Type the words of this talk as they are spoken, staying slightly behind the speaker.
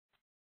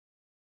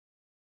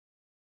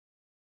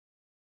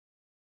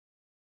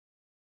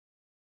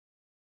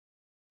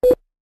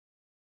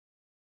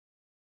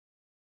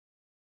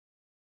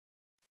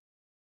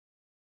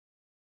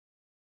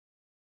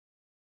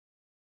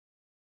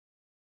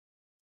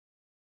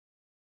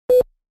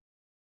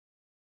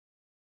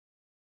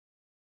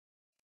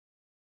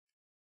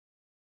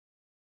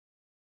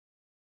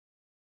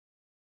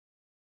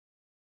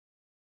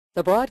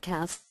The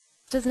broadcast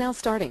is now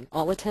starting.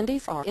 All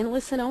attendees are in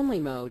listen-only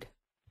mode.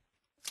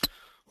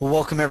 Well,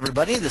 welcome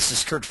everybody. This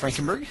is Kurt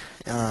Frankenberg,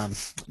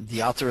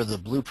 the author of the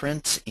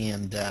Blueprint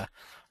and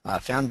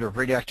founder of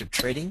Radioactive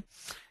Trading.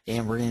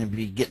 And we're going to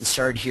be getting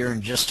started here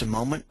in just a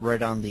moment,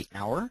 right on the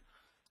hour.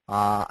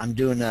 I'm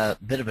doing a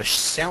bit of a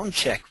sound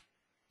check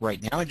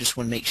right now. I just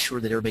want to make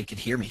sure that everybody can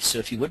hear me. So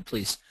if you would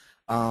please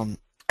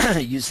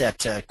use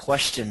that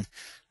question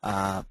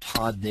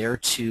pod there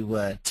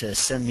to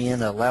send me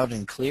in loud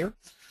and clear.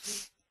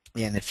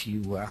 And if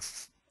you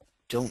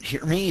don't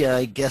hear me,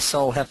 I guess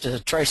I'll have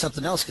to try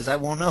something else because I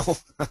won't know.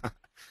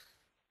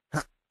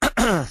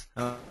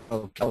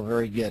 Oh,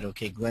 very good.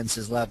 Okay, Glenn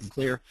says loud and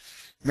clear.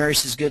 Mary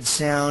says good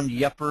sound.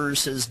 Yupper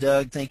says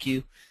Doug, thank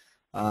you.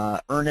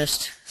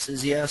 Ernest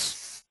says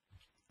yes.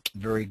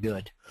 Very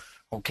good.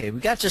 Okay, we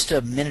got just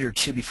a minute or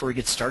two before we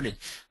get started.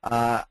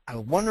 I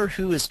wonder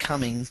who is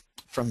coming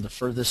from the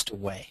furthest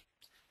away.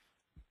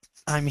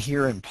 I'm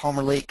here in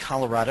Palmer Lake,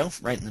 Colorado,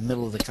 right in the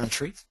middle of the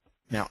country,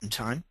 mountain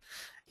time.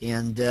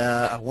 And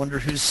I wonder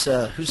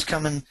who's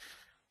coming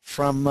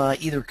from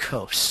either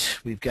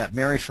coast. We've got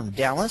Mary from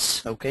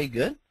Dallas. Okay,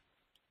 good.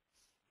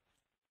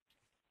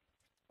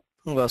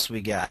 Who else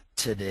we got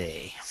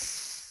today?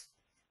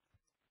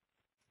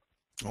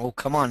 Oh,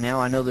 come on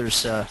now. I know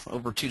there's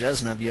over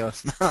 24 of you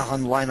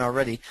on the line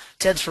already.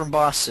 Ted's from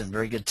Boston.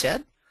 Very good,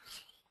 Ted.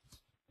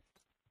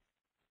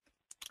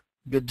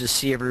 Good to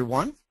see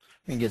everyone.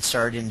 We can get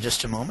started in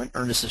just a moment.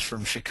 Ernest is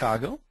from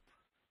Chicago.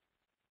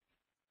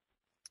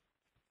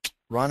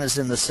 Ron is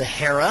in the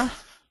Sahara,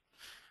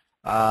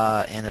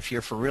 and if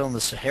you're for real in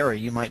the Sahara,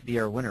 you might be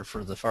our winner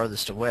for the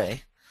farthest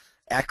away.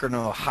 Akron,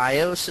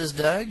 Ohio, says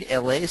Doug.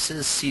 LA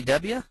says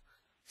CW.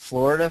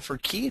 Florida for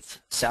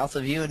Keith. South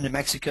of you in New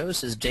Mexico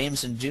says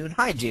James and June.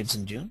 Hi, James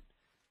and June.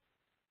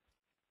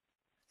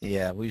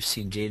 Yeah, we've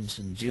seen James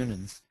and June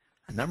in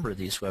a number of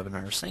these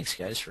webinars. Thanks,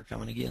 guys, for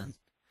coming again.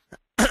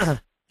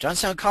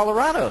 Johnstown,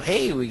 Colorado.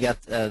 Hey, we got,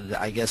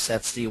 I guess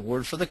that's the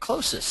award for the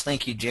closest.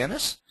 Thank you,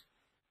 Janice.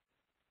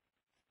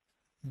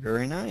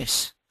 Very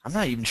nice. I'm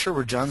not even sure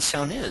where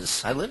Johnstown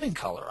is. I live in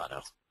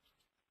Colorado.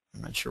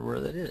 I'm not sure where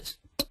that is.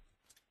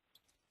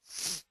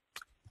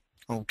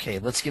 Okay,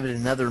 let's give it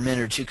another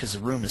minute or two because the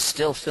room is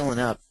still filling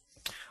up.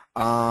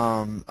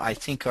 I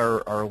think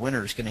our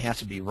winner is going to have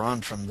to be Ron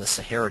from the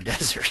Sahara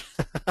Desert.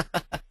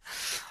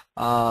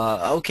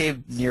 Okay,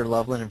 near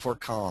Loveland and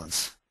Fort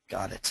Collins.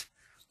 Got it.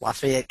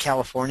 Lafayette,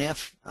 California,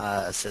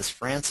 says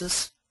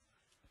Francis.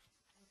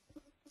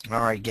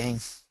 All right, gang.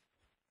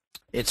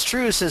 It's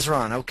true, says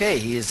Ron. Okay,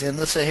 he is in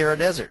the Sahara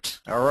Desert.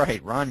 All right,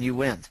 Ron, you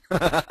win.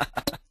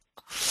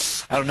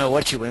 I don't know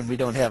what you win. We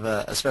don't have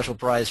a special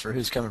prize for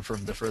who's coming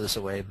from the furthest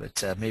away,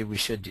 but maybe we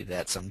should do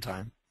that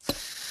sometime.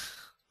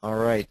 All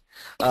right.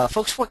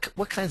 Folks,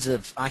 what kinds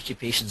of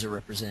occupations are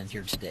represented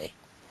here today?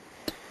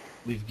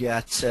 We've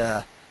got,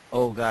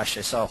 oh gosh,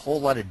 I saw a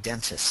whole lot of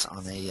dentists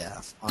on the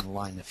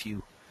line a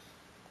few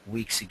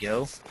weeks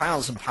ago.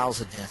 Piles and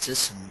piles of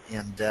dentists,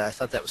 and I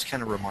thought that was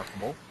kind of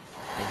remarkable.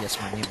 I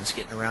guess my name was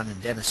getting around in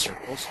dentist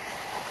circles.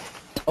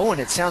 Oh, and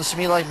it sounds to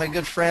me like my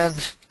good friend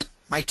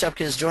Mike Tupka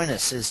has joined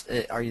us.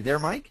 Are you there,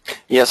 Mike?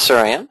 Yes,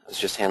 sir, I am. I was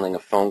just handling a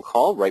phone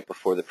call right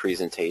before the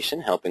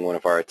presentation, helping one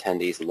of our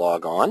attendees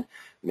log on,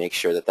 make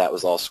sure that that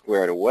was all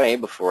squared away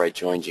before I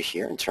joined you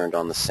here and turned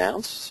on the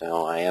sound.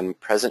 So I am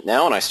present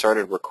now, and I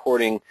started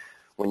recording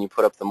when you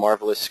put up the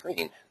marvelous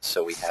screen.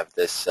 So we have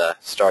this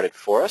started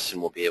for us,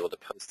 and we'll be able to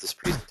post this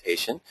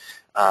presentation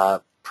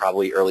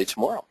probably early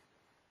tomorrow.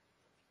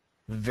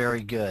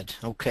 Very good.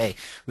 Okay,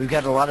 we've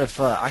got a lot of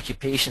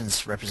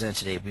occupations represented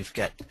today. We've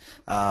got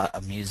a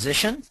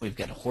musician, we've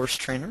got a horse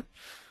trainer,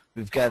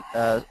 we've got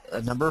a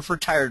number of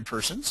retired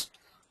persons.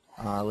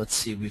 Let's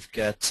see, we've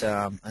got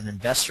an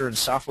investor and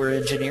software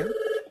engineer.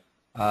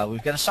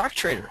 We've got a stock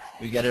trader.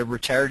 We've got a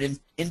retired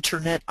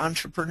internet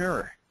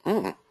entrepreneur.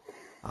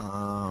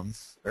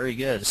 Very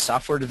good. A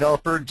software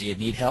developer. Do you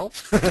need help?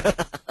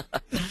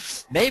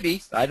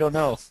 Maybe. I don't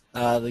know.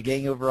 The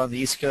gang over on the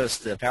East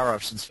Coast, the Power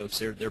Options folks,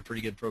 they're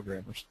pretty good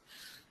programmers.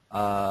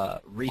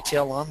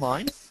 Retail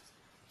online,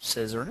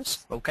 says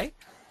Ernest. Okay.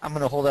 I'm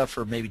going to hold out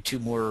for maybe two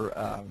more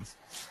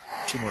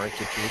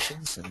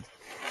occupations, and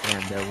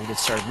we'll get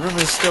started. The room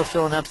is still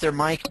filling up there,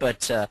 Mike,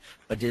 but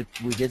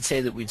we did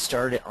say that we'd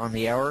start it on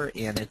the hour,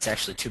 and it's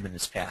actually 2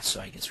 minutes past, so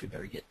I guess we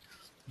better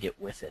get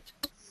with it.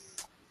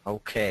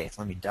 Okay,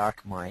 let me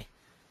dock my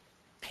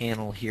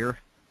panel here.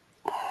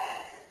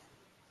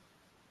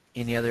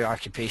 Any other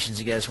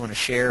occupations you guys want to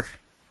share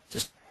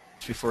just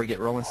before we get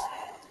rolling?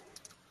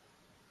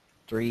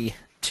 3,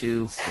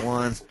 2,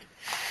 1.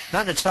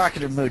 Not in a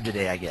talkative mood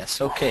today, I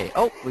guess. Okay.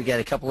 Oh, we got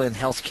a couple in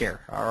healthcare.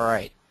 All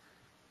right.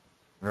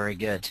 Very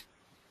good.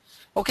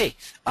 Okay,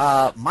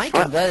 Mike,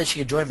 I'm glad that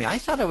you could join me. I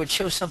thought I would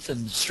show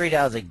something straight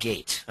out of the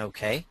gate,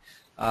 okay?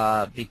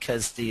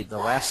 Because the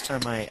last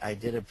time I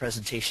did a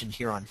presentation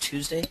here on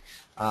Tuesday,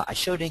 I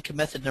showed income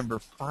method number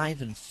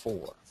 5 and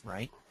 4,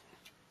 right?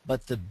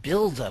 But the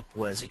build-up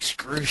was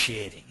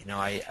excruciating. You know,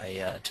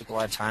 I took a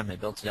lot of time, I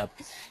built it up,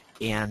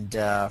 and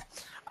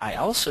I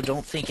also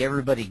don't think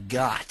everybody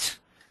got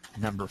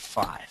number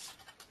 5. I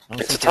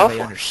don't It's a think tough everybody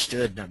one.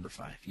 understood number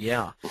 5.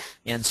 Yeah.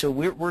 And so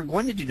we're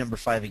going to do number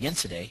 5 again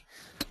today.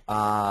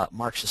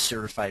 Mark's a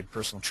certified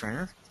personal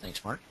trainer.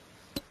 Thanks, Mark.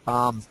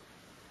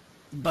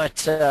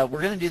 But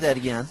we're going to do that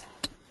again.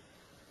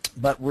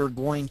 But we're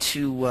going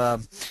to,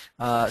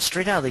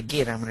 straight out of the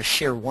gate, I'm going to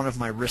share one of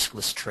my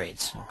riskless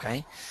trades,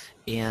 okay?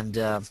 And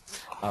a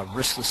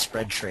riskless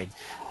spread trade.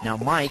 Now,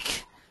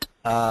 Mike,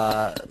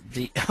 and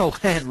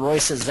Roy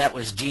says that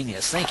was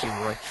genius. Thank you,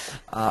 Roy.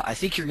 I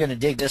think you're going to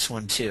dig this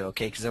one too,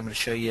 okay? Because I'm going to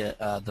show you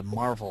the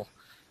Marvel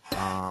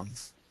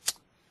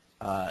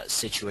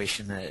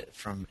situation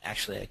from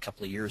actually a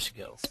couple of years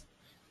ago.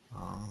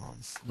 A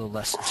little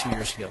less than 2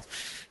 years ago.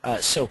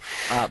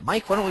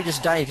 Mike, why don't we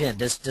just dive in?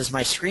 Does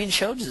my screen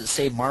show? Does it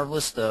say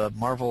Marvelous, the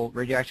Marvel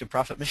Radioactive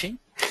Profit Machine?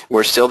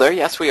 We're still there?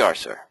 Yes, we are,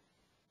 sir.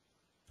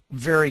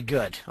 Very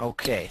good.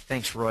 Okay,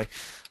 thanks, Roy.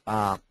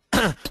 All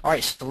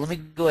right, so let me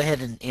go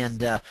ahead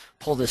and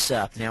pull this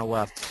up.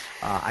 Now,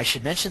 I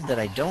should mention that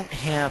I don't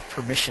have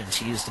permission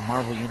to use the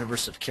Marvel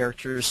Universe of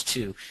characters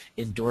to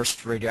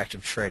endorse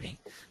radioactive trading.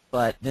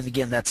 But then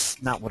again,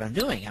 that's not what I'm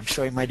doing. I'm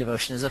showing my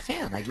devotion as a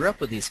fan. I grew up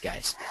with these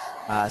guys.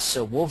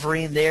 So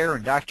Wolverine there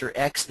and Dr.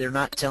 X, they're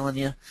not telling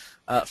you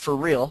for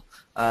real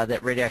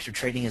that radioactive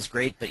trading is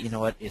great, but you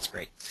know what? It's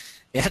great.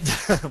 And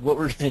what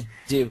we're going to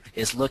do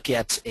is look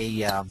at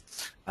an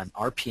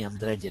RPM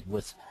that I did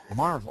with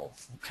Marvel.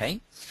 Okay.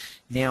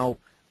 Now,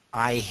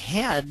 I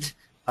had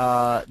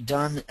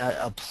done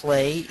a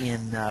play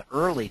in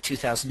early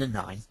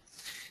 2009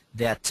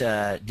 that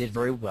did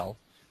very well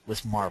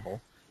with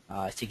Marvel.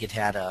 I think it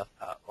had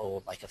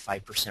like a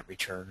 5%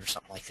 return or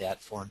something like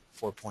that,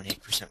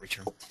 4.8%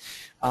 return.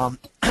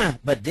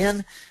 But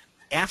then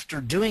after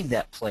doing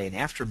that play and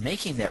after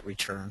making that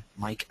return,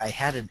 Mike, I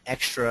had an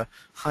extra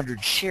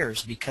 100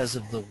 shares because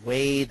of the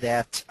way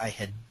that I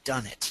had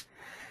done it,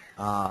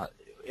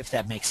 if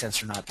that makes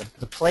sense or not.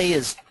 The play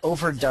is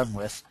over and done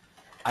with.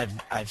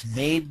 I've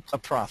made a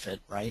profit,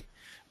 right?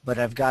 But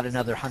I've got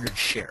another 100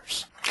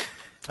 shares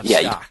of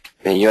stock.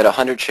 And you had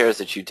 100 shares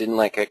that you didn't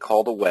let get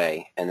called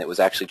away, and it was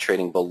actually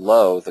trading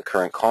below the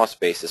current cost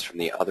basis from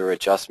the other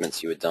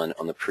adjustments you had done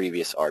on the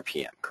previous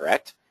RPM,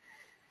 correct?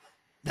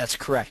 That's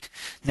correct.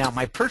 Now,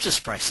 my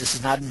purchase price, this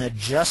is not an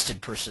adjusted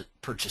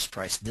purchase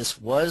price. This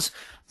was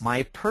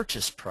my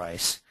purchase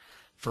price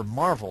for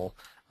Marvel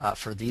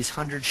for these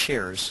 100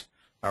 shares,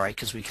 all right,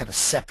 because we kind of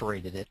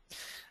separated it.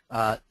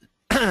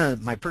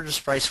 My purchase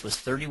price was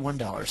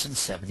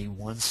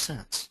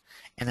 $31.71.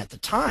 And at the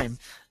time,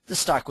 the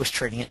stock was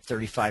trading at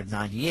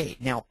 $35.98.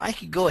 Now, I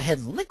could go ahead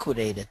and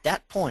liquidate at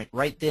that point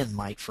right then,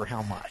 Mike, for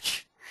how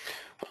much?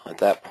 Well, at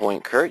that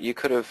point, Kurt, you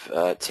could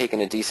have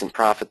taken a decent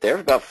profit there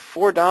of about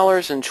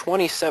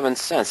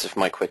 $4.27, if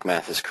my quick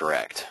math is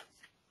correct.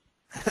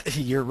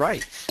 You're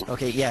right.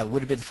 Okay, yeah, it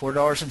would have been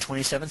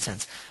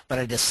 $4.27. But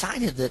I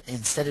decided that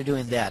instead of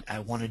doing that, I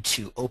wanted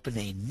to open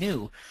a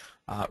new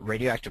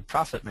radioactive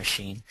profit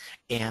machine.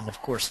 And,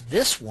 of course,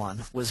 this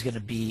one was going to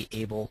be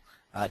able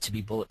to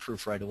be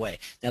bulletproof right away.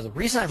 Now, the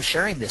reason I'm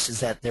sharing this is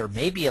that there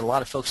may be a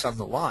lot of folks on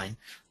the line,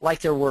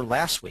 like there were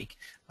last week,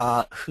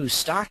 whose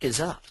stock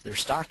is up. Their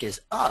stock is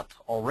up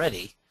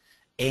already,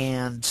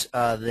 and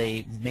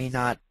they may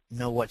not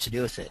know what to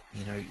do with it.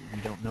 You know,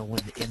 you don't know when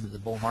the end of the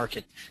bull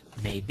market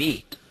may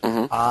be.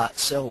 Mm-hmm.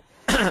 So,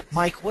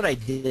 Mike, what I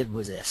did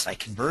was this. I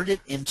converted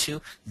it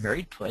into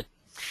married put,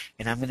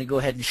 and I'm going to go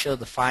ahead and show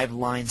the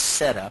 5-line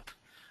setup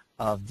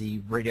of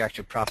the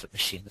radioactive profit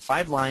machine. The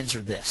 5 lines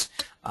are this.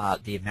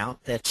 The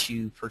amount that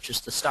you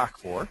purchased the stock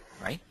for,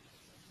 right?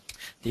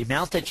 The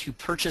amount that you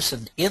purchase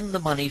an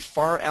in-the-money,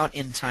 far-out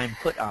in time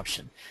put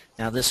option.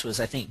 Now, this was,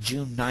 I think,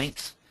 June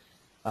 9th.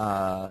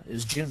 It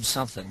was June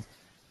something,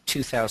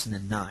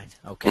 2009.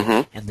 Okay?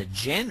 Mm-hmm. And the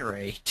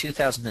January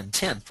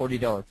 2010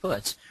 $40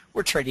 puts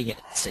were trading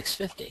at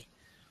 $6.50.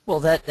 Well,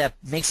 that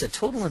makes a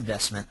total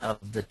investment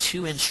of the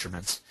 2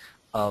 instruments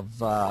of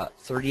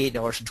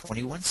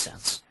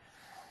 $38.21.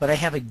 But I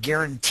have a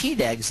guaranteed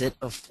exit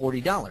of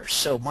 $40.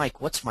 So,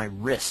 Mike, what's my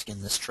risk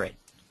in this trade?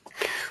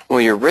 Well,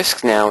 your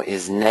risk now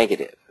is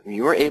negative.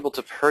 You were able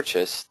to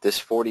purchase this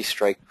 40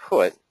 strike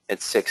put at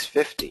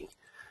 $6.50,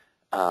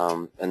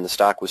 and the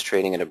stock was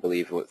trading at, I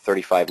believe,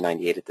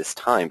 $35.98 at this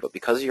time. But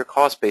because of your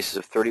cost basis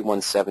of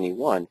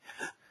 $31.71,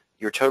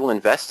 your total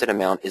invested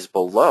amount is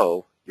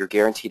below your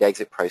guaranteed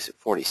exit price at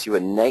 40. So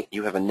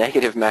you have a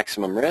negative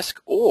maximum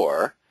risk,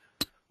 or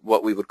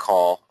what we would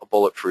call a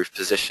bulletproof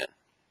position.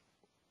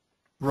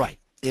 Right.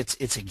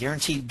 It's a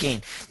guaranteed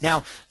gain.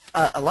 Now,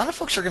 a lot of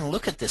folks are going to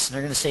look at this and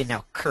they're going to say,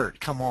 now, Kurt,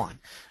 come on.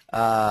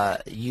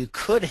 You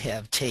could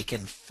have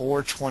taken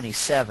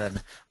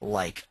 427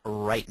 like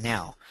right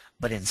now,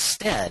 but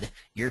instead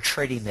you're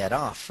trading that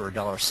off for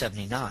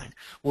 $1.79.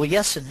 Well,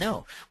 yes and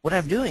no. What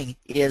I'm doing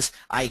is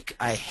I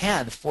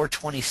had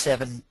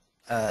 427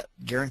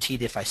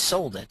 guaranteed if I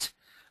sold it,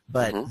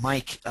 but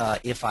Mike,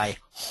 if I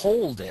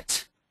hold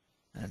it,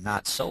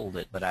 not sold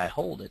it, but I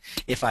hold it.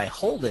 If I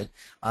hold it,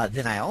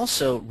 then I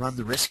also run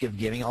the risk of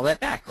giving all that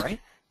back,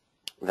 right?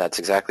 That's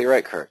exactly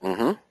right, Kurt.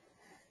 Mm-hmm.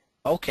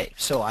 Okay,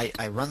 so I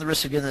run the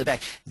risk of giving it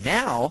back.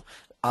 Now,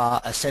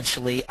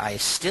 essentially I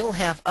still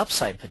have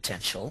upside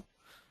potential,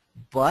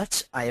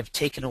 but I have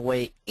taken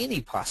away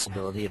any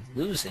possibility of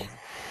losing.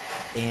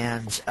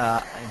 And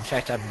in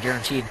fact, I'm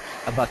guaranteed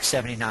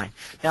 $1.79.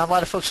 Now, a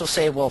lot of folks will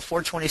say, well,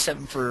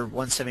 427 for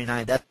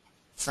 179,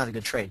 that's not a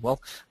good trade.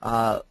 Well,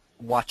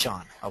 watch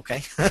on,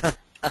 okay?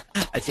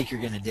 I think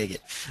you're going to dig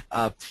it.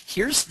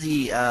 Here's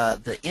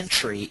the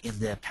entry in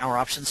the Power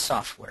Options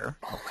software,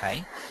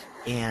 okay?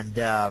 And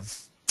now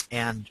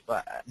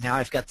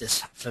I've got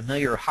this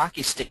familiar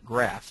hockey stick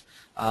graph,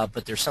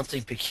 but there's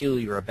something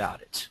peculiar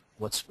about it.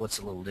 What's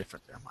a little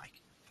different there, Mike?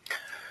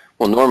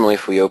 Well, normally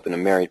if we open a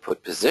married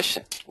put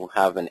position, we'll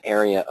have an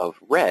area of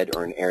red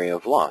or an area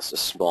of loss, a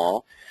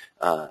small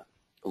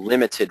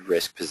limited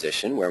risk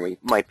position where we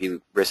might be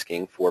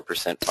risking 4%,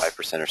 5%,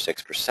 or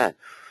 6%.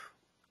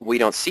 We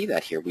don't see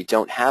that here. We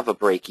don't have a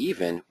break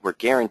even. We're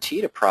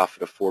guaranteed a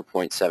profit of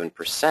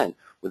 4.7%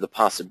 with the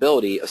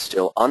possibility of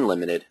still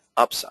unlimited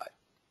upside.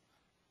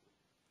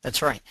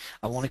 That's right.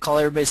 I want to call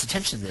everybody's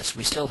attention to this.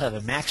 We still have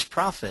a max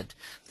profit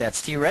that's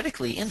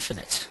theoretically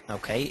infinite.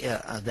 Okay,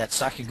 that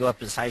stock can go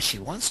up as high as she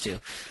wants to,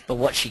 but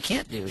what she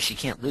can't do is she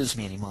can't lose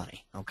me any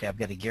money. Okay, I've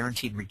got a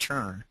guaranteed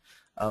return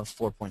of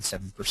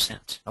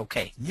 4.7%.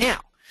 Okay, now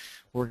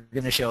we're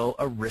going to show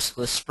a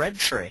riskless spread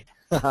trade.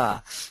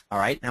 All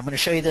right, now I'm going to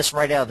show you this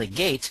right out of the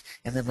gate,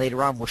 and then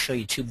later on we'll show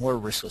you two more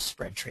riskless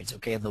spread trades.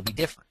 Okay, and they'll be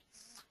different.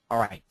 All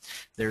right,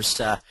 there's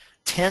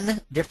 10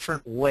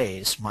 different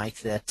ways, Mike,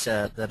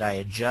 that I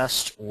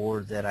adjust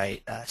or that I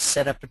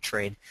set up a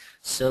trade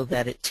so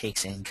that it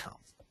takes income.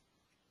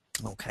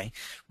 Okay,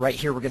 right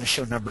here we're going to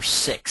show number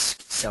 6,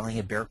 selling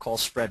a bear call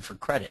spread for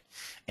credit.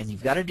 And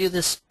you've got to do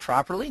this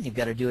properly, and you've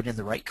got to do it in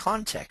the right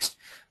context.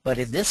 But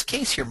in this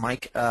case here,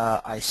 Mike,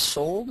 I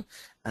sold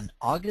an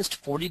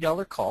August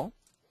 $40 call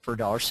for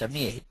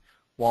 $1.78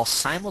 while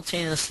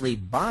simultaneously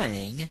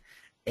buying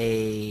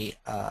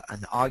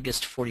an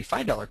August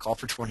 $45 call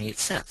for 28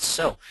 cents.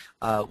 So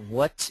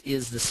what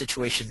is the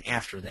situation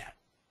after that?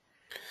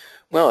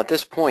 Well, at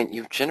this point,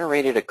 you've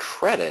generated a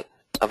credit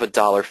of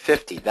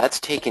 $1.50. That's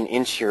taken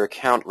into your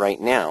account right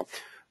now.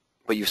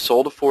 But you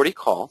sold a 40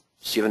 call,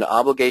 so you have an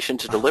obligation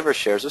to deliver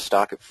shares of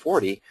stock at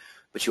 40,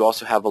 but you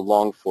also have a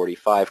long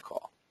 45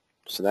 call.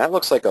 So that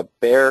looks like a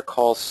bear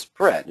call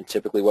spread, and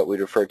typically what we'd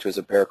refer to as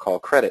a bear call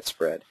credit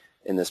spread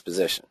in this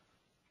position.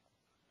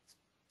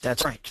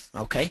 That's right.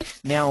 Okay.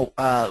 Now,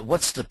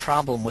 what's the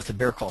problem with the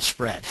bear call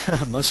spread?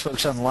 Most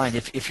folks on the line,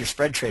 if you're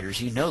spread traders,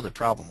 you know the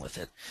problem with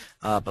it.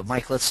 But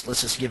Mike, let's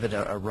just give it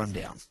a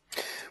rundown.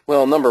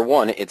 Well, number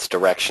one, it's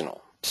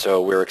directional.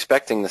 So we're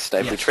expecting the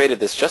stock, if we traded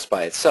this just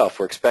by itself,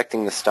 we're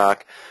expecting the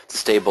stock to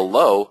stay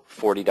below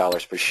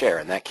 $40 per share.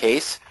 In that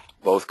case,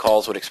 both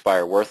calls would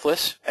expire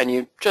worthless, and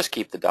you just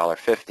keep the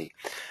 $1.50.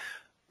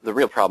 The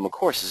real problem, of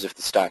course, is if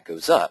the stock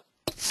goes up.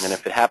 And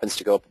if it happens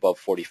to go up above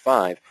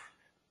 45,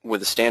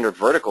 with a standard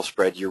vertical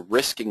spread, you're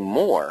risking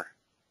more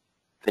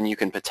than you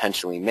can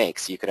potentially make.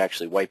 So you could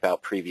actually wipe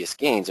out previous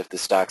gains if the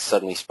stock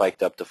suddenly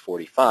spiked up to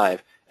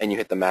 45 and you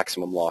hit the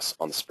maximum loss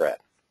on the spread.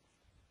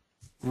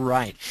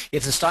 Right.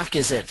 If the stock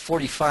is at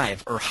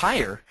 45 or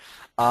higher,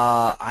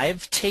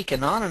 I've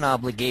taken on an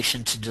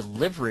obligation to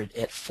deliver it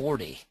at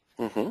 40.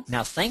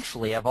 Now,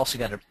 thankfully, I've also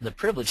got the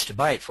privilege to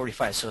buy at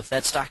 45. So if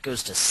that stock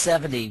goes to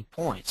 70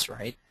 points,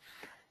 right,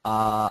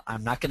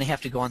 I'm not going to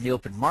have to go on the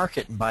open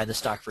market and buy the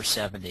stock for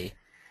 70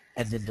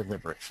 and then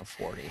deliver it for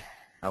 40.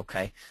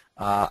 Okay.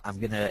 I'm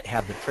going to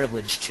have the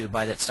privilege to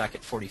buy that stock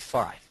at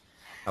 45.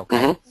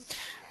 Okay.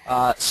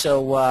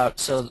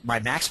 So my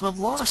maximum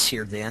loss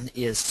here then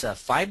is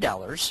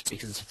 $5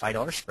 because it's a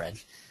 $5 spread,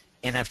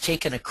 and I've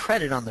taken a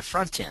credit on the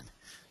front end.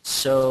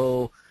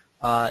 So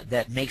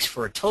that makes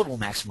for a total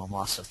maximum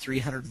loss of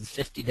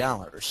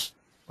 $350,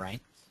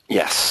 right?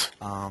 Yes.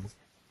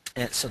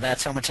 And so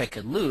that's how much I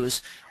could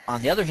lose.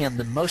 On the other hand,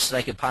 the most that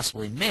I could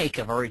possibly make,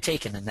 I've already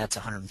taken, and that's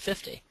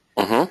 $150.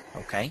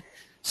 Okay,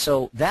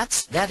 so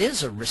that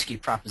is a risky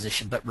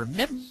proposition. But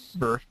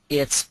remember,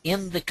 it's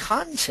in the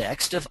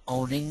context of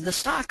owning the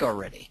stock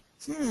already.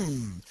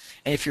 And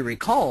if you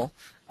recall,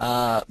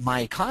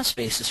 my cost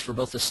basis for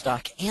both the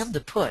stock and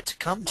the put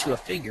come to a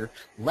figure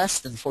less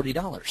than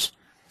 $40.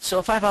 So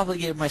if I've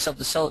obligated myself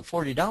to sell at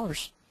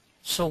 $40,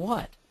 so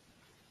what?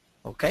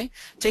 Okay,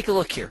 take a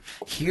look here.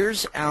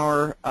 Here's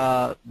our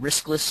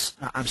riskless,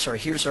 I'm sorry,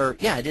 here's our,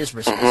 yeah, it is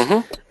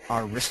riskless,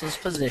 our riskless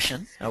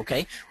position,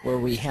 okay, where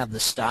we have the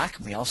stock,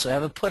 and we also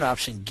have a put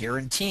option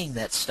guaranteeing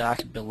that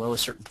stock below a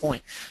certain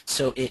point.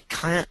 So it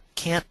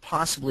can't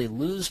possibly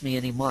lose me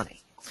any money,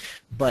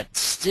 but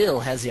still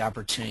has the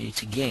opportunity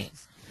to gain.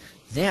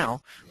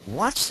 Now,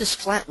 watch this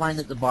flat line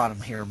at the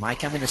bottom here,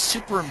 Mike. I'm going to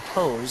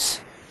superimpose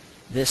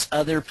this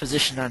other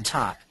position on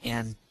top,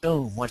 and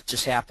boom, what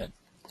just happened?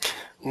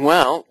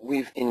 Well,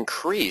 we've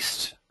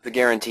increased the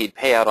guaranteed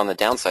payout on the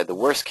downside. The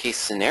worst case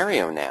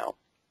scenario now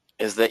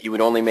is that you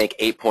would only make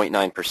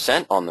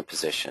 8.9% on the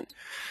position.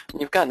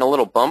 You've gotten a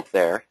little bump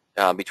there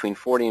between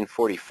 40 and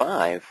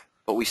 45,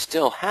 but we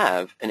still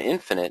have an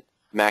infinite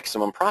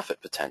maximum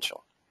profit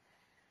potential.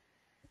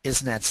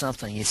 Isn't that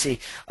something? You see,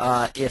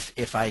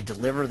 if I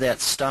deliver that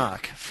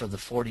stock for the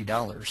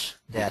 $40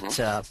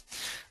 that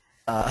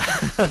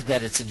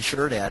that it's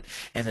insured at,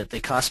 and that the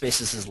cost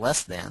basis is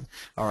less than,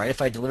 all right,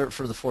 if I deliver it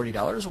for the $40,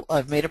 well,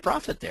 I've made a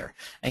profit there.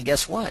 And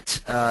guess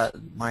what?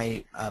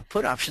 My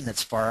put option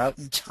that's far out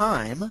in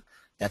time,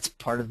 that's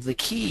part of the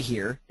key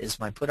here, is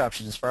my put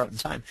option is far out in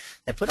time.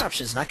 That put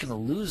option is not going to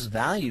lose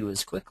value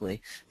as quickly.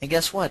 And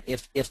guess what?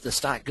 If the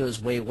stock goes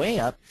way, way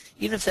up,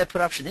 even if that put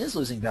option is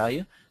losing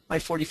value, my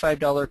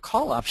 $45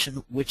 call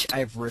option, which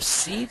I've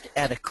received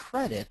at a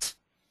credit,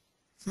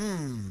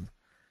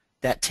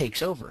 that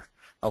takes over.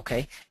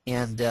 Okay,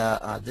 and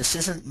this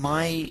isn't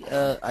my,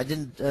 I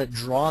didn't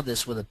draw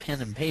this with a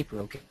pen and paper,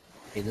 okay?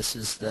 This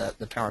is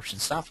the Power Option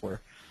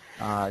software,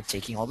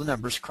 taking all the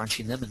numbers,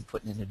 crunching them, and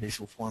putting in a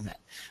visual format.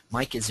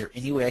 Mike, is there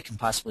any way I can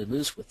possibly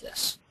lose with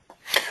this?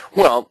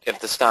 Well, if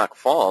the stock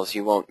falls,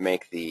 you won't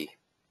make the,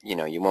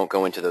 you won't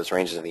go into those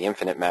ranges of the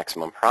infinite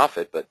maximum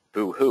profit, but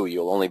boo-hoo,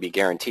 you'll only be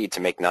guaranteed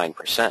to make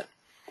 9%.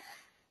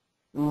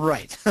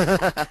 Right.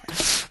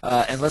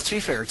 And let's be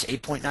fair, it's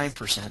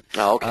 8.9%.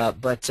 Oh, okay.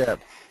 But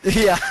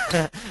yeah,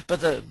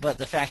 but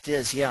the fact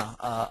is, yeah,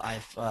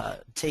 I've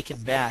taken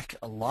back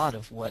a lot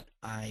of what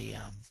I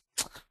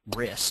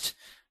risked,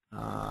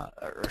 or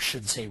I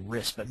shouldn't say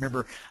risk, but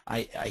remember,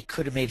 I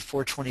could have made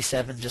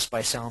 427 just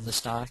by selling the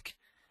stock,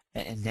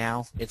 and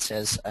now it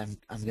says I'm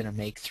going to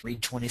make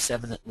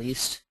 327 at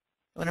least.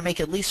 I'm going to make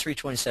at least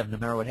 327 no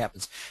matter what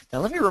happens. Now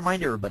let me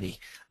remind everybody,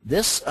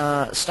 this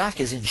stock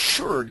is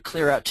insured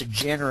clear out to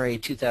January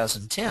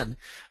 2010,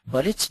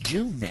 but it's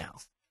June now,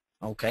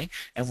 okay?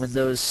 And when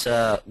those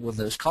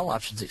call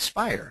options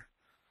expire,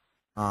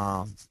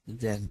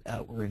 then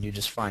we're going to do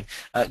just fine.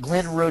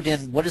 Glenn wrote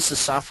in, what is the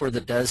software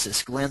that does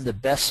this? Glenn, the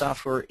best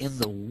software in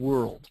the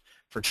world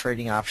for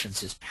trading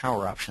options is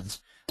Power Options.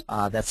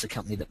 That's the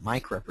company that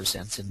Mike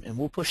represents, and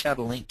we'll push out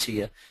a link to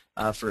you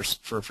for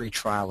a free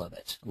trial of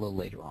it a little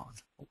later on.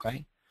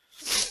 Okay.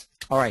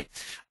 All right.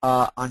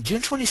 On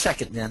June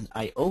 22nd, then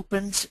I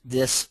opened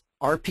this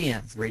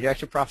RPM,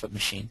 Radioactive Profit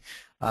Machine,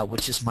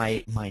 which is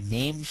my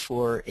name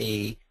for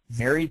a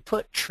married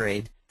put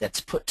trade that's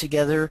put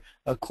together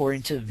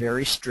according to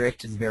very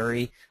strict and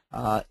very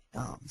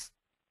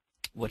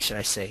what should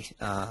I say?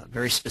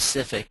 Very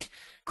specific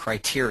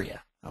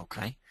criteria.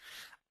 Okay.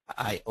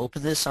 I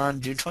opened this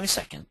on June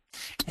 22nd,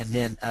 and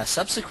then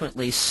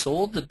subsequently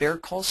sold the bear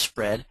call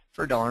spread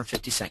for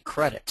 $1.50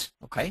 credit.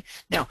 Okay.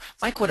 Now,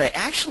 Mike, what I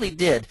actually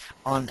did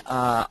on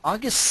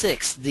August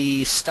 6th,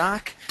 the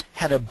stock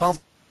had a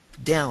bump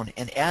down,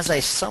 and as I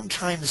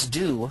sometimes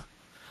do,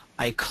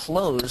 I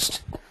closed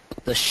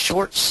the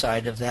short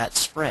side of that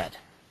spread.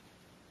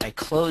 I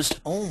closed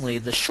only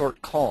the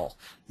short call,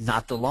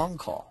 not the long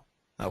call.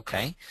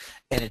 Okay.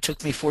 And it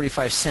took me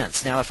 45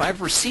 cents. Now, if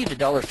I've received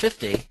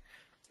 $1.50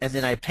 and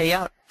then I pay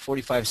out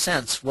 45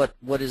 cents, what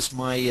is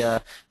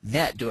my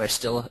net? Do I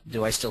still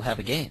have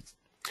a gain?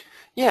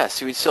 Yeah,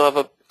 so you'd still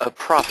have a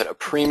profit, a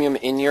premium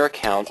in your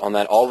account on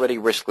that already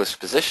riskless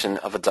position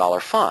of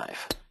 $1.05.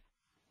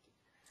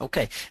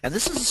 Okay, and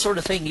this is the sort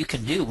of thing you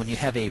can do when you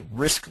have a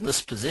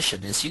riskless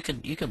position. Is you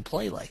can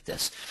play like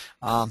this.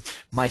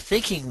 My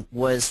thinking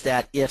was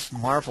that if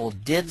Marvel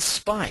did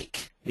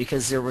spike,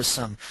 because there was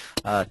some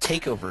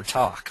takeover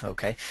talk,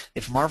 okay,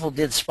 if Marvel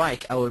did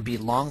spike, I would be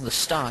long the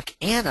stock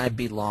and I'd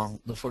be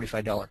long the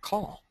 $45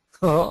 call.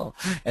 Oh,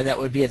 and that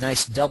would be a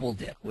nice double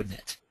dip, wouldn't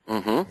it?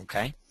 Mm-hmm.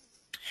 Okay.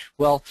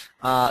 Well,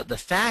 the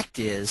fact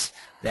is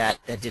that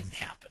that didn't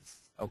happen.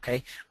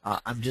 Okay,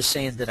 I'm just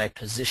saying that I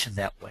positioned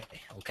that way.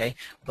 Okay,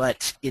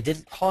 but it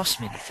didn't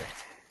cost me anything.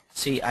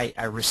 See,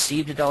 I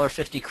received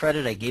 $1.50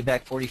 credit. I gave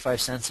back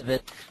 45 cents of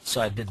it, so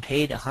I've been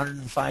paid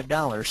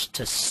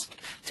 $105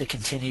 to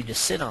continue to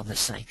sit on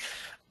this thing.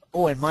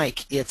 Oh, and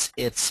Mike, it's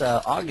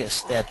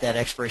August that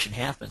expiration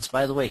happens.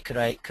 By the way, could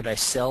I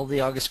sell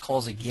the August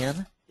calls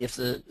again if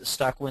the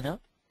stock went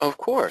up? Of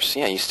course,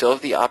 yeah. You still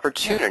have the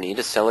opportunity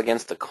to sell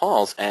against the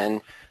calls,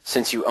 and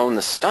since you own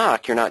the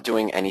stock, you're not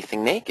doing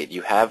anything naked.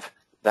 You have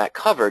that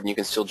covered, and you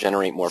can still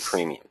generate more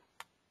premium.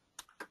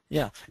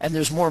 Yeah, and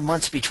there's more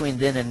months between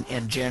then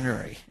and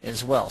January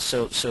as well,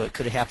 so it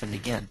could have happened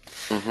again.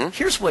 Mm-hmm.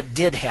 Here's what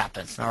did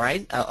happen. All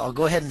right, I'll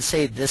go ahead and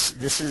say this.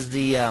 This is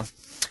the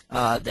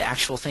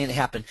actual thing that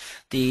happened.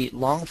 The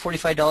long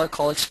 $45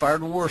 call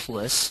expired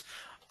worthless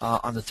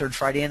on the third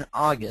Friday in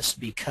August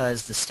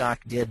because the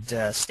stock did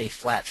stay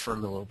flat for a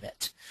little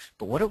bit.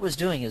 But what it was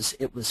doing is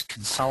it was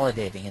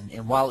consolidating,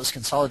 and while it was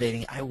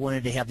consolidating, I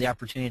wanted to have the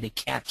opportunity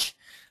to catch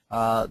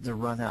the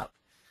run up.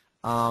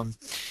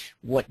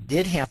 What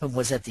did happen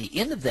was at the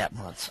end of that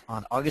month,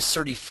 on August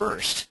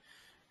 31st,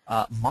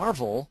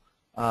 Marvel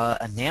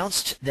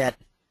announced that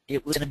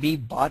it was going to be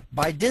bought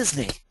by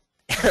Disney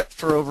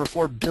for over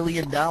 $4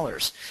 billion.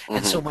 Mm-hmm.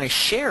 And so my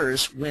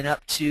shares went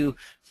up to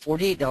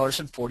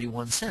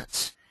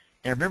 $48.41.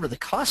 Now remember, the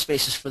cost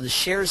basis for the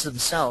shares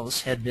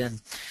themselves had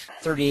been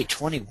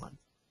 $38.21.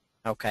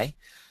 Okay,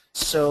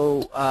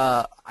 so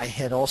I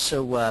had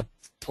also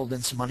pulled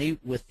in some money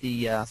with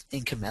the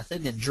income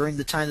method, and during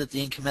the time that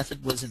the income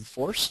method was in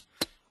force,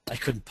 I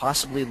couldn't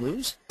possibly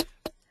lose.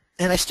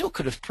 and I still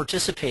could have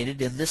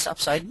participated in this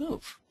upside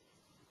move.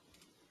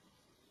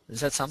 Is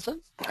that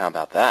something? How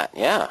about that?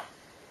 Yeah.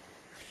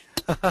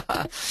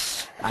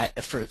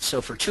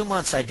 So for 2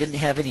 months I didn't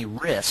have any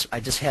risk.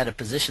 I just had a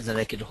position that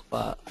I could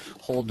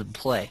hold and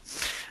play.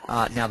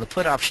 Now the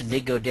put option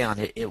did go down.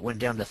 It went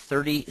down to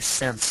 30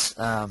 cents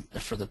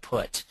for the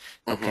put.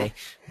 Okay,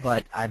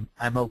 but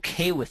I'm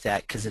okay with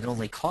that because it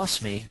only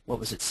cost me, what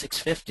was it,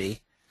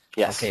 $6.50?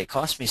 Yes. Okay, it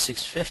cost me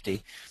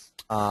 $6.50.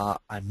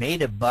 I made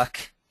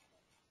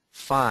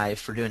 $1.05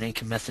 for doing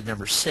income method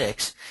number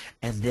 6,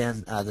 and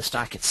then the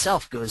stock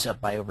itself goes up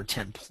by over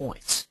 10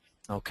 points.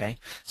 Okay,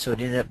 so it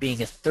ended up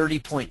being a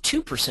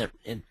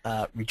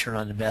 30.2% return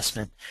on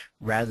investment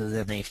rather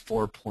than a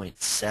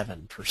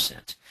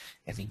 4.7%.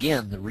 And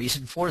again, the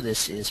reason for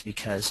this is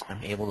because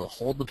I'm able to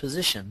hold the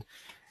position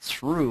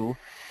through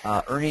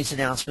earnings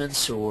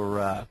announcements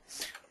or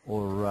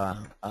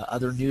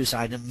other news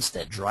items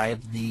that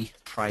drive the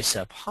price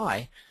up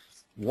high,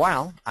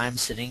 while I'm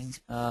sitting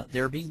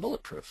there being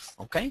bulletproof.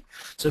 Okay,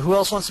 so who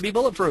else wants to be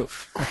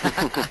bulletproof?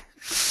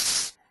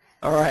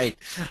 All right,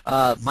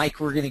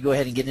 Mike, we're going to go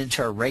ahead and get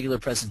into our regular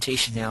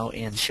presentation now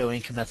and show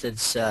income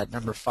methods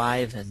number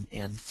 5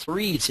 and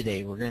 3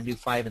 today. We're going to do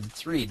 5 and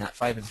 3, not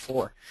 5 and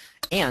 4.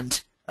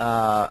 And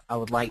I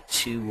would like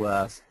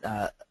to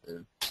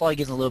plug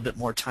in a little bit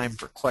more time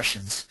for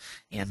questions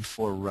and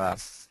for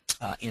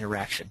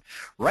interaction.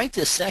 Right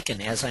this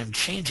second, as I'm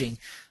changing,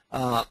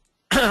 I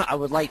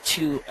would like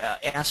to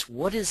ask,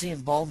 what is the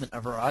involvement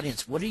of our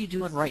audience? What are you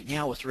doing right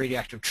now with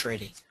radioactive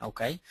trading?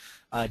 Okay,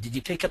 did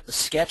you pick up the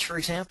sketch, for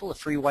example, a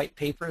free white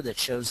paper that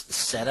shows the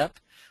setup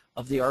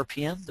of the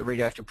RPM, the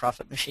radioactive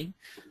profit machine?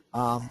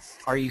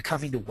 Are you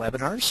coming to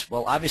webinars?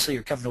 Well, obviously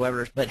you're coming to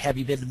webinars, but have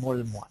you been to more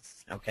than one?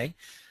 Okay,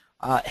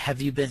 have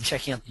you been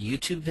checking out the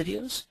YouTube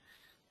videos?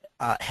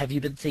 Have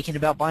you been thinking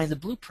about buying the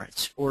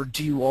blueprints, or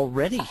do you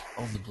already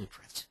own the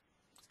blueprint?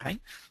 Okay,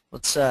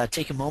 let's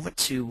take a moment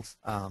to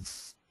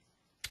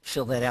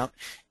fill that out,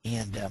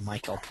 and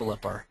Mike, I'll pull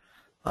up our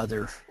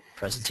other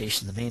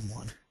presentation, the main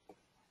one.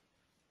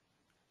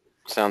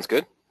 Sounds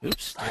good.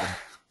 Oops,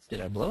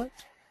 did I blow it?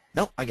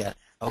 No, I got it.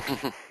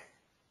 Okay.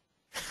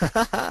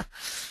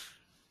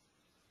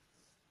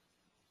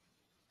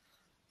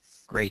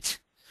 Great.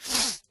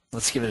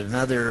 Let's give it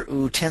another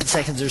 10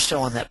 seconds or so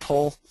on that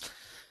poll,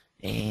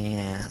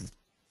 and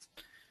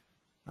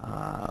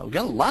we've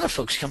got a lot of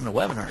folks coming to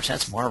webinars.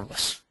 That's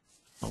marvelous.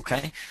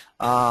 Okay,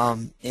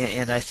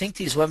 and I think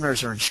these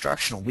webinars are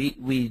instructional.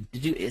 We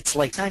do, it's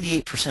like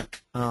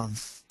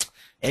 98%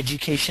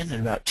 education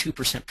and about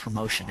 2%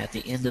 promotion. At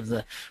the end of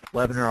the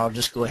webinar, I'll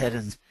just go ahead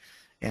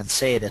and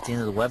say it. At the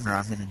end of the webinar,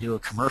 I'm going to do a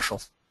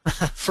commercial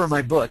for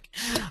my book.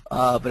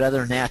 But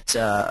other than that,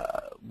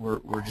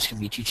 we're just going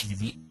to be teaching you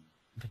meat and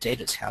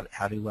potatoes,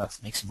 how to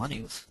make some money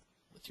with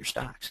your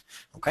stocks.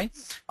 Okay,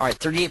 all right.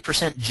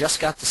 38% just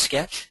got the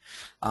sketch.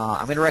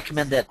 I'm going to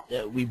recommend that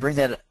we bring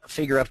that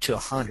figure up to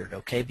 100,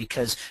 okay,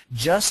 because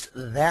just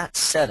that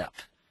setup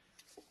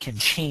can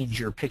change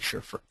your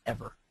picture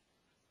forever.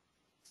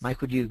 Mike,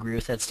 would you agree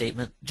with that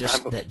statement?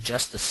 Just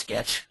the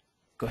sketch?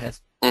 Go ahead.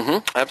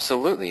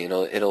 Absolutely.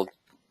 It'll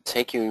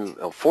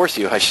force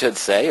you, I should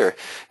say, or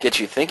get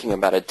you thinking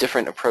about a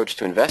different approach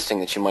to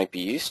investing that you might be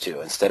used to.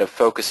 Instead of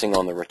focusing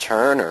on the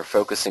return or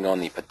focusing on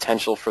the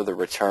potential for the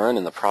return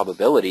and the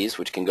probabilities,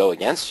 which can go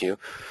against you,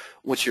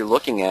 what you're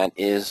looking at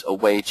is a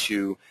way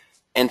to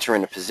enter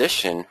in a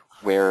position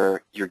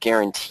where you're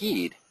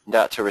guaranteed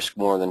not to risk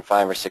more than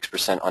 5 or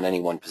 6% on any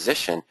one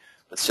position,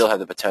 but still have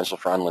the potential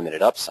for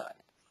unlimited upside.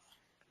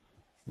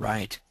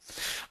 Right.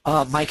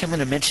 Mike, I'm going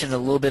to mention a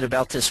little bit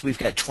about this. We've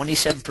got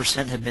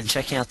 27% have been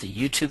checking out the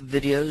YouTube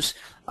videos.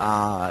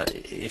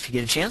 If you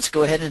get a chance,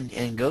 go ahead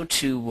and go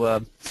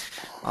to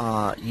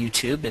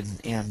YouTube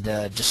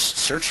and just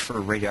search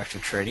for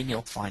radioactive trading.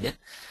 You'll find it.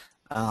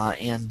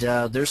 And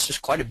there's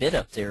just quite a bit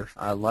up there,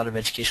 a lot of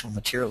educational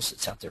materials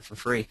that's out there for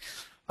free.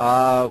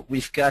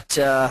 We've got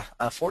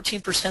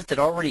 14% that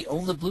already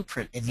own the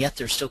blueprint, and yet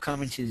they're still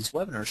coming to these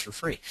webinars for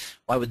free.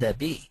 Why would that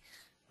be?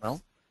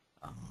 Well,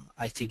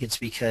 I think it's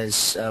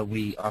because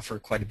we offer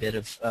quite a bit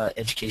of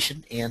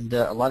education, and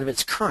a lot of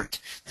it's current.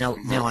 Now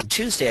on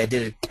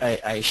Tuesday,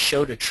 I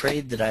showed a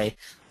trade that I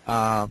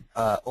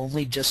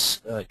only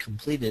just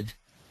completed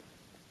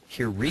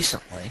here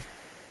recently.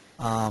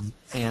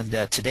 And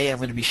today I'm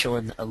going to be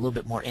showing a little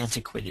bit more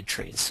antiquated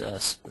trades,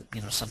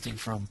 something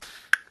from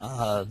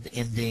the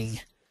ending,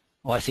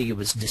 I think it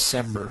was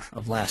December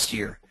of last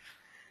year,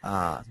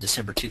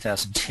 December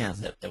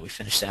 2010 that we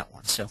finished that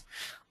one. So,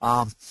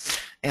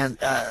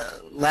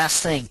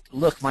 last thing,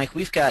 look, Mike,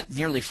 we've got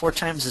nearly 4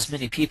 times as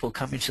many people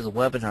coming to the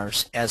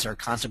webinars as are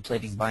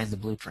contemplating buying the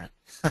blueprint.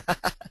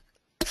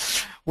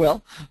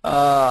 Well,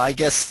 I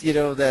guess,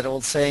 that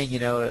old saying,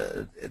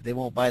 they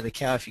won't buy the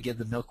cow if you give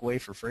the milk away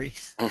for free.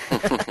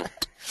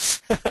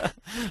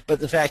 But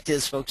the fact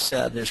is, folks,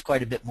 there's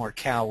quite a bit more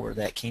cow where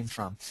that came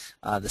from.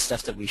 The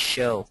stuff that we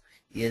show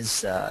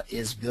is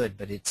good,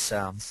 but it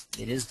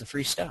is the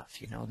free stuff.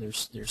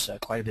 There's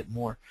quite a bit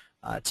more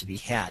to be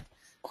had.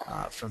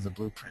 from the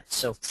blueprint.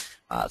 So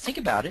think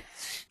about it.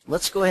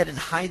 Let's go ahead and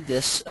hide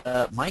this,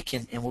 Mike,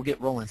 and we'll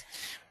get rolling.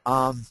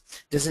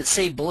 Does it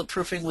say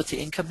bulletproofing with the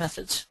income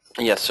methods?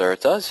 Yes, sir,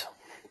 it does.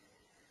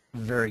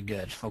 Very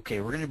good.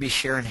 Okay, we're going to be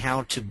sharing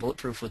how to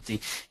bulletproof with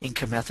the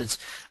income methods.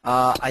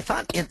 I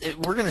thought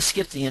we're going to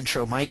skip the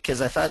intro, Mike,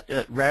 because I thought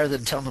rather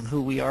than telling them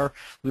who we are,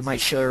 we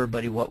might show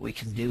everybody what we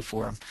can do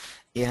for them.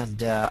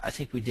 And I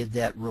think we did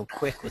that real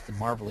quick with the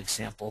Marvel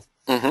example.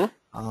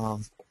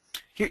 Mm-hmm.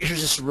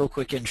 Here's just a real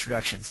quick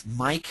introduction.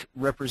 Mike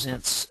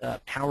represents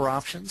Power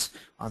Options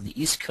on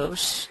the East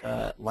Coast.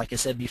 Like I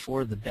said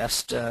before, the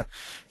best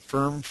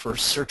firm for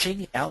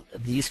searching out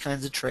these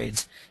kinds of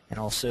trades and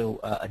also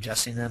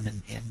adjusting them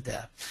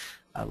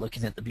and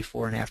looking at the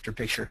before and after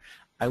picture.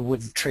 I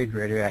wouldn't trade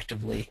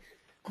radioactively.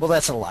 Well,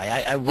 that's a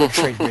lie. I would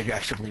trade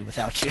radioactively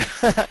without you.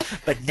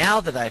 But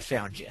now that I've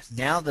found you,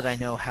 now that I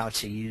know how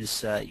to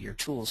use your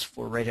tools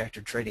for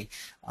radioactive trading,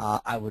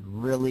 I would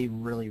really,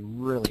 really,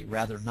 really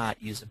rather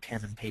not use a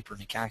pen and paper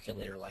and a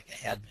calculator like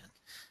I had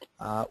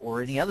been,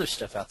 or any other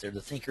stuff out there. The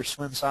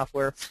Thinkorswim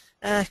software,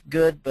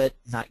 good, but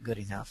not good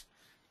enough.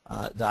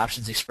 The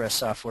Options Express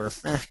software,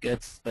 good,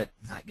 but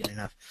not good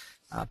enough.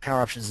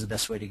 Power Options is the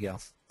best way to go.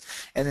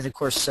 And then, of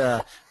course,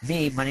 my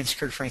name's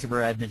Kurt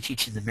Frankenberg. I've been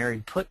teaching the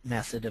married put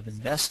method of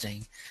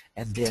investing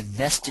and then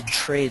nested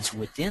trades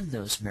within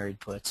those married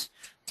puts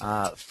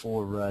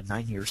for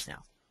 9 years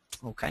now.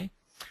 Okay?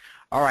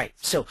 All right.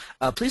 So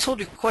please hold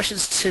your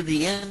questions to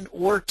the end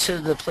or to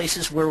the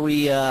places where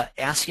we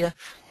ask you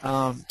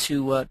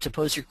to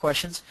pose your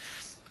questions.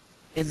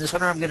 In this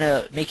one, I'm going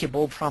to make you a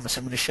bold promise.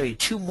 I'm going to show you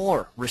 2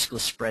 more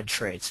riskless spread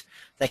trades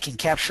that can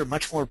capture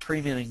much more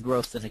premium and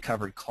growth than a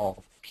covered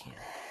call can.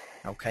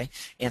 Okay,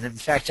 and in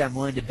fact, I'm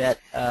willing to bet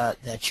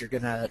that you're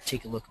going to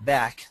take a look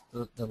back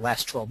the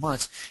last 12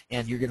 months,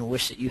 and you're going to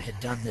wish that you had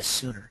done this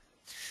sooner.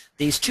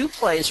 These 2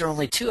 plays are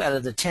only 2 out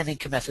of the 10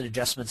 income method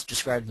adjustments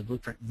described in the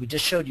blueprint. We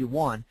just showed you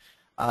 1.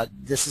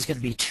 This is going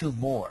to be 2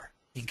 more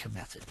income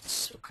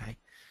methods. Okay,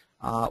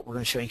 we're going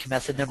to show income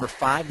method number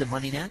 5, the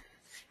money net,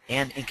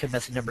 and income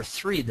method number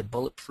 3, the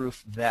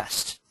bulletproof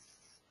vest.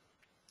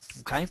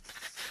 Okay,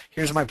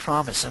 here's my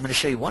promise. I'm going to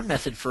show you 1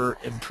 method for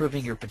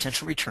improving your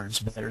potential returns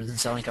better than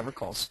selling covered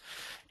calls,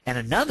 and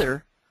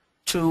another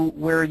to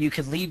where you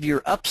can leave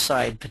your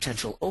upside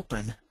potential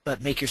open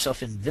but make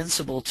yourself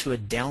invincible to a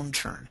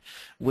downturn,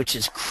 which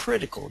is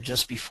critical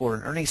just before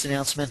an earnings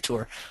announcement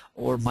or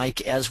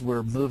Mike, as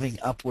we're moving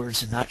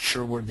upwards and not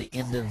sure where the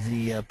end of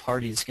the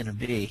party is going to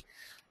be.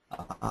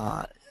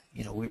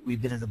 You know,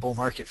 we've been in a bull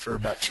market for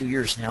about 2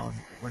 years now, and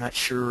we're not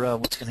sure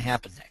what's going to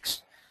happen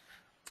next.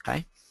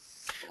 Okay?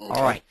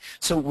 All right,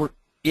 so we're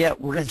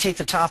going to take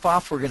the top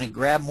off. We're going to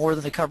grab more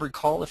than a covered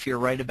call if you're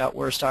right about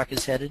where stock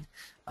is headed.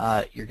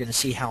 You're going to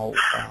see how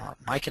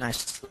Mike and I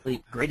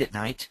sleep great at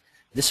night.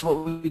 This is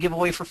what we give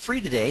away for free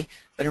today,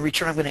 but in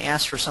return I'm going to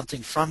ask for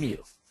something from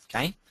you.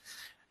 Okay?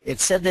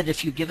 It's said that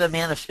if you give a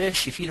man a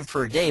fish, you feed him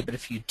for a day, but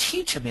if you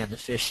teach a man to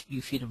fish,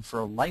 you feed him for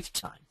a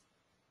lifetime.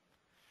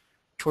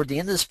 Toward the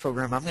end of this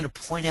program, I'm going to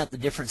point out the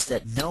difference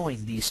that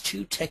knowing these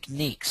 2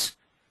 techniques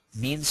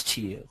means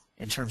to you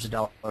in terms of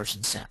dollars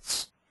and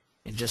cents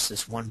in just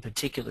this one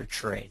particular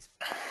trade.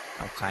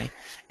 Okay?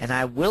 And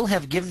I will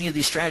have given you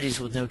these strategies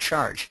with no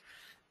charge.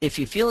 If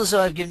you feel as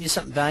though I've given you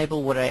something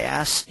valuable, what I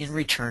ask in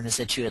return is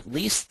that you at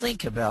least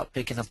think about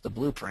picking up the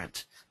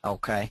blueprint,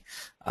 okay,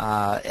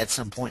 at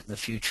some point in the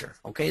future.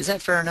 Okay, is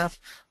that fair enough?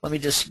 Let me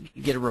just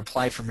get a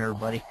reply from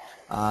everybody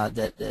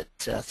that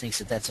thinks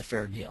that that's a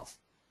fair deal.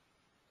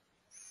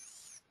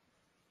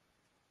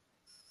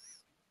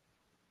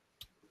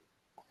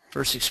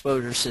 First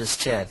exposure, says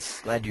Ted.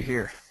 Glad you're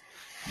here.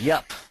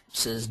 Yup,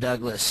 says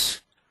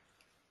Douglas.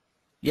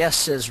 Yes,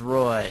 says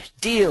Roy.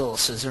 Deal,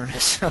 says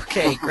Ernest.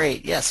 Okay,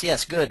 great. Yes,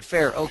 yes, good,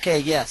 fair. Okay,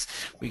 yes.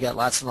 We got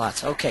lots and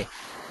lots. Okay,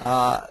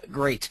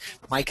 great.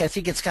 Mike, I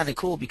think it's kind of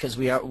cool because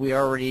we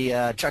already,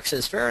 Chuck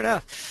says, fair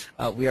enough.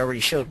 We already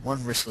showed 1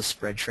 riskless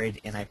spread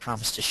trade, and I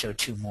promised to show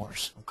 2 more.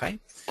 Okay?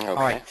 Okay. All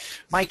right.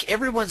 Mike,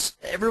 everyone's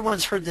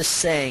heard this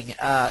saying,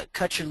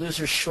 cut your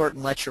losers short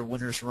and let your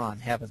winners run,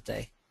 haven't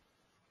they?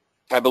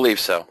 I believe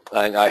so.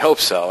 I hope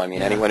so. I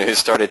mean, Yeah. anyone who's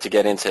started to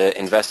get into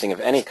investing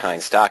of any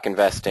kind, stock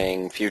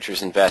investing,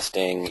 futures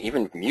investing,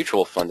 even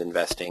mutual fund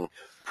investing,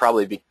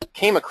 probably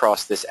came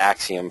across this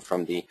axiom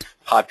from the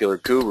popular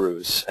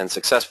gurus and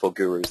successful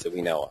gurus that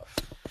we know of.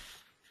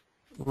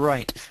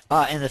 Right.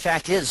 And the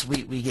fact is,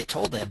 we get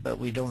told that, but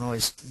we don't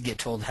always get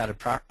told how to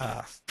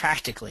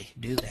practically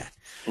do that.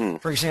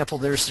 For example,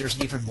 there's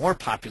an even more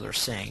popular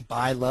saying,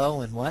 buy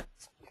low and what?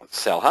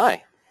 Sell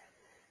high.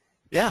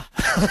 Yeah.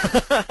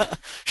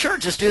 Sure,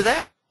 just do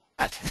that.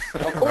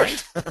 Of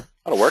course.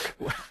 That'll work.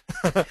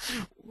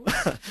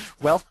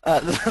 Well,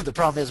 the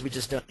problem is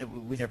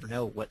we never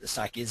know what the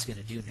stock is going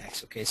to do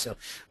next. Okay, so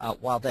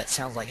while that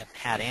sounds like a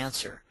pat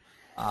answer,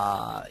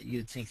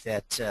 you'd think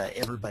that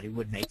everybody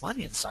would make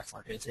money in the stock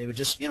market. They would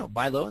just,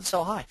 buy low and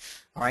sell high.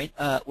 All right,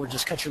 or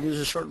just cut your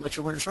losers short and let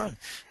your winners run.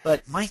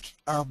 But Mike,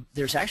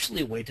 there's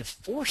actually a way to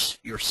force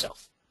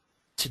yourself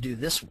to do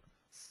this one.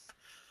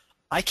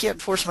 I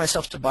can't force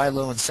myself to buy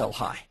low and sell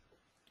high.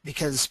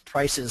 because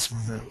prices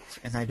move,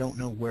 and I don't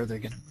know where they're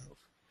going to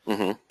move.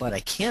 Mm-hmm. But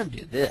I can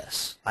do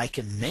this. I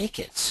can make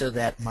it so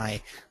that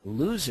my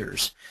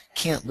losers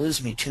can't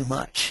lose me too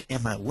much,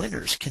 and my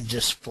winners can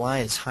just fly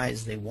as high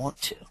as they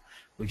want to.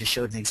 We just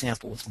showed an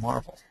example with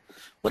Marvel.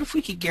 What if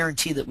we could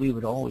guarantee that we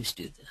would always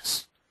do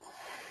this?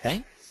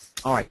 Okay?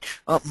 All right.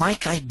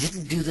 Mike, I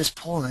didn't do this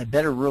poll, and I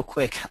better real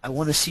quick. I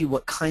want to see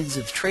what kinds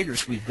of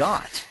traders we've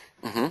got.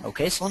 Mm-hmm.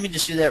 Okay, so let me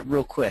just do that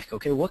real quick.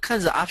 Okay, what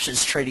kinds of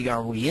options trading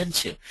are we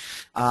into?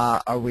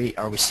 Are we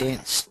staying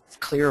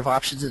clear of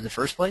options in the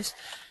first place?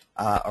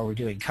 Are we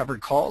doing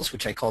covered calls,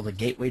 which I call the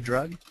gateway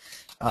drug?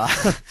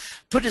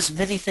 Put as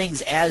many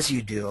things as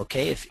you do.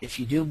 Okay, if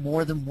you do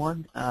more than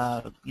one,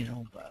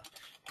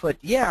 put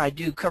I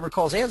do covered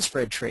calls and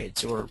spread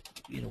trades, or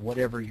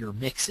whatever your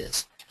mix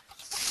is.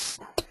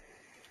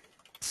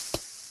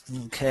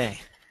 Okay.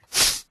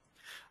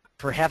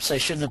 Perhaps I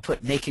shouldn't have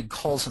put naked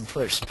calls and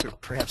puts.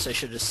 Perhaps I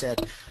should have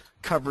said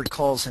covered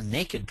calls and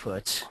naked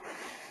puts,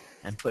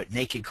 and put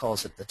naked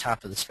calls at the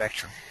top of the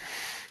spectrum.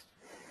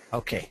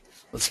 Okay,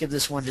 let's give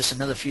this one just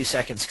another few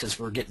seconds because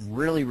we're getting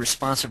really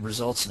responsive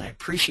results, and I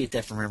appreciate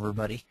that from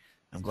everybody.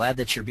 I'm glad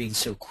that you're being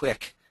so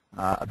quick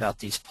about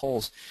these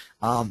polls.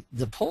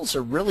 The polls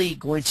are really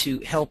going to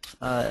help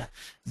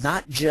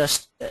not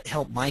just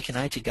help Mike and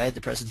I to guide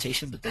the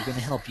presentation, but they're going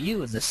to help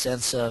you in the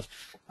sense of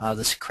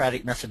the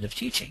Socratic method of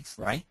teaching,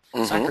 right?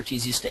 Mm-hmm.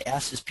 Socrates used to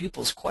ask his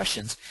pupils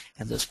questions,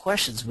 and those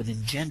questions would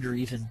engender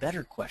even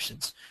better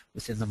questions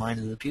within the mind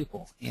of the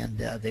pupil, and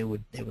they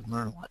would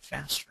learn a lot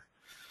faster.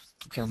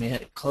 Okay, let me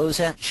close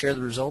that and share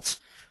the results.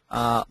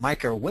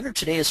 Mike, our winner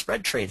today is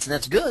spread trades, and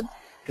that's good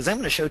because I'm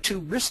going to show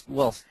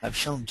I've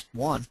shown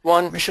one.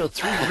 I'm going to show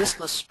 3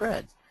 riskless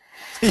spread.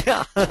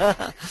 Yeah,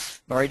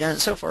 I've already done it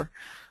so far.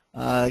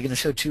 I'm going to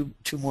show two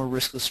more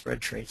riskless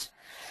spread trades.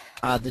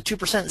 The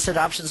 2% said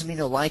options mean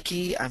no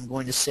likey. I'm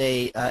going to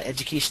say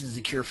education is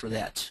the cure for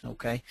that.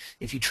 Okay,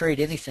 if you trade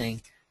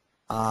anything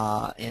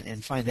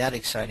and find that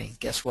exciting,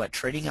 guess what?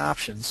 Trading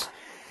options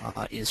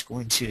is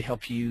going to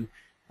help you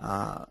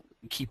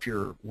keep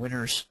your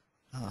winners,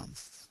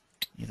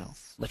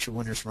 let your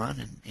winners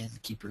run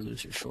and keep your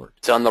losers short.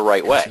 Done the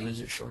right way. Your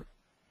losers short.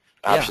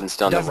 Options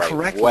done the right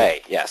correctly.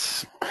 way.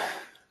 Yes.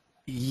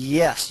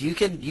 Yes, you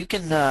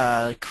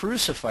can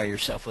crucify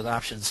yourself with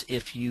options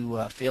if you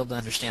fail to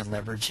understand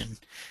leverage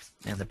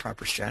and the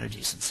proper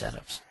strategies and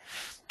setups.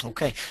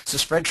 Okay, so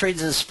spread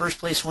trades is first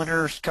place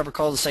winner, cover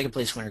call is second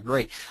place winner.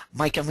 Great.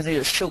 Mike, I'm going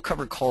to show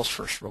cover calls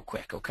first real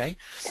quick, okay?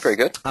 Very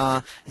good.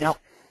 Now,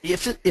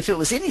 if it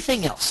was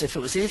anything else,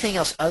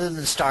 other than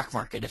the stock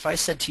market, if I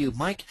said to you,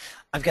 Mike,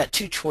 I've got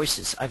 2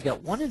 choices. I've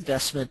got one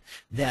investment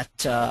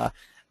that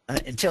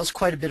entails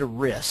quite a bit of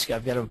risk.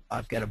 I've got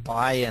to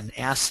buy an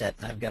asset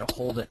and I've got to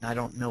hold it, and I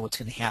don't know what's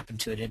going to happen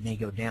to it. It may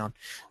go down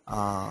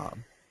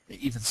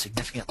even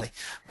significantly,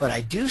 but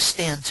I do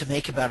stand to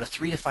make about a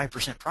 3 to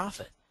 5%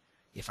 profit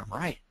if I'm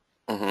right.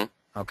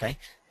 Mm-hmm. Okay.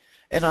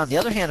 And on the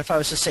other hand, if I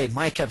was to say,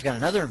 Mike, I've got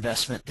another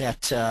investment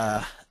that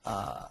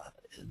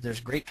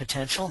there's great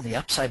potential and the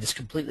upside is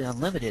completely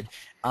unlimited,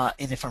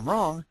 and if I'm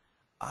wrong,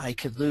 I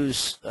could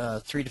lose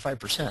 3 to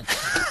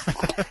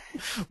 5%.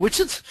 Which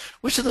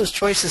of those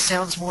choices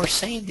sounds more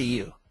sane to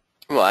you?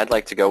 Well, I'd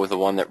like to go with the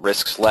one that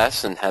risks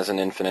less and has an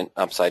infinite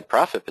upside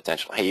profit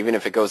potential. Hey, even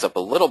if it goes up a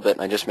little bit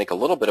and I just make a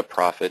little bit of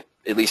profit,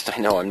 at least I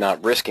know I'm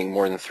not risking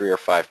more than 3 or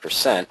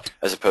 5%,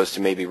 as opposed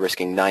to maybe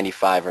risking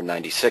 95 or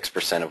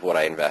 96% of what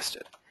I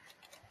invested.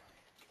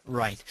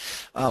 Right.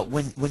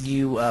 When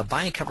you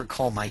buy a covered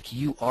call, Mike,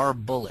 you are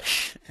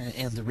bullish,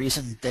 and the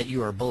reason that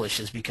you are bullish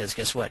is because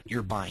guess what?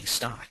 You're buying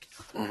stock.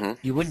 Mm-hmm.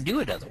 You wouldn't do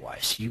it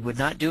otherwise. You would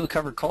not do a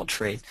covered call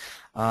trade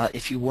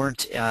if you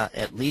weren't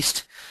at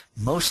least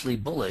mostly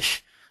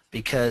bullish,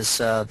 because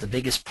the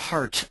biggest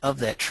part of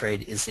that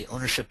trade is the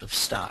ownership of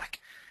stock.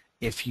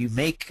 If you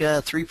make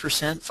 3%,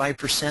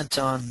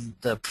 5% on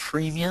the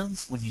premium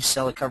when you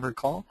sell a covered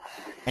call,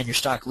 and your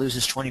stock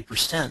loses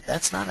 20%,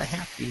 that's not a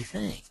happy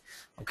thing.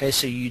 Okay,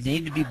 so you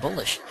need to be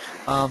bullish.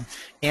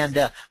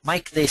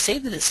 Mike, they say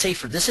that it's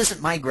safer. This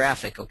isn't my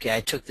graphic, okay?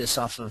 I took this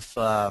off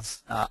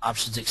of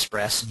Options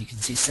Express, and you can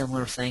see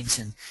similar things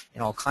in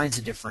all kinds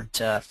of different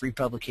free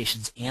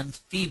publications and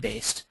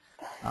fee-based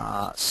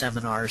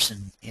seminars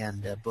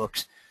and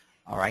books,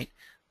 all right?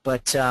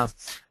 But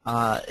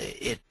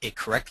it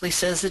correctly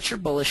says that you're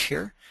bullish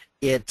here.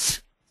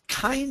 It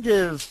kind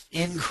of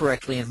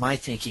incorrectly, in my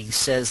thinking,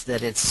 says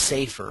that it's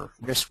safer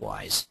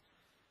risk-wise.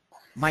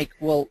 Mike,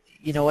 well,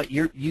 you know what?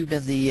 You've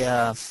been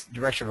the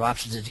director of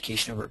options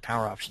education over at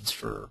Power Options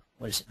for,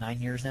 what is it, 9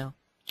 years now?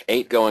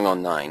 8 going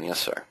on 9, yes,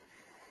 sir.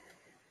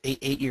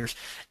 8 years,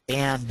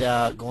 and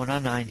going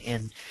on 9.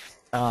 And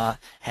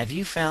have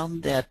you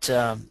found that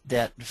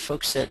that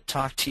folks that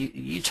talk to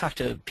you talk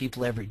to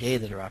people every day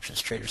that are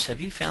options traders?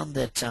 Have you found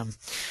that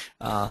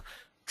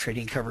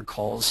trading covered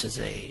calls is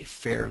a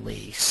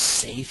fairly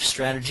safe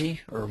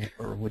strategy, or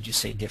would you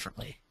say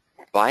differently?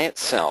 By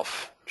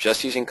itself,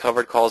 just using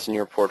covered calls in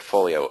your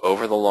portfolio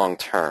over the long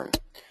term,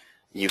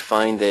 you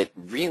find that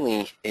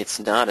really it's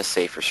not a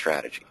safer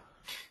strategy.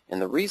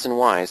 And the reason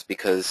why is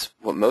because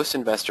what most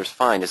investors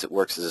find is it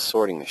works as a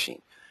sorting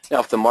machine. Now,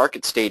 if the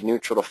market stayed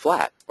neutral to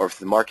flat, or if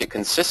the market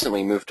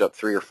consistently moved up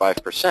 3 or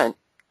 5%,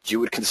 you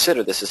would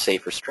consider this a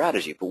safer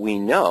strategy. But we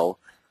know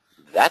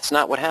that's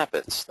not what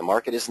happens. The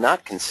market is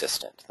not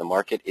consistent. The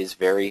market is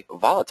very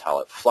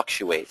volatile. It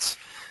fluctuates,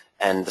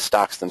 and the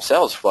stocks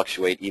themselves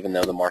fluctuate even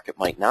though the market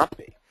might not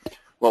be.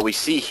 What we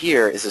see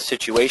here is a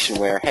situation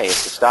where, hey,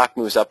 if the stock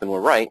moves up and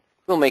we're right,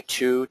 we'll make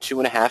 2,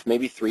 2.5,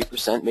 maybe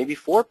 3%, maybe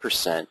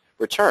 4%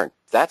 return.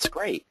 That's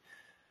great.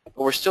 But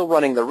we're still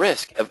running the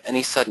risk of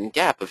any sudden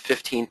gap of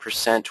 15%,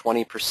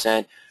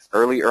 20%,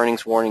 early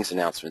earnings warnings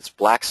announcements,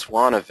 black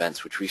swan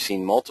events, which we've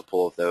seen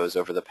multiple of those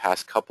over the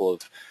past couple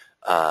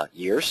of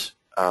years,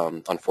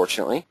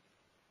 unfortunately.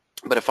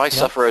 But if I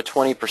suffer a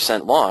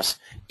 20% loss,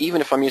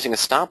 even if I'm using a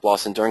stop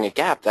loss and during a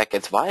gap that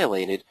gets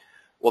violated,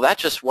 well, that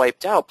just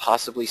wiped out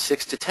possibly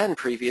 6 to 10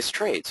 previous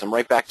trades. I'm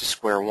right back to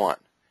square one.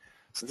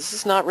 So this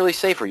is not really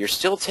safer. You're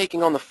still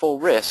taking on the full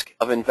risk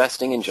of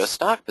investing in just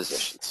stock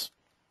positions.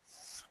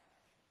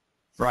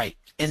 Right.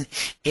 And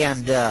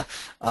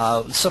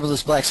some of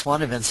those black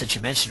swan events that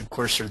you mentioned, of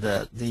course, are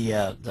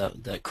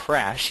the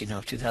crash,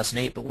 of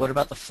 2008. But what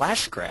about the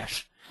flash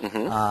crash,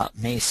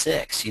 May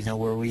 6,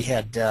 where we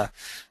had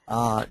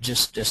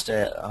just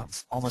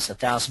almost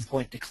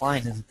 1,000-point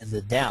decline in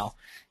the Dow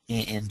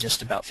in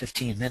just about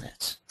 15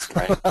 minutes.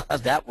 Right.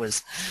 that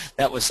was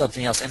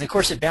something else. And of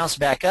course, it bounced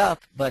back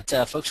up. But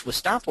folks with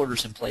stop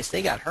orders in place,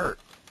 they got hurt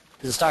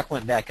because the stock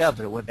went back up,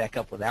 but it went back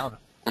up without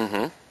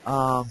them.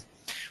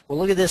 Well,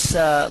 look at this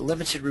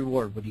limited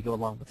reward. Would you go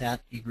along with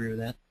that? You agree with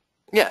that?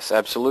 Yes,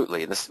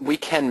 absolutely. We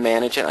can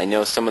manage it. I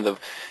know some of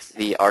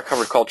our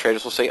covered call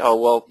traders will say, oh,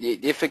 well,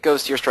 if it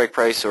goes to your strike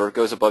price or it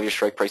goes above your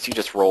strike price, you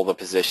just roll the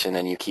position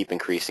and you keep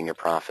increasing your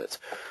profits.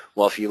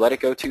 Well, if you let it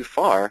go too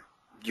far,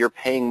 you're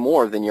paying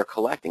more than you're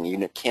collecting.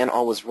 You can't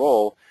always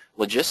roll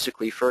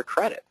logistically for a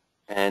credit.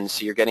 And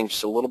so you're getting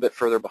just a little bit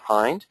further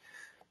behind.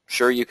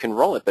 Sure, you can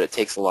roll it, but it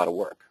takes a lot of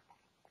work.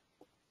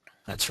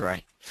 That's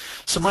right.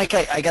 So, Mike,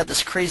 I got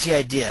this crazy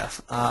idea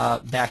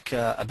back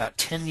about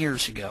 10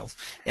 years ago,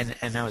 and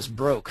I was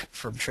broke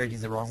from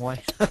trading the wrong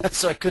way,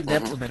 so I couldn't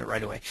implement it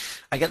right away.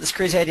 I got this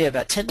crazy idea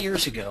about 10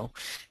 years ago,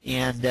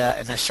 and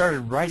I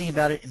started writing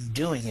about it and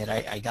doing it.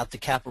 I got the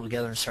capital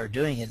together and started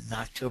doing it in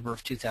October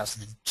of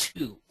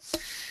 2002.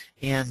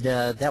 And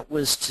that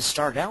was to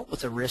start out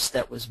with a risk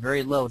that was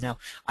very low. Now,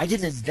 I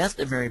didn't invent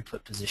the Mary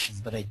put position,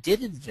 but I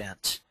did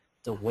invent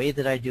the way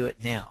that I do it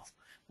now,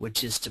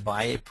 which is to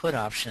buy a put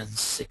option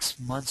 6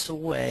 months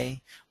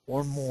away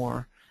or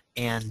more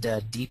and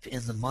deep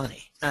in the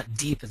money. Not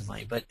deep in the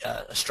money, but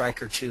a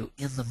strike or two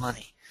in the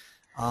money.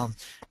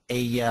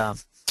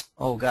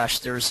 Oh gosh,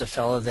 there's a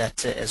fellow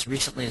that as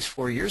recently as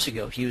 4 years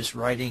ago, he was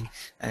writing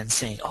and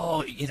saying,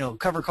 oh,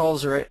 cover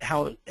calls are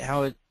how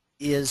it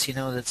is,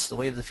 that's the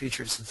way of the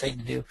future, it's the thing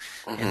to do,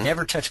 and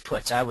never touch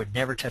puts. I would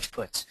never touch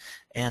puts.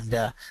 And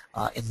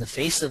in the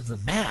face of the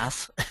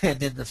math,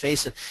 and in the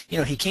face of,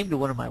 he came to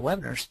one of my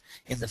webinars,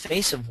 in the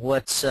face of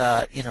what's,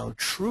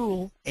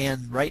 true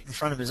and right in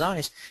front of his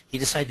eyes, he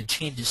decided to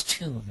change his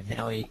tune, and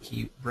now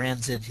he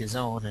brands it his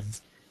own and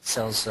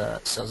sells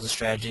a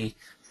strategy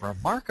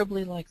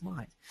remarkably like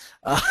mine.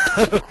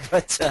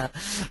 But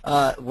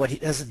what he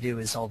doesn't do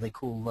is all the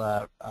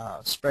cool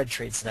spread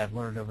trades that I've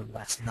learned over the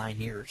last 9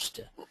 years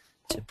to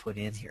put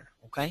in here.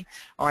 Okay?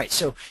 All right,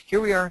 so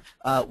here we are.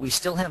 We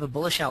still have a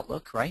bullish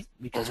outlook, right,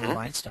 because we're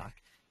buying stock.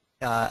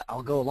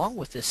 I'll go along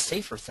with this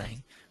safer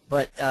thing,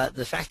 but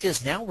the fact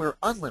is now we're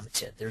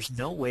unlimited. There's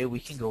no way we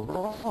can go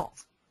wrong.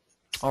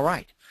 All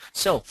right,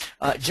 so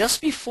just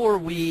before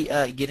we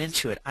get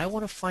into it, I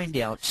want to find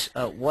out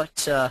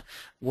what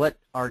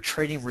our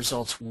trading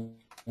results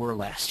were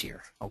last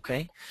year,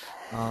 okay?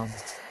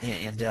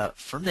 And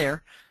from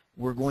there,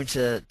 we're going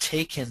to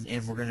take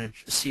and we're going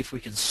to see if we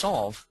can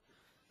solve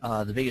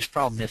the biggest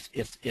problem,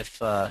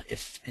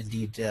 if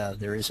indeed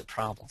there is a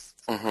problem.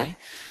 Okay?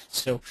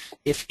 So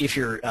if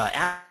you're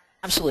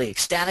absolutely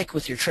ecstatic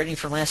with your trading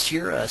from last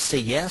year, say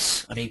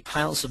yes. I made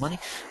piles of money.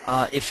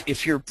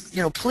 If you're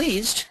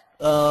pleased,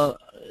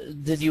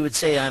 then you would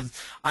say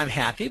I'm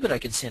happy, but I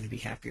can stand to be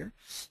happier.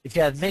 If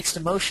you have mixed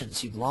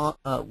emotions, you've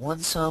won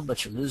some,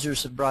 but your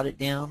losers have brought it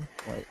down.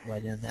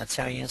 Why then that's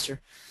how you answer.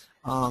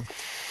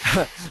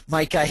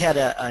 Mike, I had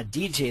a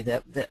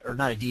DJ or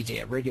not a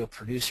DJ, a radio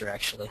producer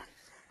actually.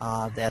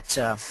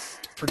 That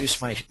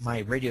produced my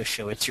radio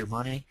show, It's Your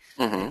Money.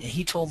 And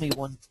he told me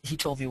one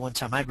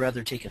time, I'd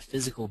rather take a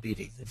physical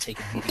beating than take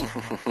a beating.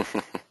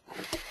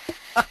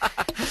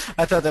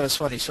 I thought that was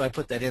funny, so I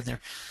put that in there.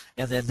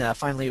 And then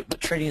finally,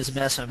 trading is a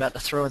mess. I'm about to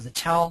throw in the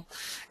towel.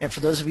 And for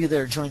those of you that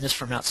are joining us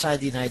from outside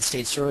the United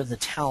States, throw in the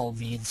towel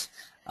means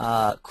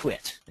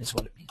quit, is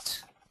what it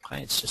means.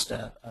 Okay? It's just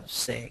a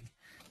saying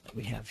that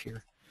we have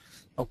here.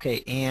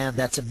 Okay, and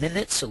that's a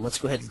minute, so let's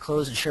go ahead and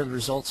close and share the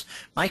results.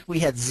 Mike, we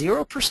had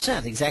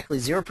 0%, exactly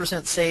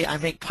 0% say I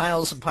make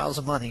piles and piles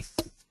of money.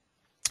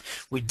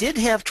 We did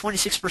have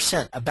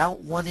 26%, about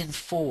 1 in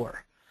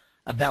 4.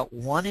 About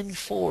 1 in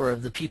 4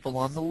 of the people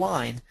on the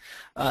line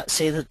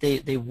say that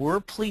they were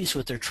pleased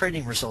with their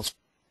trading results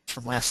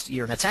from last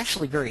year, and it's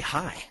actually very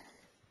high.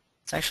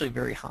 It's actually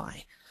very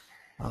high.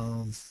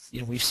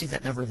 We've seen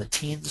that number in the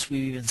teens.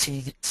 We've even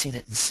seen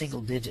it in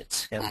single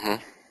digits.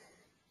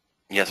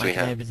 Yes, Mike we and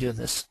I have. have been doing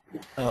this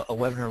a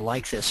webinar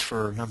like this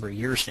for a number of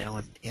years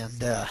now,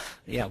 and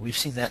yeah, we've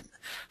seen that.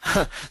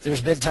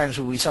 There's been times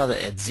when we saw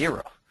that at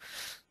zero.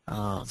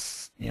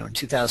 In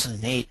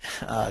 2008,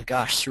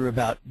 gosh, through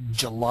about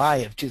July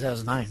of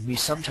 2009,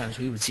 sometimes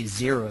we would see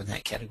zero in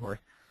that category.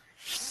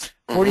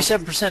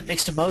 47%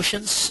 mixed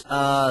emotions,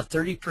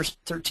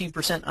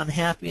 13%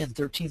 unhappy, and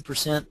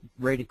 13%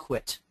 ready to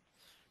quit.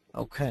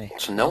 Okay.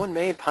 So no one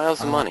made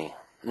piles of money.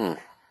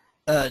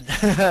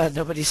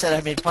 Nobody said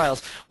I made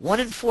piles. 1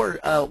 in 4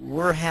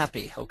 were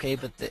happy, okay,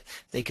 but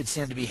they could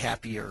stand to be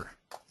happier,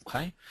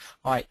 okay?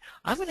 All right,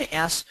 I'm going to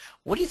ask,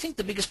 what do you think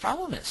the biggest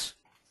problem is,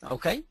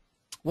 okay?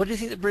 What do you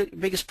think the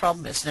biggest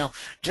problem is? Now,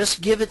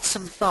 just give it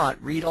some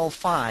thought. Read all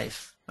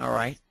 5, all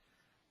right?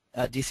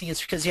 Do you think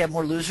it's because you have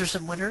more losers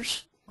than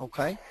winners,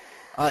 okay?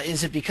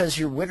 Is it because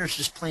your winners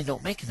just plain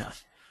don't make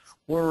enough?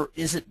 Or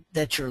is it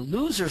that your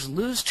losers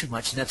lose too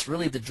much and that's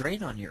really the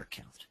drain on your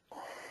account?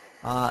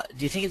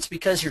 Do you think it's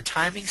because your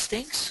timing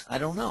stinks? I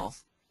don't know.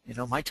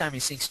 My timing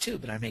stinks too,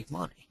 but I make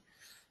money.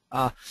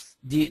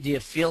 Do you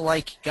feel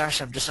like,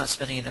 gosh, I'm just not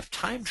spending enough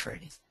time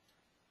trading?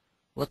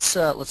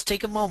 Let's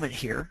take a moment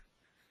here,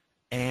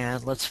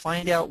 and let's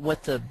find out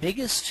what the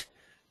biggest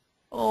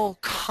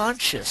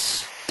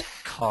conscious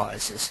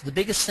cause is. The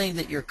biggest thing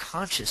that you're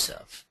conscious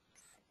of.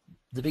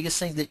 The biggest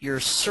thing that you're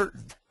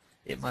certain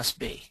it must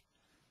be.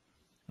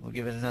 We'll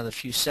give it another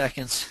few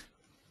seconds.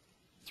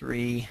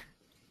 3,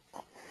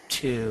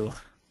 2,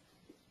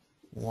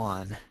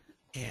 1,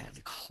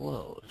 and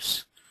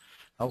close.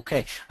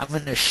 Okay, I'm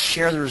going to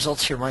share the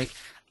results here, Mike.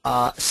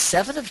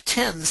 7 of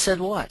 10 said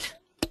what?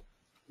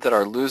 That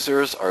our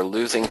losers are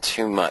losing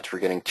too much. We're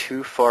getting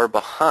too far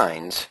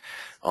behind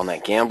on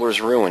that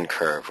gambler's ruin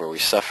curve where we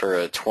suffer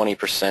a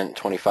 20%,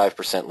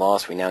 25%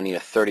 loss. We now need a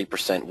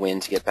 30% win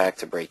to get back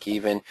to break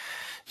even.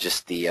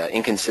 Just the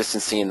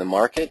inconsistency in the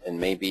market and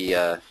maybe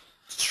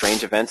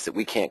strange events that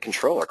we can't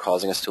control are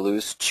causing us to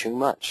lose too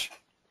much.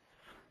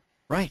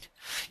 Right.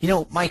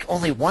 Mike,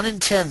 only 1 in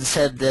 10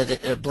 said that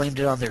it blamed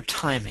it on their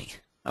timing,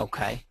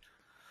 okay?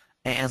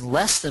 And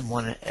less than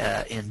 1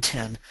 in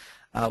 10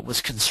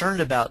 was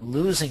concerned about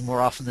losing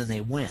more often than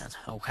they win,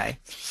 okay?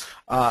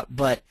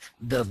 But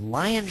the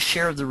lion's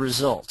share of the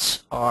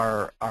results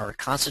are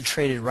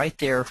concentrated right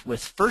there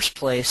with first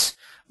place,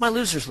 my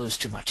losers lose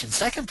too much. In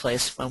second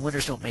place, my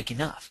winners don't make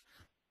enough.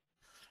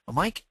 Well,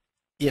 Mike,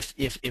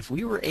 if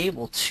we were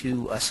able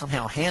to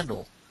somehow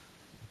handle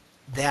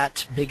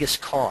that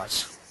biggest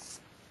cause,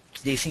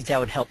 do you think that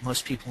would help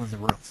most people in the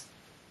room?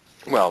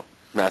 Well,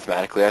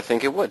 mathematically, I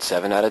think it would.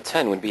 7 out of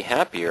 10 would be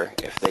happier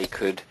if they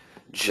could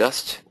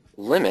just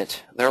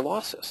limit their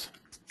losses.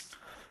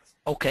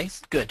 Okay,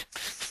 good.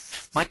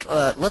 Mike,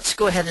 let's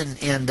go ahead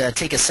and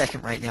take a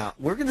second right now.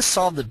 We're going to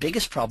solve the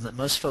biggest problem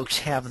that most folks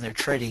have in their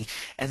trading,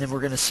 and then we're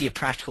going to see a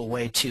practical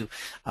way to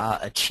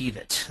achieve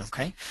it.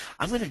 Okay,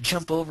 I'm going to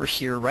jump over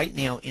here right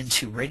now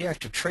into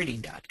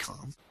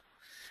radioactivetrading.com,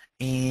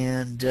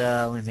 and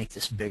let me make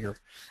this bigger.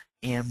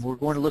 And we're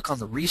going to look on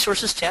the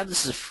Resources tab.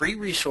 This is a free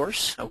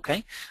resource,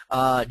 okay?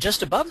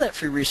 Just above that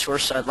free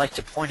resource, I'd like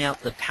to point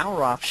out the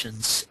Power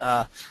Options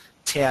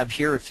tab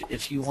here.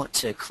 If you want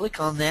to click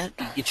on that,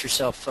 you get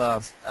yourself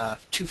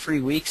 2 free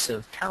weeks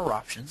of Power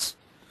Options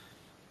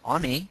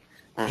on me.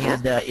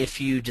 And if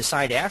you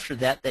decide after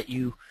that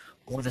you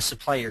want to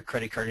supply your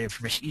credit card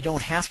information, you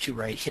don't have to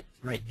hit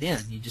right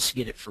then. You just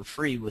get it for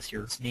free with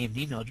your name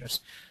and email address.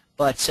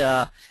 But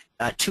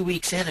 2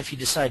 weeks in, if you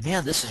decide,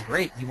 man, this is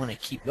great, you want to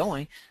keep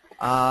going,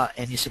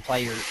 and you supply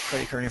your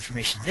credit card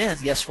information, then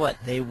guess what?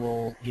 They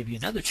will give you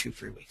another 2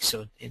 free weeks.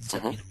 So it ends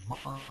up being a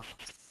month.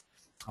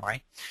 All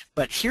right.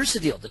 But here's the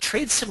deal. The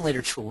Trade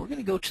Simulator tool. We're going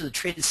to go to the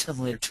Trade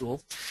Simulator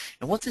tool.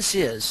 And what this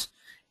is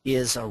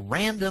a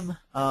random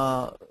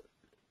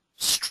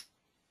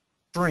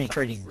string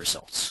trading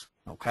results.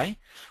 Okay.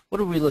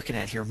 What are we looking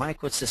at here,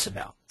 Mike? What's this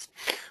about?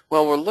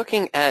 Well, we're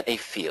looking at a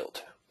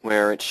field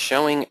where it's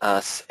showing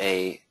us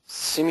a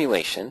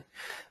simulation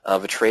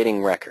of a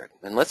trading record.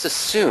 And let's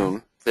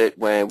assume that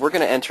when we're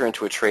going to enter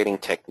into a trading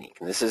technique,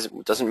 and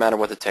it doesn't matter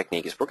what the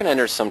technique is, we're going to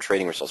enter some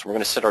trading results. We're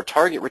going to set our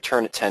target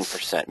return at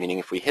 10%, meaning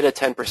if we hit a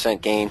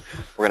 10% gain,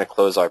 we're going to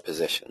close our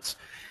positions.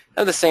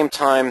 At the same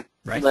time,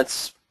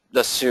 let's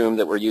assume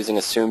that we're using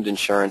assumed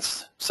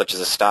insurance, such as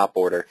a stop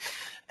order,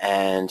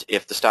 and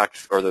if the stock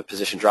or the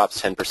position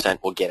drops 10%,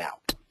 we'll get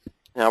out.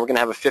 Now we're going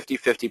to have a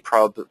 50-50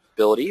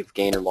 probability of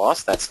gain or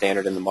loss. That's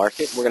standard in the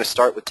market. We're going to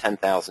start with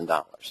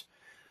 $10,000.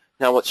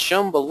 Now what's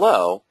shown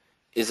below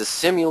is a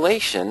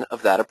simulation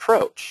of that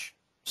approach.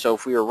 So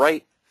if we were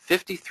right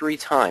 53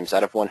 times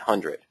out of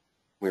 100,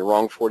 we were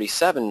wrong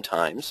 47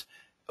 times,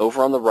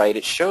 over on the right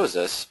it shows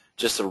us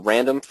just a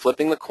random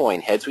flipping the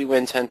coin. Heads we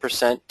win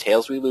 10%,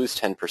 tails we lose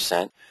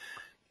 10%,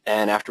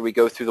 and after we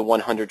go through the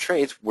 100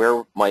 trades,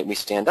 where might we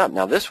stand up?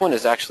 Now this one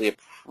is actually a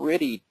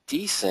pretty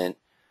decent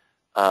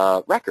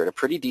record, a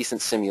pretty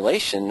decent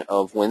simulation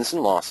of wins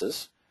and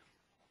losses.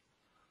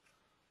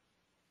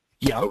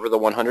 Yeah. over the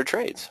 100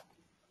 trades.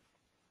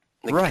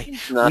 The Right.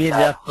 gain's not We ended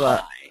that up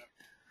high.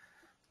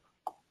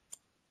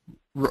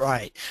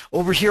 right.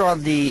 Over here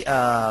on the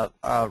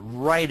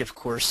right, of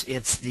course,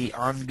 it's the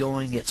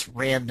ongoing, it's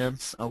random,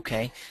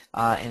 okay,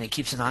 and it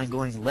keeps an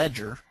ongoing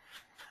ledger.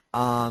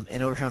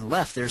 And over here on the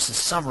left, there's a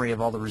summary of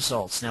all the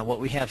results. Now, what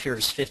we have here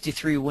is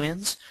 53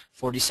 wins,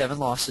 47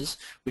 losses.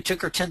 We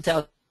took our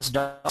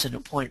 $10,000 at a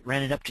point,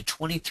 ran it up to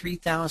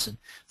 23,000.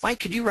 Mike,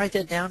 could you write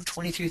that down?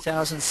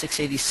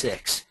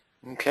 23,686.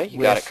 Okay,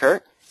 you got it,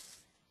 Kurt.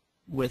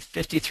 With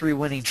 53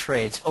 winning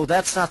trades. Oh,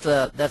 that's not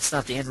the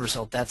end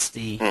result. That's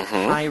the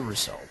high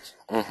result.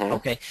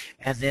 Okay,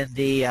 and then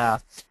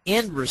the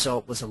end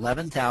result was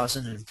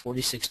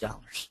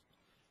 $11,046.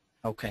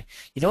 Okay,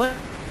 you know what?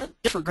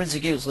 Just for grins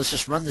and giggles, let's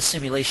just run the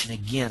simulation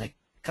again a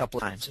couple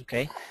of times.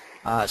 Okay,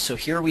 so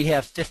here we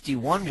have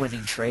 51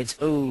 winning trades.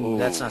 Oh,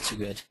 that's not so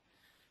good.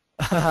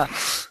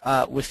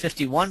 With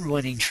 51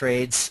 winning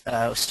trades,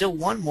 still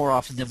won more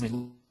often than we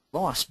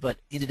lost, but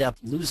ended up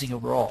losing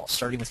overall,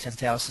 starting with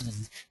 10,000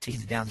 and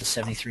taking it down to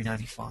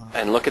 73.95.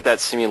 And look at that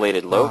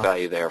simulated low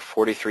value there,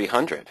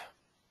 4,300.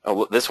 Oh,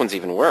 well, this one's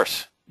even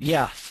worse.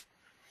 Yeah.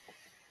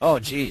 Oh,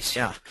 geez,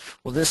 yeah.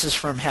 Well, this is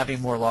from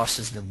having more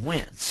losses than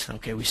wins.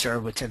 Okay, we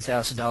started with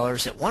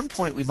 $10,000. At one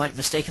point, we might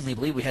mistakenly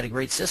believe we had a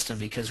great system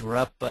because we're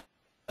up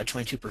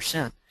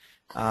 22%.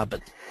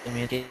 But, I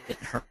mean, it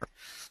didn't hurt.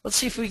 Let's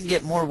see if we can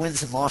get more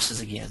wins and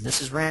losses again.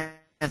 This is random.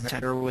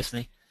 Bear with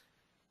me.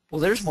 Well,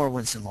 there's more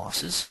wins and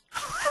losses.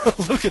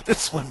 Look at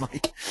this one,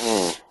 Mike.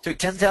 Took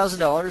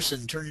 $10,000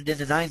 and turned it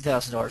into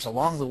 $9,000.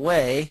 Along the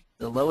way,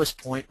 the lowest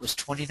point was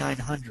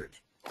 2,900.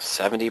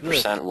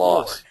 70%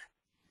 loss.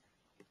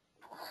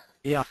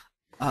 Yeah.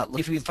 Let's see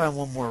if we can find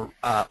one more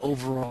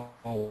overall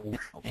winner.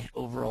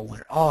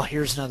 Oh,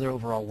 here's another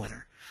overall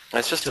winner.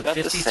 That's just So about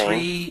the same.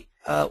 53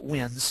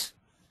 wins.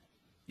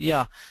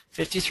 Yeah,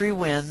 53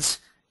 wins.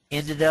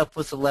 Ended up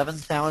with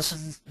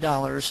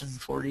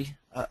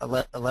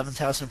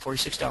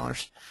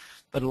 $11,046.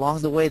 But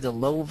along the way, the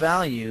low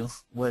value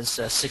was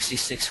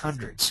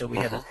 6,600. So we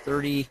had a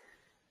 33%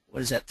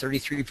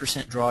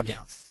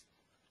 drawdown.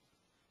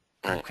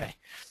 Right. Okay.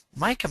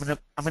 Mike, I'm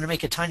gonna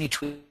make a tiny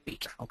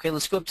tweak. Okay,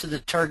 let's go up to the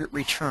target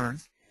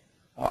return.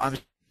 Oh, I'm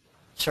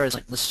sorry,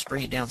 let's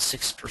bring it down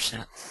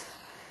 6%.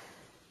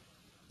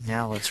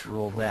 Now let's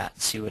roll that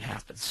and see what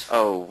happens.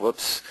 Oh,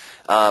 whoops.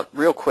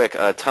 Real quick,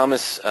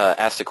 Thomas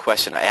asked a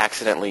question. I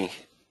accidentally,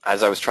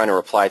 as I was trying to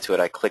reply to it,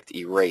 I clicked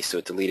erase, so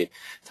it deleted.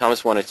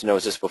 Thomas wanted to know,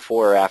 is this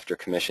before or after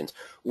commissions?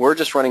 We're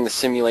just running the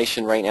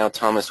simulation right now,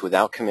 Thomas,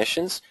 without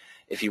commissions.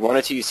 If you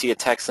wanted to, you see a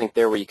text link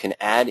there where you can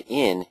add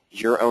in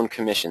your own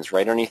commissions.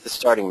 Right underneath the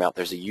starting amount,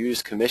 there's a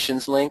Use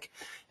Commissions link,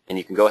 and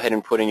you can go ahead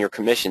and put in your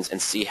commissions and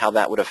see how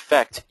that would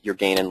affect your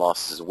gain and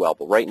losses as well.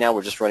 But right now,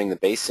 we're just running the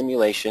base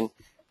simulation.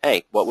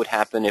 Hey, what would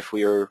happen if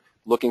we were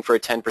looking for a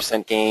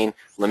 10% gain,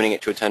 limiting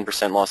it to a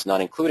 10% loss,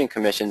 not including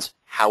commissions?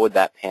 How would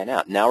that pan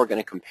out? Now we're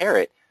going to compare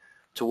it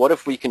to what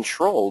if we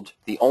controlled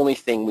the only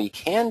thing we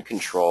can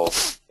control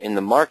in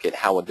the market.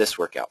 How would this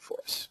work out for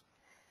us?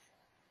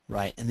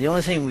 Right, and the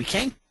only thing we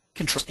can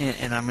control,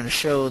 and I'm going to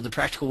show the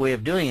practical way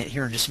of doing it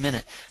here in just a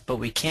minute, but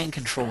we can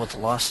control what the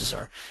losses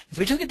are. If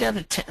we took it down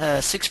to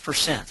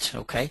 6%,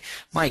 okay,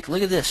 Mike,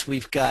 look at this.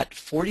 We've got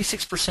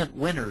 46%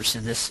 winners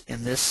in this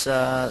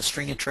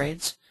string of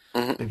trades.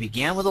 We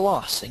began with a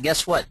loss, and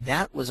guess what?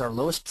 That was our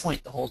lowest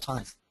point the whole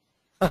time.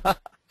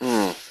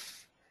 The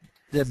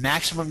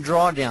maximum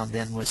drawdown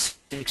then was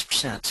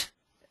 6%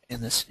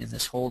 in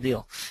this whole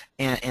deal,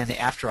 and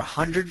after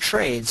 100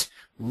 trades,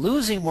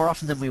 losing more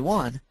often than we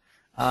won,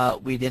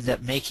 we'd end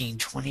up making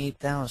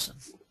 28,000,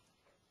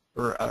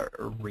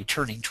 or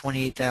returning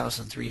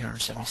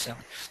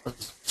 28,377.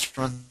 Let's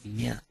run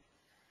again.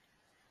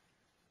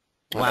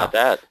 How about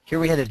that? Here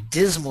we had a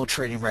dismal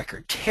trading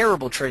record,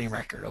 terrible trading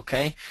record.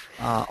 Okay,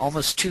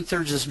 almost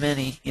 2/3 as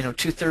many,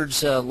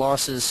 2/3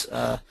 losses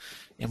and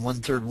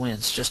 1/3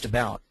 wins, just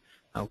about.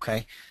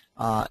 Okay,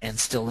 and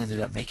still ended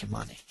up making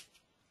money.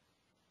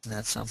 And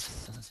that's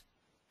something.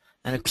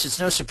 And of course, it's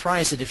no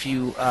surprise that if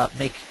you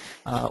make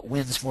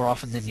wins more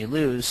often than you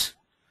lose,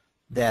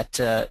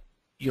 that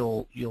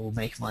you'll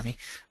make money,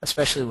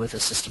 especially with a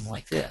system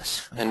like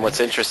this. Okay? And what's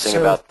interesting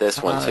about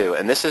this one too,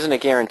 and this isn't a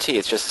guarantee,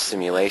 it's just a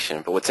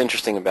simulation, but what's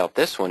interesting about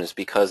this one is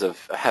because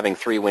of having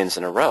 3 wins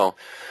in a row,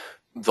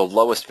 the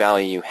lowest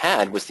value you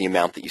had was the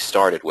amount that you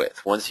started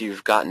with. Once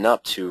you've gotten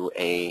up to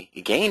a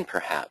gain,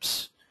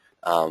 perhaps,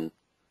 I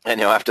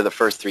know after the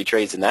first 3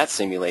 trades in that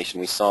simulation,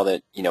 we saw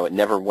that it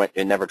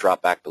never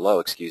dropped back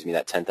below,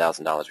 that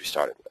 $10,000 we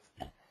started with.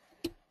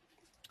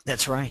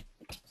 That's right.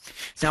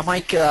 Now,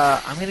 Mike,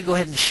 I'm going to go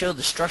ahead and show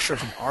the structure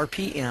of an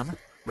RPM,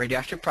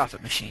 radioactive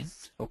profit machine,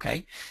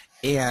 okay?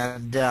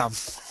 And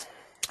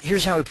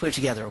here's how we put it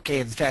together, okay?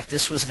 In fact,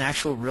 this was an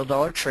actual real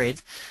dollar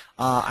trade.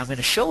 I'm going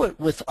to show it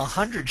with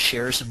 100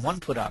 shares and 1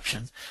 put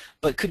option,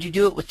 but could you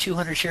do it with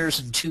 200 shares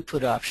and 2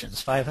 put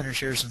options, 500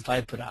 shares and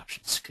 5 put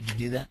options? Could you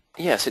do that?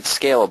 Yes, it's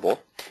scalable,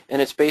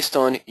 and it's based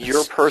on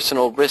your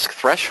personal risk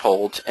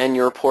threshold and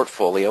your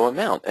portfolio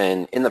amount.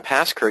 And in the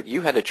past, Kurt,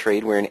 you had a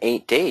trade where in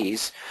 8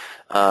 days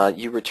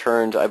You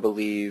returned, I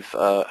believe,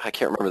 I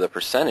can't remember the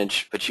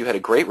percentage, but you had a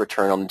great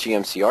return on the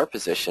GMCR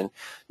position.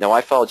 Now,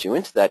 I followed you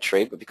into that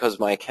trade, but because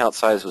my account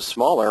size was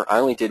smaller, I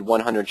only did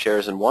 100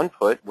 shares in one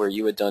put, where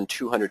you had done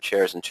 200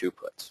 shares in two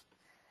puts.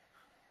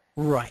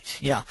 Right.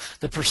 Yeah.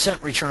 The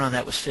percent return on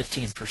that was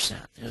 15%.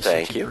 It was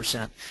Thank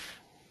 15%.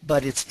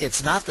 But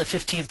it's not the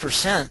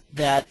 15%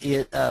 that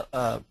it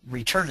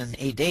return in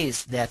 8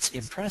 days that's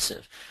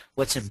impressive.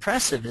 What's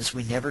impressive is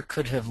we never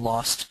could have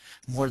lost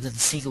more than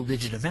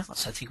single-digit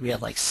amounts. I think we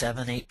had like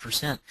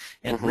 7-8%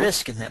 at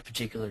risk in that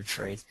particular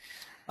trade.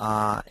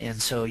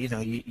 And so, you know,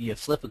 you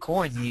flip a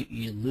coin,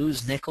 you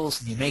lose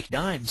nickels and you make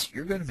dimes,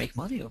 you're going to make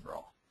money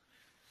overall.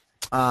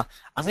 I'm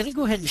going to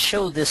go ahead and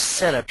show this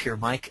setup here,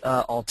 Mike.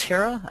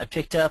 Altera, I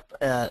picked up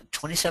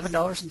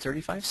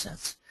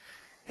 $27.35.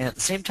 And at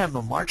the same time,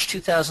 a March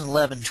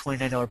 2011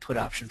 $29 put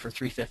option for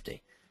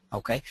 $3.50.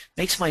 Okay,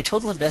 makes my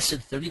total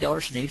invested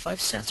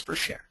 $30.85 per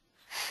share,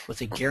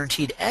 with a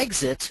guaranteed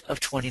exit of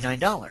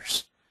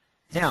 $29.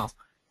 Now,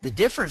 the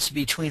difference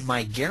between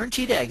my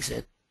guaranteed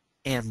exit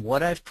and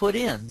what I've put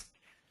in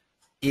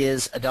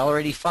is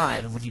 $1.85,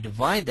 and when you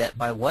divide that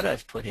by what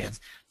I've put in,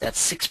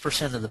 that's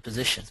 6% of the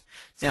position.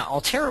 Now,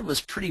 Altera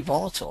was pretty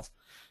volatile.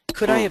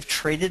 Could I have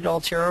traded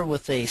Altera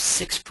with a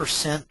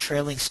 6%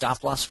 trailing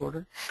stop-loss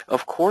order?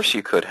 Of course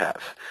you could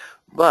have.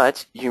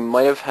 But you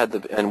might have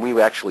had and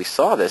we actually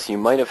saw this, you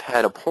might have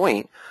had a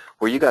point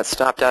where you got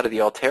stopped out of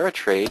the Altera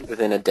trade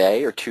within a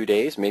day or 2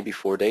 days, maybe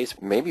 4 days,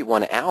 maybe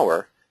 1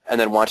 hour, and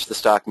then watch the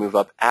stock move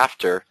up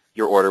after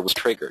your order was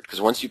triggered.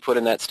 Because once you put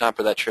in that stop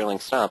or that trailing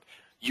stop,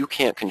 you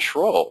can't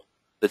control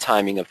the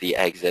timing of the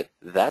exit.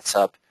 That's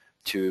up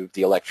to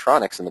the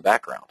electronics in the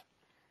background.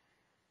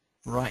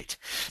 Right.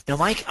 Now,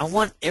 Mike, I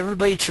want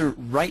everybody to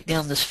write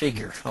down this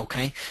figure,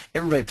 okay?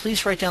 Everybody,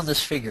 please write down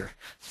this figure,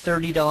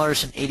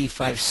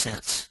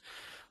 $30.85.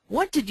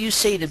 What did you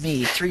say to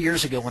me 3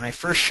 years ago when I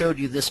first showed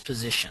you this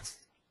position,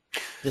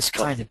 this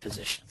kind of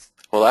position?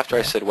 Well, after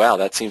I said, wow,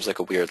 that seems like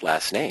a weird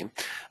last name.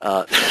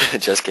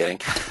 Just kidding.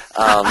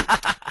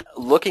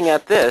 Looking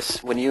at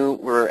this, when you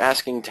were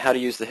asking how to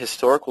use the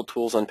historical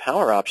tools on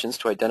power options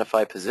to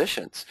identify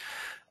positions,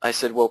 I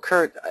said, well,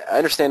 Kurt, I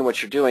understand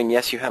what you're doing.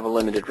 Yes, you have a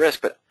limited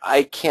risk, but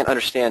I can't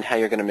understand how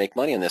you're going to make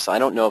money on this. I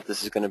don't know if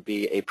this is going to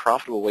be a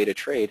profitable way to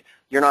trade.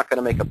 You're not going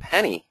to make a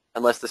penny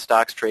unless the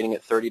stock's trading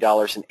at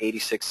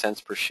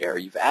 $30.86 per share.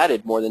 You've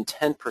added more than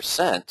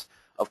 10%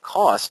 of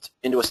cost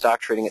into a stock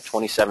trading at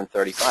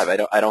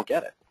 $27.35. I don't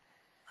get it.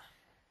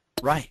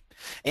 Right.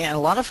 And a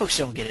lot of folks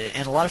don't get it.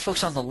 And a lot of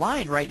folks on the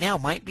line right now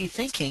might be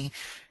thinking,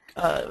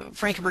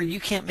 Frankenberg, you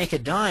can't make a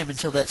dime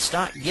until that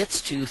stock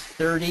gets to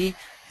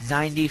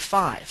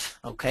 $30.95.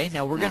 Okay,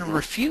 now we're going to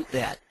refute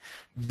that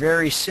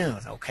very soon.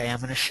 Okay, I'm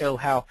going to show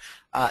how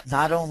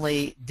not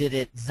only did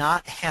it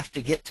not have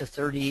to get to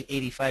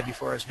 $30.85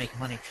 before I was making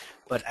money,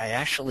 but I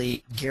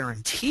actually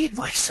guaranteed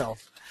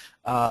myself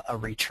a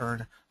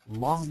return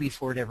long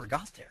before it ever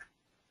got there.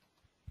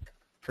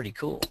 Pretty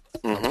cool.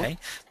 Okay,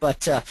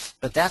 but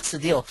that's the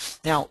deal.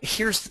 Now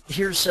here's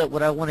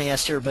what I want to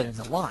ask everybody in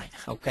the line.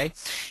 Okay,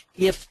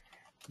 if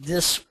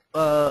this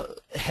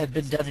had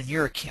been done in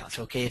your account,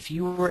 okay, if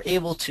you were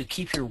able to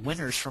keep your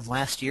winners from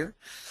last year,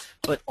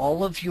 but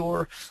all of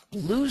your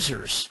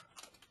losers,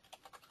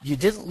 you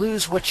didn't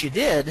lose what you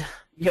did,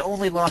 you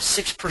only lost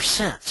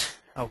 6%,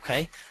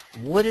 okay,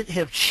 would it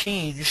have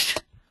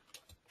changed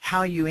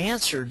how you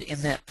answered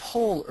in that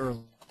poll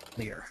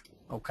earlier,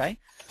 okay?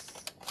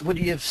 Would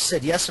you have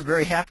said, yes, I'm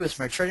very happy with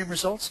my trading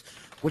results?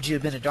 Would you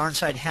have been a darn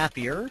sight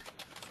happier?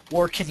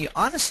 Or can you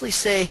honestly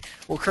say,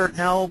 well, Kurt,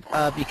 no,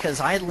 because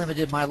I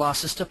limited my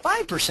losses to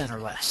 5% or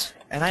less,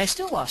 and I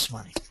still lost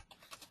money?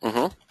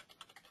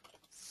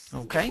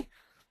 Okay,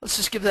 let's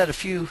just give that a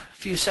few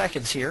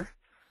seconds here.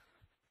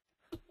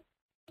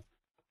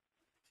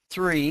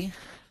 3,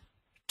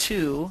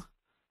 2,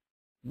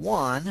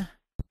 1,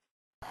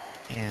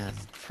 and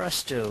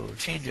presto,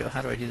 changeo.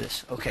 How do I do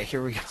this? Okay,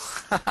 here we go.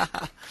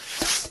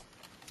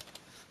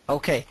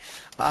 Okay,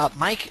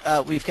 Mike,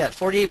 we've got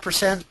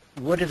 48%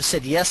 would have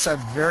said, yes, I'm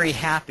very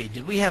happy.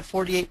 Did we have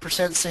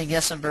 48% saying,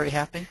 yes, I'm very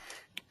happy?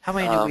 How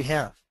many did we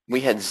have?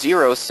 We had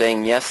 0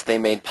 saying, yes, they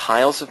made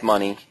piles of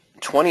money.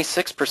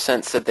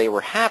 26% said they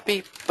were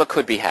happy, but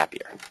could be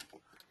happier.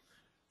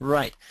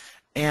 Right.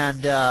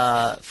 And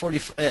so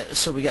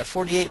we got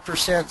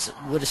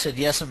 48% would have said,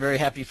 yes, I'm very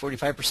happy.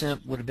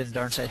 45% would have been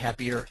darn sight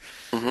happier.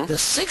 The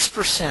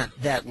 6%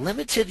 that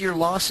limited your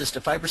losses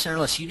to 5% or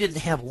less, you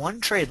didn't have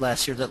one trade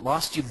last year that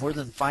lost you more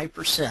than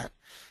 5%.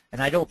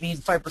 And I don't mean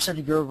 5%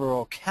 of your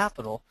overall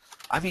capital.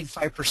 I mean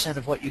 5%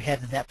 of what you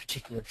had in that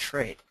particular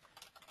trade.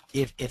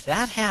 If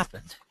that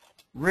happened,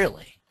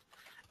 really,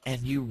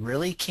 and you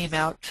really came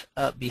out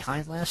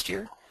behind last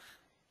year,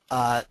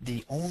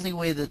 the only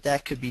way that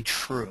that could be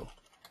true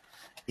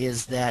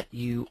is that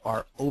you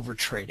are over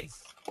trading.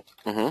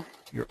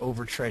 You're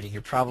over trading.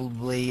 You're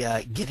probably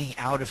getting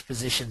out of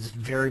positions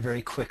very,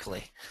 very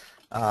quickly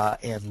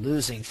and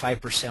losing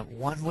 5%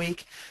 one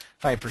week,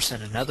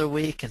 5% another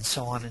week, and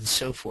so on and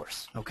so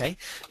forth. Okay,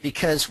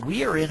 because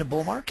we are in a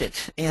bull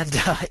market, and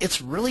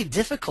it's really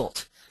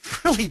difficult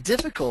really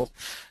difficult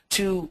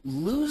to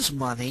lose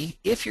money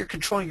if you're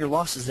controlling your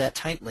losses that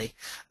tightly,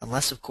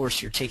 unless, of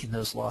course, you're taking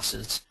those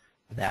losses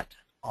that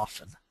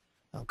often.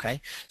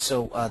 Okay,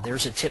 so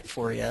there's a tip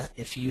for you.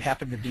 If you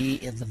happen to be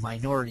in the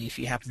minority, if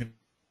you happen to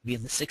be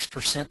in the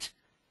 6%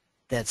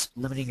 that's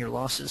limiting your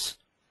losses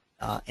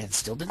and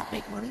still didn't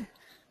make money,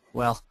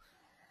 well,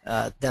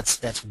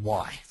 that's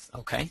why.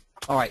 Okay.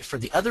 All right. For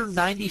the other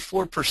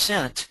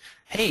 94%,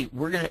 hey,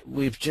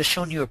 we've just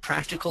shown you a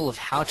practical of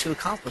how to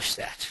accomplish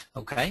that.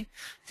 Okay.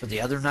 For the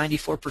other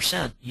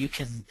 94%, you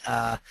can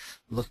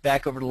look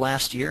back over the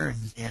last year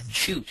and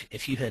shoot,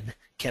 if you had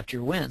kept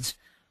your wins,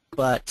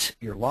 but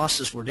your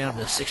losses were down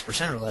to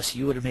 6% or less,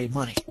 you would have made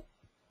money.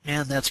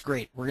 And that's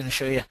great. We're going to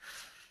show you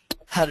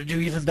how to do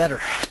even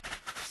better.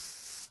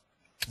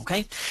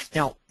 Okay,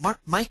 now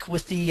Mike,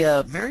 with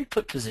the married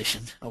put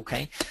position,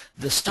 okay,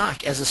 the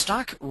stock, as the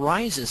stock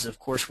rises, of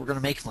course, we're going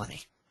to make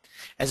money.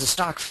 As the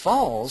stock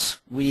falls,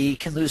 we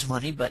can lose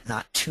money, but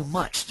not too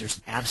much. There's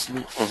an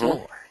absolute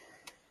floor.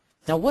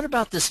 Now, what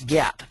about this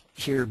gap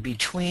here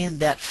between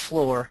that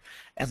floor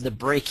and the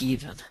break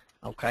even?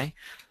 Okay,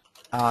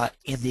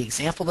 in the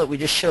example that we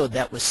just showed,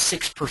 that was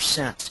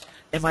 6%.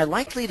 Am I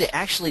likely to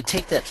actually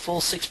take that full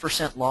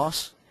 6%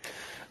 loss?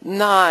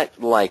 Not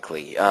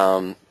likely.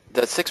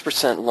 That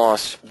 6%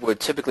 loss would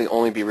typically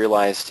only be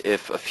realized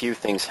if a few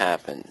things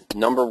happen.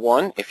 Number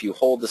one, if you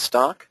hold the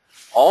stock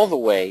all the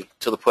way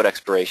to the put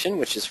expiration,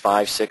 which is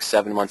 5, 6,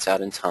 7 months out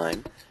in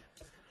time,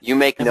 you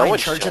make Am no I in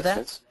adjustments. charge of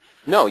that?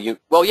 No,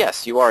 well,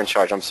 yes, you are in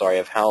charge. I'm sorry,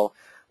 of how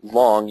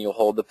long you'll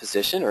hold the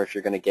position, or if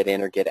you're going to get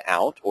in or get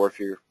out, or if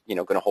you're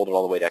going to hold it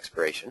all the way to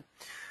expiration.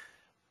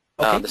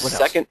 Okay, The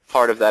second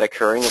part of that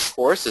occurring, of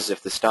course, is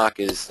if the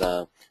stock is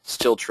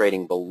still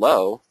trading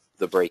below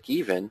the break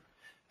even.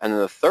 And then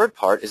the third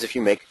part is if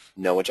you make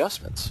no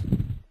adjustments.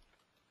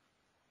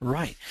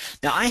 Right.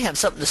 Now, I have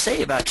something to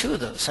say about two of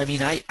those. I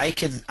mean, I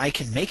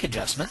can make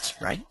adjustments,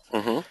 right?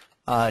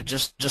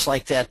 Just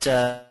like that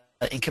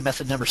income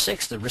method number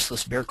 6, the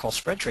riskless bear call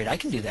spread trade. I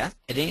can do that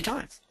at any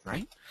time,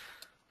 right?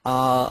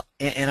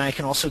 And I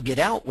can also get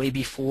out way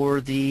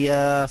before the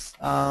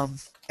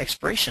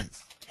expiration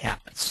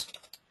happens.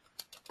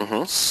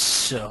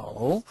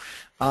 So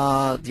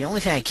the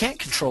only thing I can't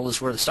control is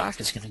where the stock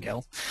is going to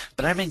go,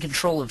 but I'm in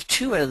control of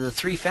 2 out of the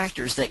 3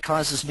 factors that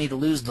causes me to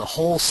lose the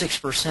whole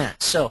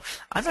 6%. So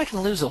I'm not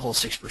going to lose the whole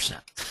 6%.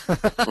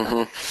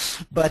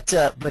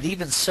 But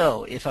even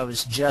so, if I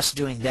was just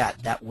doing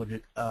that, that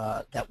would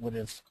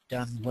have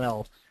done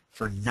well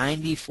for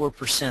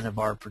 94% of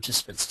our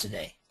participants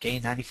today. Okay,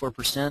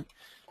 94%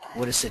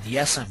 would have said,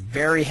 yes, I'm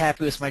very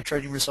happy with my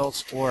trading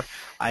results, or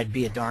I'd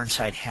be a darn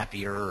sight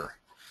happier.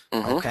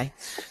 Okay,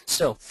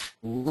 so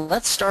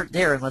let's start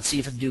there and let's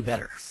even do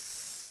better.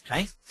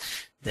 Okay,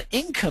 the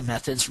income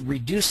methods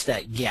reduce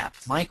that gap.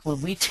 Mike,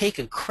 when we take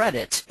a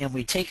credit and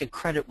we take a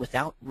credit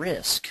without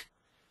risk,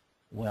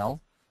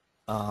 well,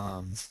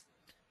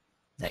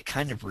 that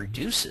kind of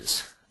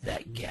reduces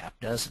that gap,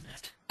 doesn't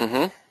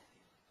it?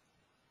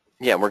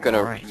 Yeah, we're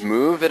going to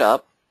move it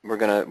up. We're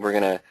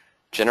gonna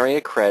generate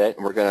a credit,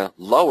 and we're going to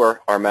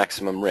lower our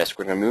maximum risk.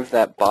 We're going to move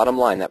that bottom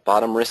line, that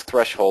bottom risk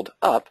threshold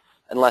up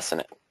and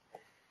lessen it.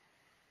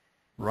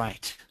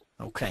 Right.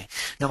 Okay.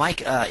 Now,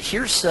 Mike,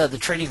 here's the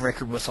trading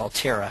record with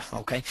Altera.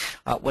 Okay.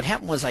 What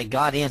happened was I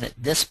got in at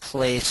this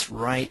place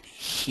right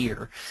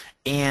here,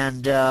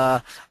 and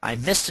I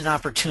missed an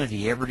opportunity.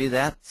 You ever do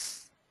that?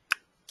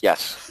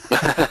 Yes.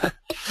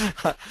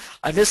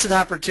 I missed an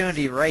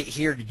opportunity right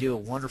here to do a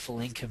wonderful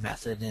income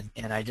method,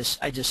 and I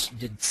just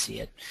didn't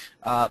see it.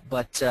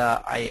 But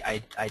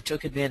I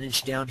took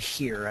advantage down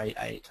here.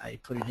 I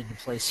put it into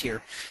place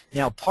here.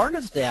 Now, part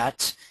of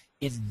that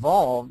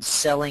involved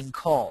selling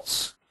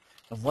calls.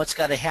 And what's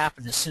got to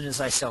happen as soon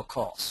as I sell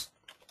calls?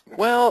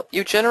 Well,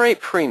 you generate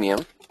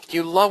premium.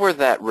 You lower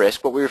that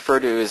risk, what we refer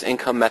to as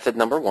income method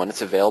number 1.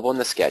 It's available in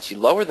the sketch. You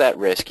lower that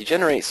risk, you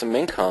generate some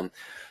income,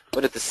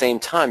 but at the same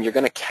time, you're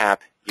going to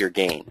cap your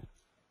gain.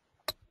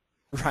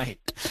 Right.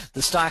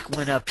 The stock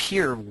went up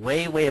here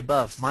way, way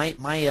above.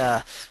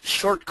 My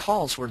short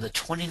calls were the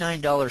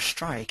 $29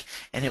 strike,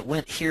 and it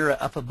went here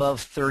up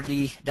above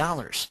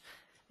 $30.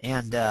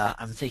 And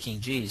I'm thinking,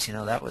 geez, you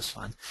know, that was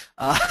fun.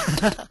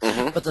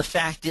 But the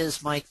fact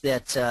is, Mike,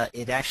 that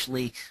it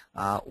actually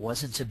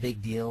wasn't a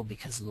big deal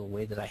because of the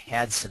way that I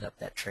had set up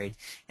that trade.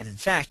 And in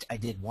fact, I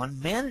did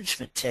one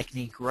management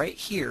technique right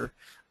here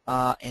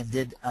and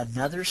did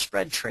another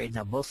spread trade.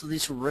 Now, both of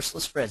these were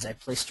riskless spreads. I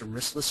placed a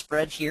riskless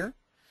spread here,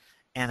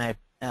 and I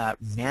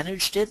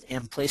managed it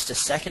and placed a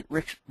second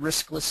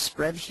riskless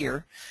spread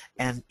here.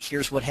 And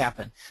here's what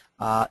happened.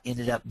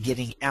 Ended up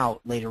getting out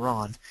later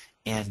on,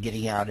 and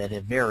getting out at a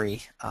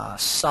very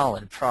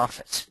solid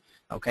profit.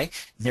 Okay,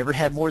 never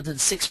had more than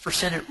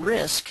 6% at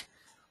risk.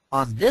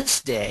 On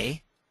this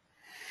day,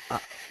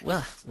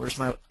 well, where's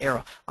my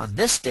arrow? On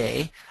this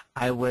day,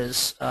 I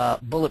was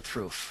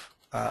bulletproof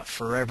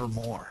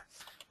forevermore.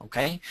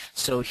 Okay,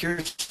 so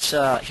here's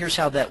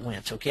how that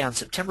went. Okay, on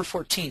September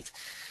 14th,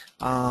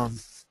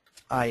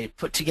 I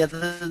put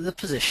together the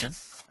position.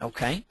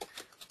 Okay,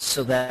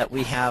 so that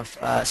we have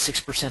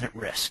 6% at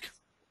risk.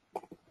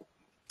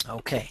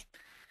 Okay.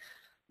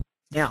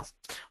 Now,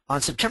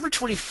 on September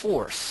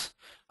 24th,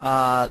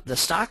 the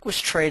stock was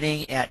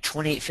trading at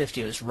 $28.50.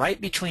 It was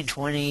right between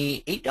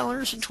 $28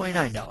 and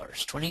 $29,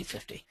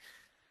 $28.50.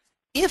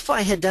 If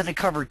I had done a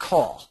covered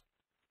call,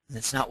 and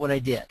that's not what I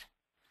did,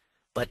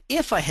 but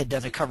if I had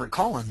done a covered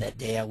call on that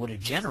day, I would have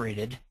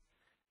generated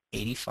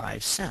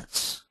 85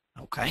 cents.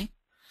 Okay?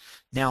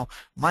 Now,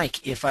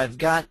 Mike, if I've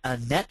got a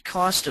net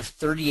cost of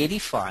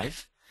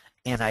 $30.85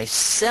 and I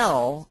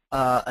sell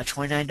a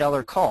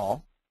 $29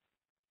 call,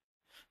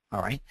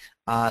 all right,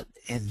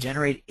 and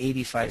generate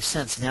 85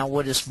 cents, now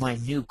what is my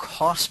new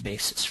cost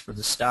basis for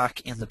the stock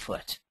and the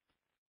put?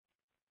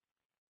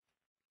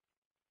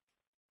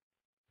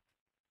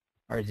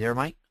 Are you there,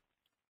 Mike?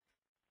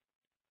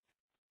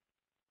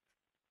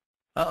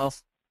 Uh-oh.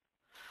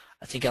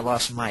 I think I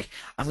lost Mike.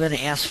 I'm going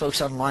to ask folks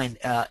online,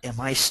 am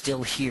I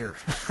still here?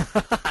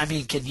 I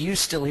mean, can you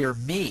still hear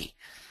me?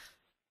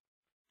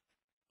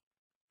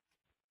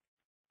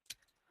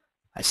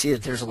 I see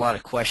that there's a lot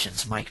of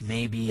questions. Mike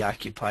may be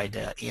occupied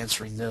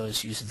answering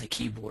those using the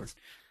keyboard.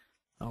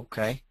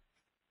 Okay.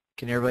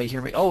 Can everybody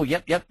hear me? Oh,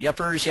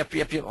 yepers, yep.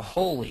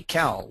 Holy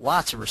cow,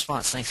 lots of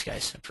response. Thanks,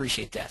 guys.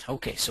 Appreciate that.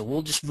 Okay, so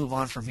we'll just move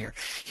on from here.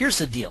 Here's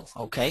the deal,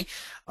 okay?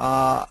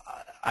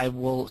 I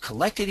will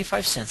collect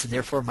 85 cents, and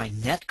therefore my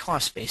net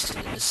cost basis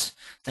is,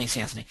 thanks,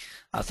 Anthony,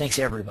 thanks,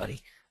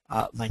 everybody.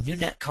 My new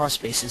net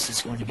cost basis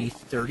is going to be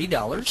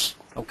 $30,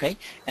 okay?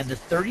 And the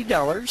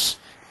 $30,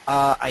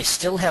 I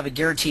still have a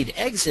guaranteed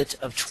exit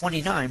of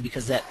 29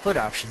 because that put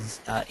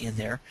option's in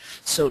there.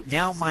 So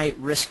now my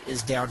risk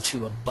is down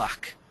to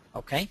 $1.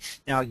 Okay.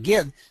 Now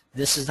again,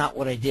 this is not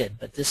what I did,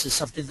 but this is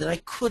something that I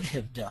could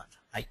have done.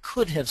 I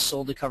could have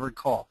sold a covered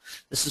call.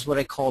 This is what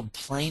I called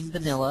plain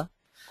vanilla,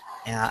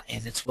 and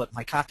it's what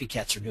my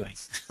copycats are doing.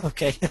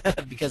 Okay,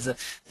 because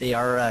they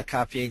are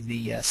copying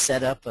the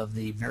setup of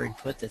the married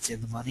put that's in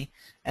the money,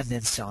 and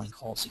then selling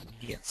calls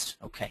against.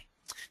 Okay.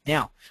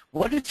 Now,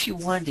 what if you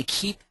wanted to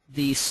keep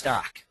the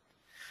stock?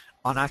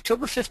 On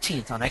October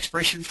 15th, on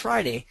expiration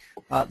Friday,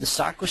 the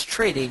stock was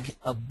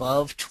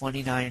above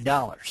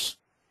 $29.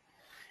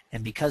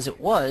 And because it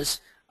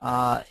was,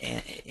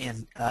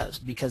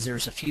 because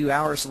there's a few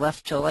hours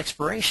left till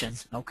expiration,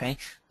 okay,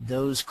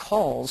 those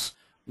calls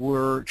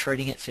were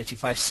trading at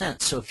 55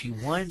 cents. So if you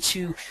wanted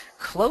to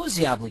close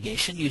the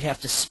obligation, you'd have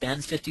to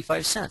spend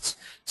 55 cents.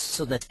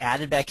 So that's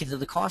added back into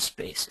the cost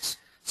basis.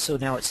 So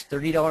now it's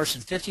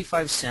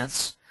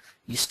 $30.55.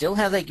 You still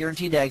have that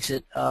guaranteed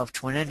exit of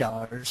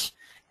 $29.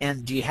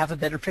 And do you have a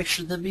better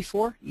picture than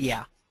before?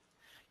 Yeah.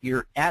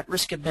 Your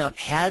at-risk amount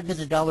had been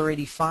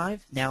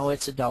 $1.85. Now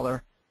it's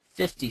 $1.55.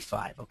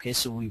 Okay,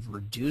 so we've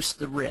reduced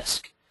the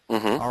risk.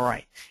 Mm-hmm. All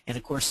right, and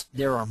of course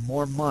there are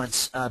more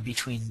months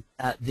between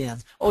then.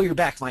 Oh, you're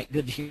back, Mike.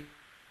 Good to hear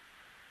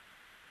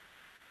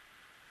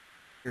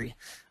you.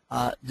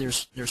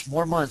 There's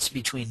more months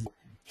between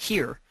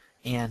here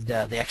and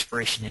the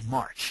expiration in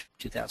March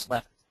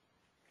 2011.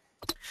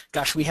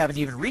 Gosh, we haven't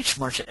even reached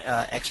March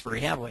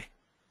expiry, have we?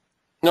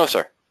 No,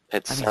 sir.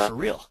 It's I mean, for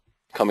real.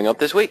 coming up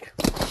this week.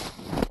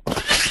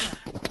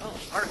 Oh,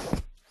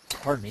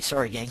 pardon me.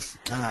 Sorry, gang.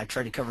 I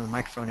tried to cover the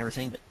microphone and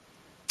everything, but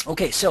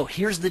okay. So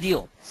here's the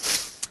deal.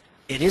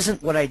 It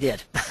isn't what I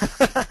did.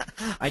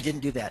 I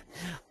didn't do that.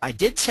 I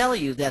did tell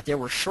you that there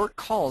were short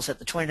calls at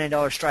the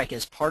 $29 strike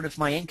as part of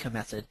my income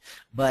method,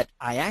 but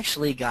I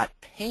actually got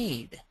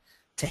paid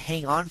to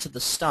hang on to the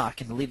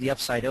stock and to leave the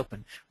upside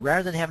open.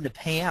 Rather than having to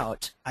pay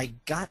out, I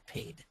got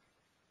paid.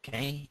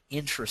 Okay?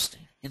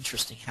 Interesting.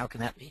 Interesting. How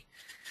can that be?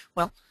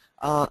 Well,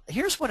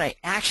 here's what I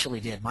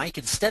actually did, Mike.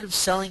 Instead of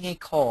selling a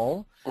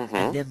call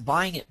and then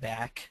buying it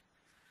back,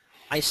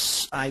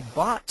 I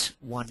bought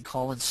one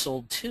call and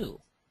sold two.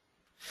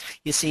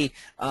 You see,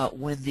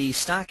 when the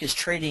stock is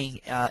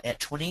trading at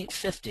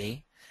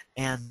 $28.50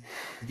 and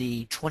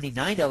the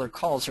 $29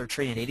 calls are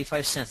trading at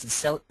 85 cents,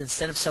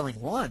 instead of selling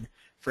one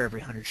for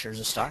every 100 shares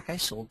of stock, I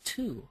sold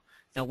two.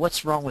 Now,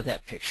 what's wrong with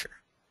that picture?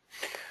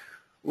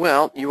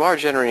 Well, you are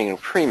generating a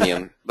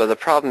premium, but the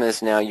problem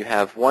is now you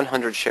have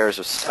 100 shares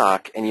of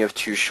stock and you have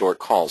two short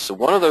calls. So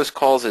one of those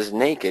calls is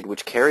naked,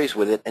 which carries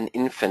with it an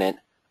infinite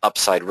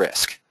upside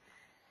risk.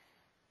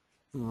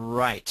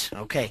 Right.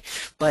 Okay.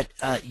 But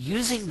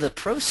using the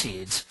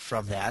proceeds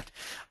from that,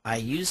 I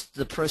used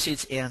the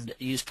proceeds and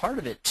used part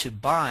of it to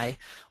buy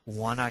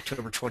one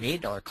October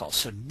 $28 call.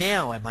 So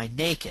now am I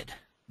naked?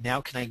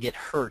 Now can I get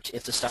hurt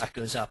if the stock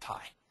goes up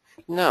high?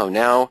 No.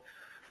 Now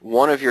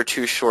one of your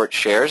two short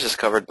shares is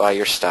covered by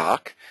your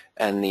stock,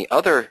 and the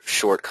other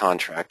short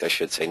contract, I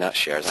should say, not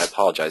shares, I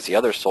apologize, the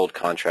other sold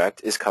contract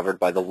is covered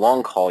by the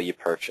long call you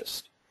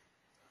purchased.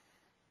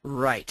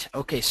 Right.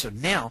 Okay. So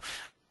now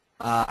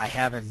I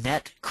have a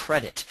net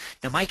credit.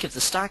 Now, Mike, if the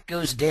stock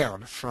goes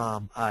down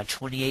from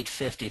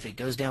 $28.50, if it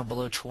goes down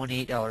below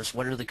 $28,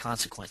 what are the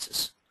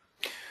consequences?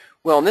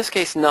 Well, in this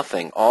case,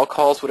 nothing. All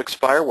calls would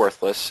expire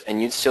worthless,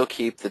 and you'd still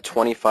keep the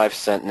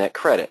 25-cent net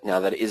credit. Now,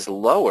 that is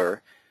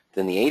lower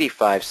than the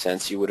 85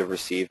 cents you would have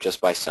received just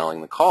by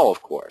selling the call,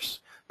 of course.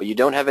 But you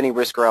don't have any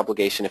risk or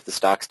obligation if the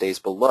stock stays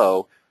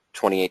below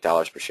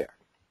 $28 per share.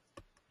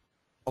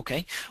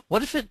 Okay.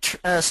 What if it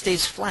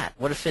stays flat?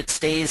 What if it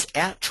stays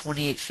at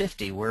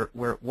 28.50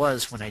 where it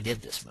was when I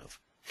did this move?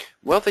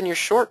 Well, then your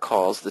short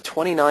calls,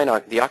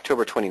 the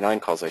October 29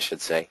 calls, I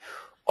should say,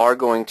 are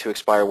going to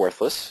expire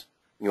worthless.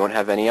 You won't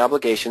have any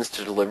obligations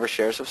to deliver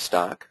shares of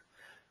stock.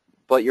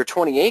 But your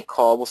 28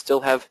 call will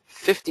still have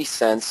 50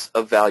 cents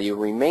of value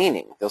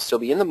remaining. They'll still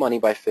be in the money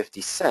by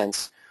 50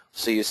 cents,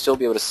 so you'll still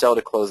be able to sell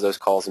to close those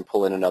calls and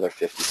pull in another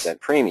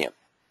 50-cent premium.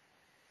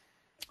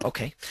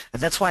 Okay,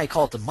 and that's why I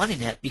call it the money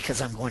net,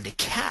 because I'm going to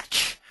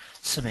catch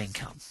some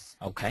income.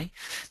 Okay,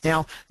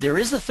 now there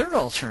is the third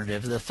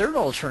alternative. The third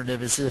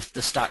alternative is if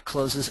the stock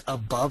closes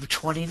above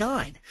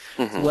 29.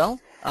 Mm-hmm. Well,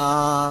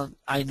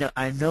 I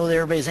know that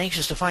everybody's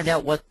anxious to find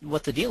out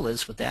what the deal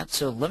is with that.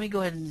 So let me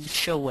go ahead and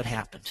show what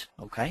happened.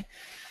 Okay,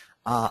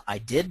 I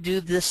did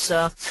do this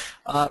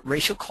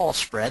ratio call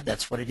spread.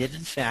 That's what I did. In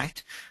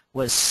fact,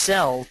 was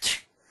sell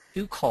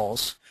 2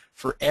 calls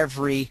for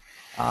every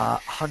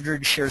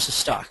 100 shares of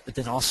stock, but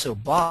then also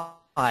buy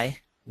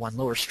 1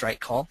 lower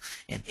strike call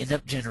and end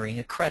up generating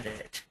a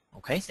credit.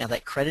 Okay, now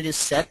that credit is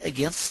set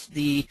against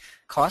the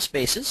cost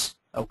basis,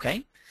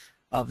 okay,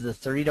 of the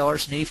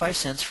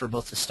 $30.85 for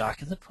both the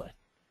stock and the put.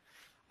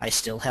 I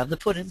still have the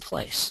put in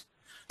place.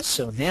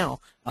 So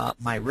now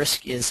my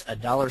risk is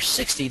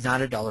 $1.60,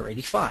 not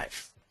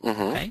 $1.85.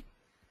 Mm-hmm. Okay,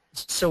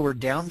 so we're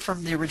down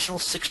from the original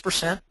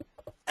 6%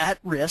 at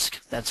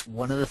risk. That's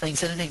one of the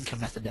things that an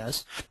income method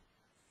does.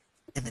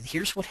 And then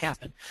here's what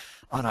happened.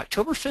 On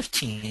October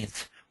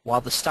 15th,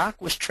 while the stock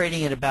was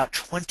trading at about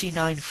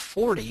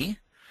 $29.40,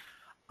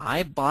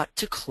 I bought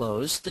to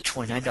close the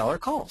 $29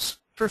 calls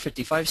for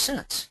 55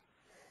 cents.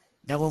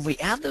 Now when we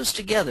add those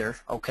together,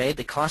 okay,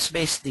 the cost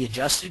base, the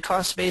adjusted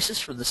cost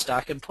basis for the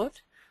stock and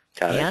put,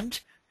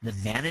 and the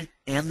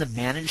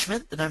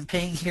management that I'm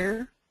paying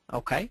here,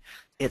 okay,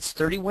 it's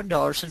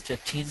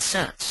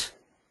 $31.15.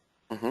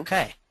 Mm-hmm.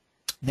 Okay,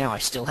 now I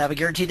still have a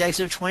guaranteed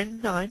exit of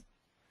 29,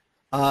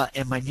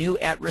 and my new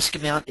at-risk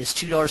amount is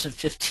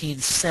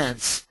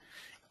 $2.15.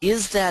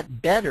 Is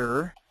that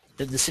better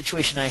than the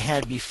situation I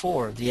had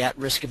before, the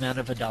at-risk amount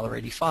of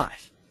 $1.85?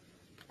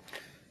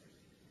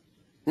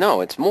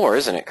 No, it's more,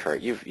 isn't it,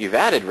 Kurt? You've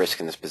added risk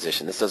in this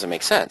position. This doesn't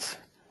make sense.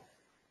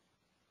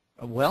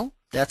 Well,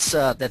 that's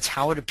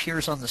how it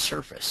appears on the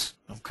surface,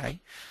 okay?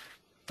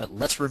 But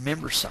let's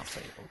remember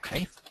something,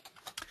 okay?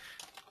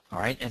 All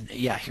right, and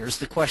yeah, here's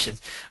the question.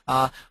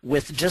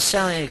 With just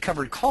selling a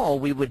covered call,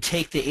 we would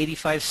take the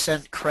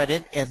 85-cent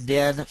credit and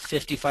then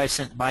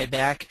 55-cent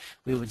buyback.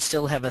 We would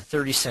still have a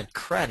 30-cent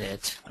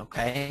credit,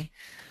 okay?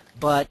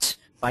 But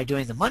by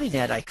doing the money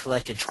net, I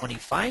collected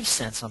 25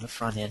 cents on the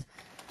front end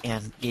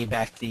and gave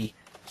back the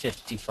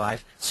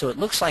 55. So it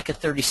looks like a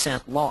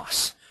 30-cent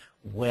loss.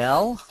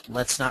 Well,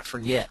 let's not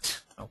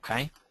forget,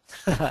 okay?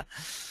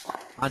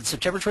 On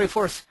September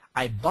 24th,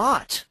 I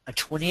bought a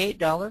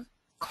 $28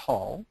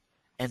 call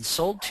and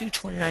sold 2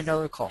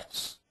 $29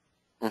 calls.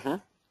 Mm-hmm.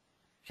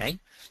 Okay.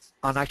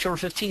 On October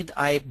 15th,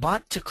 I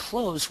bought to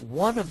close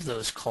one of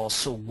those calls.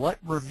 So what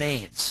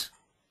remains?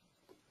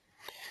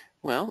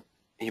 Well,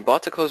 you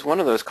bought to close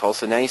one of those calls,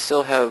 so now you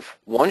still have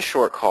 1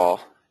 short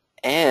call,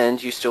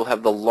 and you still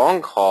have the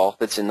long call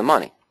that's in the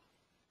money.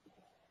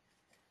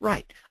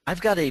 Right.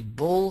 I've got a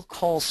bull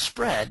call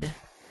spread,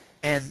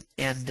 and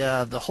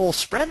the whole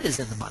spread is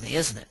in the money,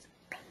 isn't it?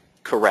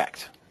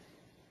 Correct.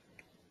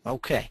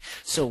 Okay,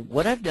 so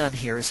what I've done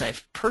here is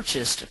I've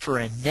purchased, for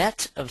a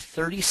net of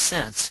 30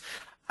 cents,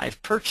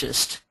 I've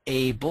purchased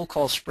a bull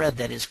call spread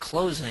that is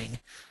closing.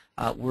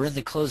 We're in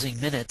the closing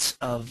minutes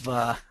of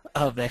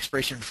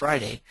expiration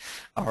Friday,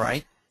 all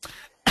right?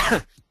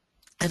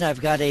 And I've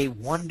got a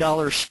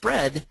 $1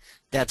 spread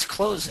that's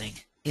closing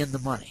in the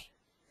money.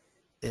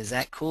 Is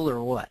that cool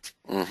or what?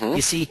 Mm-hmm.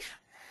 You see,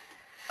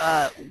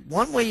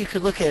 one way you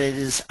could look at it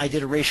is I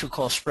did a ratio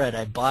call spread.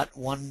 I bought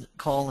 1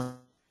 call and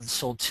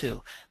sold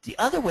 2. The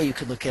other way you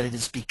could look at it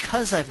is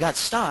because I've got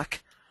stock,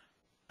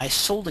 I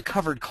sold a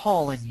covered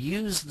call and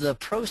used the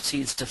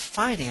proceeds to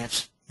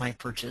finance my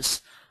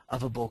purchase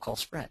of a bull call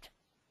spread.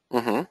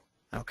 Mm-hmm.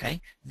 Okay.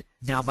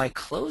 Now by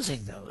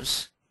closing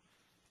those,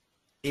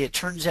 it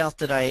turns out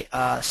that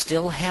I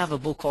still have a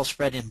bull call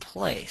spread in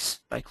place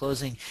by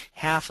closing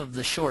half of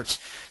the shorts.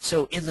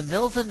 So in the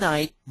middle of the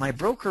night, my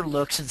broker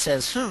looks and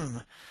says,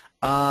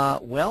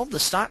 well, the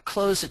stock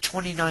closed at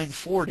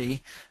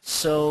 $29.40,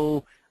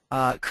 so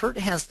Kurt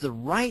has the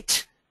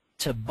right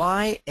to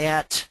buy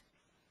at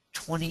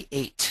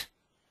 28,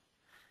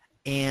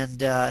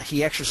 and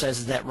he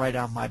exercises that right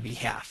on my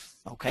behalf.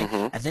 Okay,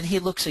 Mm-hmm. and then he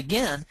looks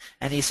again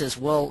and he says,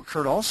 well,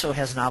 Kurt also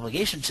has an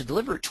obligation to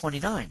deliver at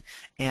 29,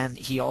 and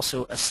he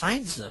also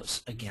assigns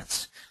those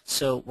against.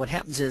 So what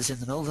happens is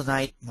in the middle of the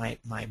night,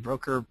 my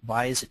broker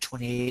buys at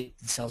 28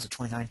 and sells at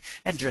 29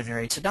 and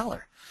generates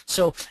 $1.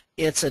 So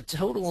it's a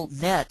total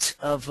net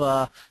of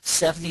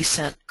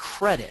 70-cent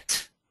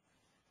credit.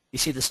 You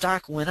see, the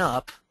stock went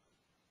up,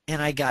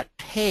 and I got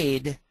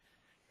paid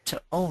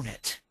to own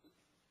it.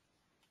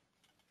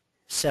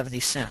 70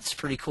 cents.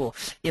 Pretty cool.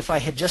 If I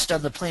had just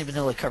done the plain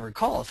vanilla covered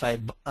call, if I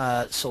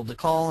had sold the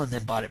call and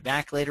then bought it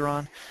back later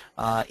on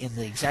in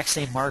the exact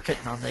same market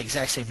and on the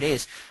exact same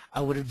days,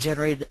 I would have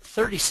generated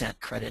 30-cent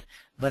credit.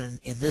 But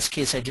in this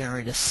case, I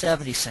generated a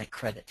 70-cent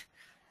credit.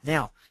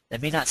 Now,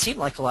 that may not seem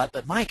like a lot,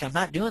 but Mike, I'm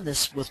not doing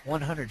this with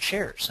 100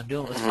 shares. I'm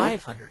doing it with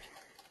 500.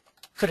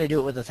 Could I do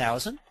it with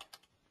 1,000?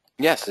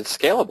 Yes, it's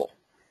scalable.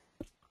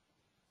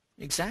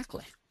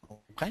 Exactly.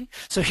 Okay,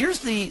 so here's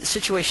the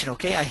situation.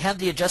 Okay, I had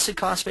the adjusted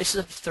cost basis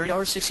of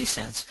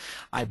 $30.60.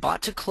 I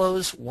bought to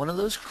close one of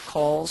those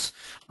calls,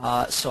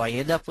 so I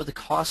end up with a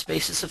cost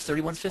basis of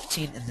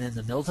 $31.15, and then in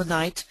the middle of the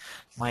night,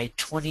 my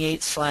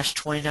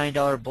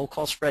 $28/$29 bull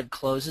call spread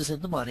closes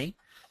in the money,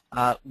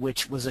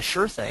 which was a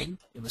sure thing.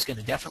 It was going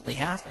to definitely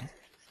happen.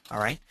 All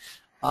right,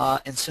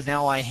 and so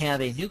now I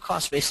have a new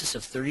cost basis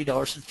of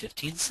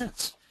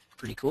 $30.15.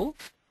 Pretty cool.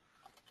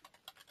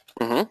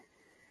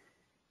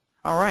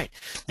 All right.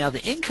 Now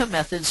the income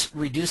methods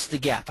reduce the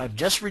gap. I've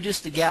just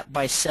reduced the gap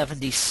by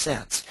 70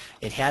 cents.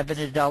 It had been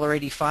at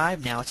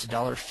 $1.85. Now it's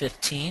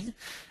 $1.15,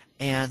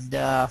 and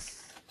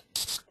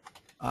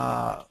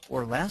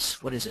or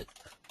less. What is it?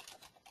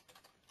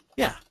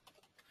 Yeah.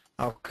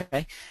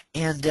 Okay.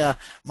 And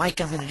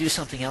Mike, I'm going to do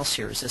something else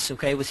here. Is this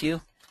okay with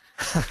you?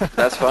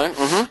 That's fine.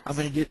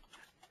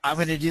 I'm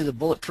going to do the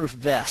bulletproof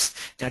vest.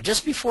 Now,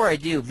 just before I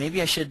do,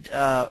 maybe I should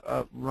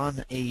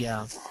run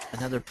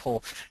another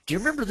poll. Do you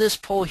remember this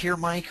poll here,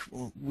 Mike?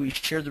 We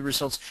shared the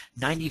results.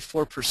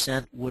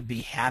 94% would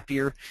be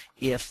happier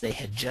if they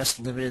had just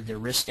limited their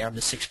risk down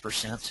to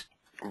 6%.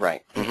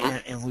 Right.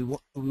 And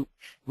we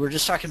were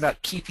just talking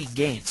about keeping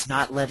gains,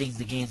 not letting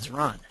the gains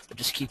run, but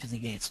just keeping the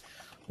gains.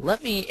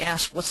 Let me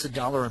ask, what's the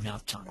dollar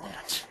amount on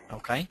that?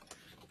 Okay.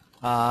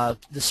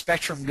 The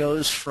spectrum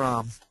goes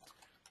from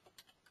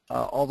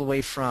all the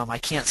way from I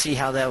can't see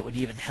how that would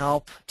even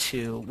help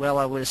to, well,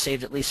 I would have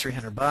saved at least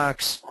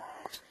 $300,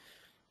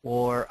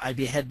 or I'd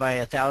be ahead by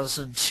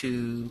 1,000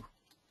 to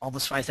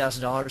almost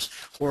 $5,000,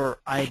 or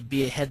I'd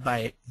be ahead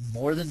by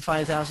more than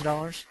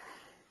 $5,000,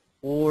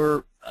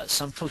 or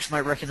some folks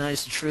might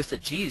recognize the truth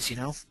that, geez, you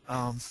know,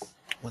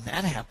 when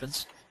that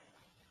happens,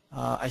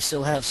 I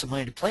still have some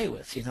money to play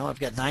with. You know, I've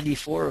got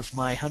 94 of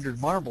my 100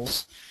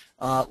 marbles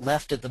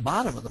left at the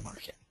bottom of the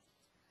market.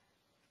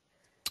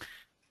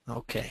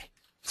 Okay.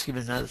 Let's give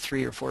it another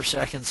 3 or 4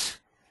 seconds.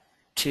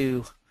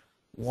 2,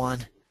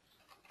 1.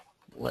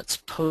 Let's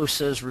post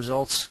those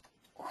results.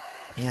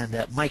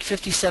 And Mike,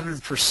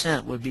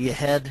 57% would be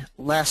ahead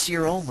last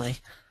year only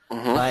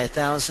by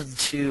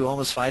 $1,000 to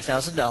almost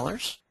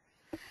 $5,000.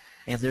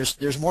 And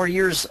there's more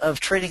years of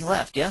trading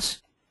left.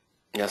 Yes.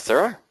 Yes, there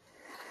are.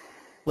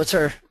 What's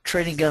our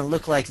trading going to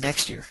look like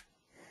next year?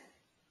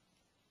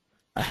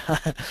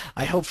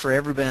 I hope for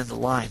everybody on the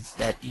line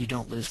that you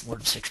don't lose more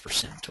than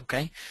 6%,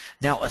 okay?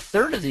 Now, a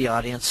third of the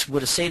audience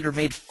would have saved or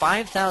made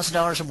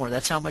 $5,000 or more.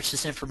 That's how much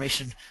this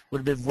information would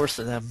have been worth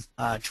to them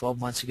 12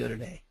 months ago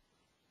today.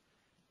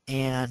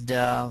 And,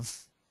 well,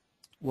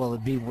 it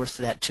would be worth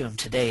that to them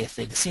today if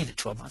they'd seen it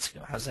 12 months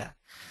ago. How's that?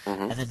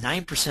 And then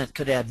 9%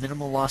 could add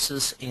minimal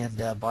losses and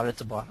bought at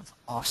the bottom.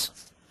 Awesome.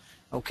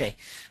 Okay,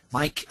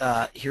 Mike,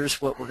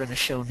 here's what we're going to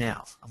show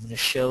now. I'm going to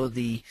show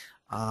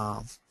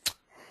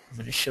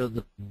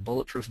the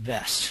bulletproof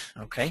vest.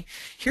 Okay,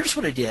 here's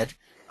what I did.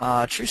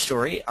 True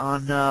story.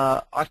 On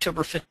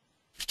October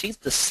 15th,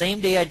 the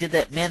same day I did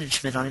that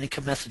management on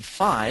income method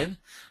 5,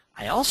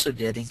 I also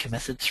did income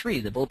method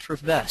 3, the bulletproof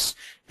vest.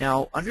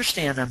 Now,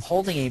 understand, I'm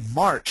holding a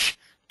March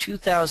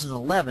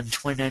 2011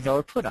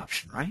 $29 put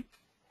option, right?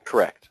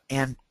 Correct.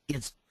 And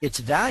its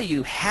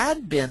value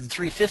had been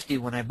 $350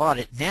 when I bought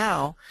it.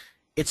 Now,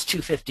 it's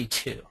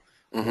 $252.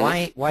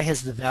 Why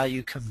has the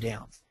value come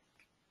down?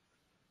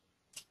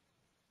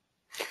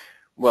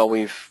 Well,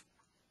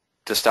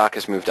 the stock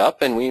has moved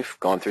up, and we've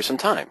gone through some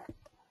time.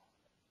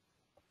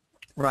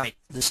 Right.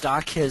 The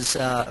stock has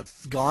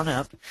gone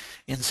up,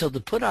 and so the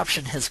put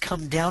option has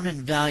come down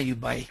in value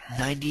by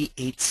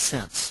 98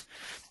 cents.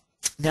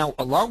 Now,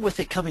 along with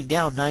it coming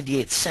down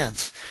 98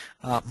 cents,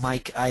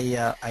 Mike,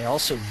 I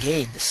also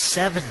gained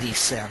 70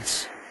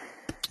 cents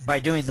by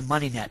doing the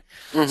money net.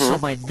 So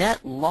my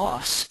net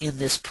loss in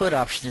this put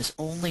option is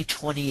only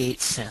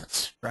 28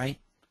 cents, right?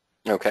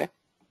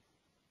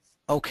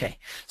 Okay,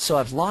 so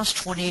I've lost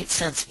 28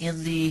 cents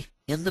in the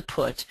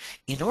put.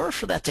 In order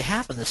for that to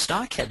happen, the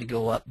stock had to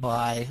go up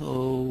by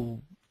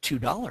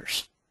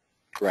 $2.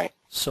 Right.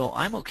 So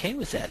I'm okay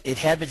with that. It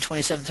had been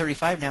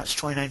 $27.35. Now it's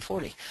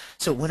 $29.40.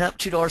 So it went up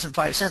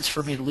 $2.05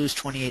 for me to lose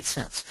 28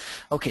 cents.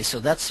 Okay, so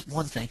that's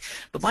one thing.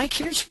 But Mike,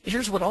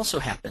 here's what also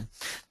happened.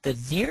 The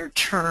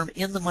near-term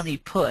in-the-money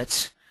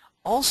puts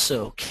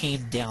also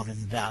came down in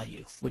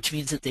value, which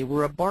means that they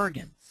were a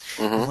bargain.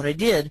 And what I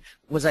did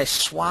was I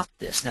swapped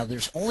this. Now,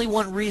 there's only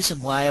one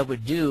reason why I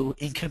would do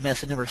income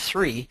method number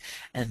 3,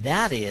 and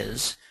that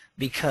is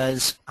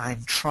because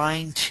I'm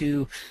trying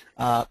to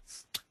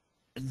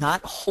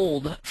not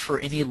hold for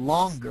any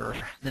longer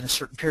than a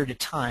certain period of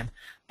time,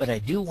 but I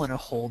do want to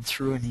hold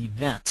through an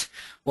event.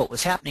 What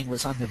was happening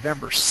was on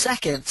November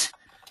 2nd,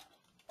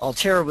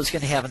 Altera was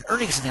going to have an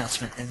earnings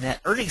announcement, and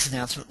that earnings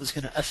announcement was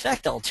going to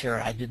affect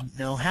Altera. I didn't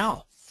know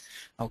how.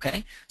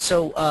 Okay,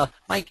 so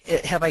Mike,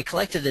 have I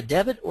collected a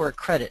debit or a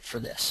credit for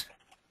this?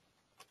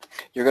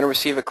 You're going to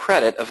receive a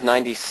credit of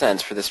 90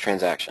 cents for this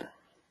transaction.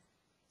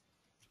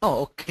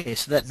 Oh, okay,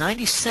 so that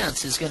 90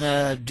 cents is going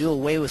to do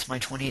away with my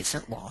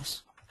 28-cent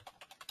loss.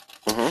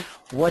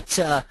 Mm-hmm.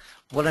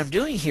 What I'm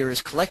doing here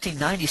is collecting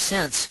 90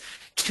 cents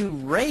to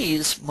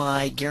raise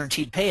my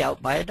guaranteed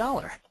payout by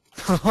 $1.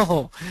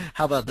 Oh,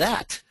 how about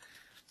that?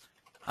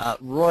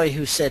 Roy,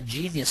 who said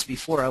genius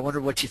before, I wonder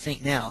what you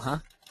think now, huh?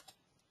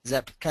 Is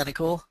that kind of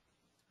cool?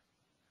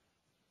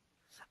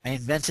 I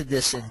invented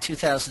this in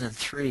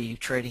 2003,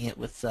 trading it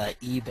with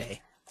eBay.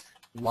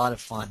 A lot of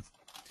fun.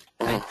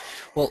 Okay?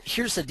 Well,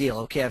 here's the deal.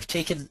 Okay, I've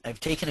taken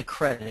a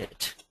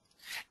credit,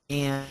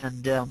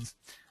 and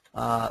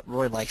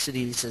Roy likes it.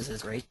 He says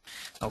it's great.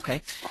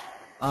 Okay.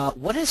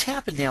 What has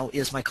happened now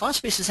is my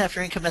cost basis after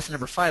income method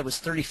number 5 was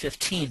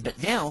 $30.15,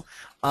 but now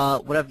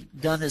what I've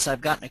done is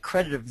I've gotten a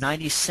credit of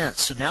 90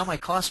 cents. So now my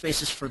cost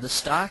basis for the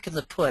stock and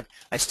the put,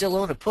 I still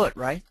own a put,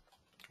 right?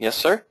 Yes,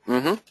 sir.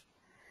 Mm-hmm.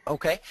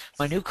 Okay.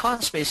 My new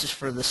cost basis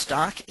for the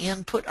stock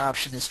and put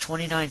option is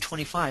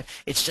 $29.25.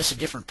 It's just a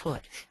different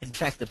put. In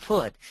fact, the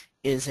put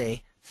is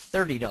a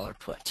 $30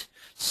 put.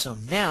 So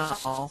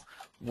now,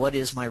 what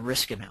is my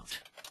risk amount?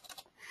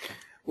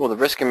 Well, the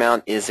risk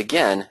amount is,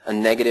 again, a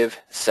negative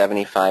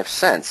 75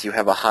 cents. You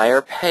have a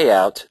higher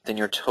payout than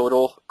your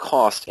total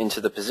cost into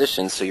the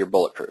position, so you're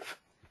bulletproof.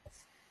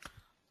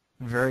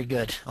 Very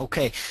good.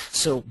 Okay,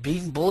 so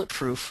being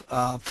bulletproof,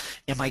 am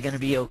I going to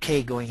be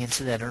okay going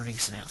into that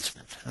earnings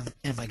announcement?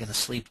 Am I going to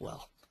sleep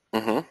well?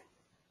 Mm-hmm.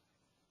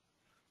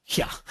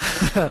 Yeah.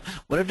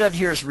 What I've done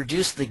here is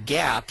reduce the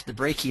gap, the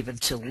break-even,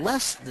 to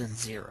less than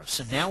 0.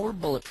 So now we're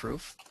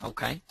bulletproof,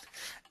 okay?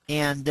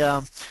 And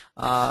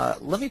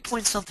let me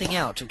point something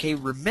out, okay?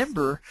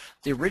 Remember,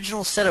 the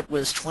original setup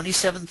was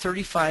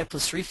 2735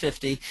 plus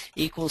 350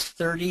 equals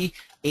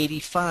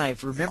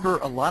 3085. Remember,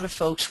 a lot of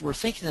folks were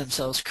thinking to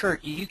themselves,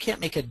 Kurt, you can't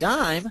make a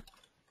dime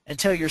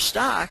until your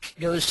stock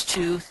goes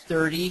to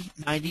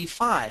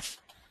 3095.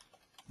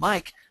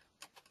 Mike,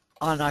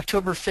 on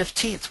October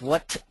 15th,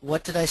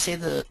 what did I say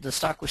the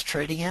stock was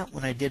trading at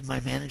when I did my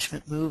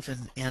management move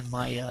and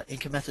my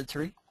income method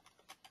 3?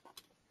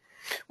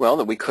 Well,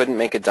 that we couldn't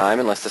make a dime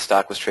unless the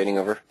stock was trading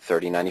over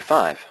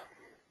 $30.95.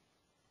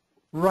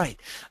 Right,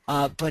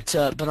 but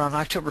on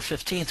October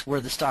 15th,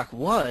 where the stock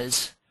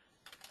was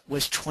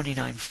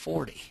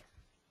 $29.40.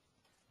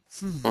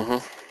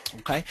 Mm-hmm.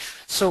 Okay,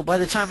 so by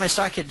the time my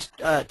stock had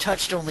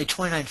touched only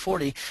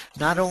 $29.40,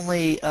 not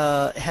only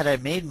had I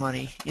made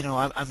money, you know,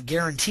 I'm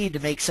guaranteed to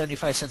make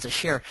 75 cents a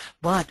share,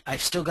 but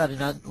I've still got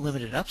an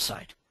unlimited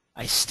upside.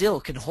 I still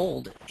can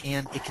hold,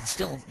 and it can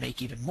still make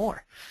even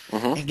more.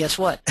 Mm-hmm. And guess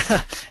what?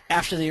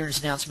 After the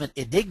earnings announcement,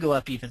 it did go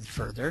up even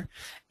further,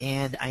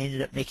 and I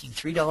ended up making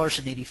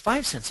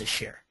 $3.85 a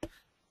share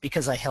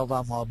because I held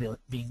on while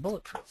being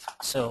bulletproof.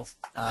 So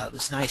it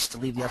was nice to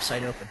leave the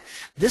upside open.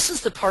 This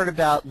is the part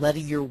about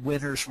letting your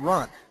winners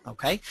run,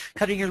 okay?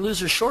 Cutting your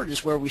losers short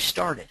is where we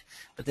started.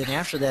 But then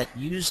after that,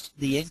 used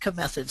the income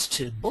methods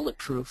to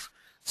bulletproof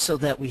so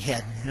that we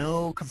had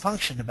no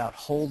compunction about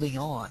holding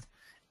on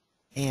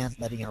and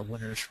letting our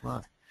winners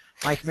run.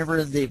 Mike, remember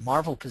in the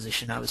Marvel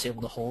position, I was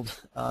able to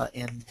hold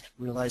and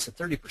realize a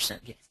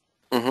 30% gain.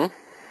 Mm-hmm.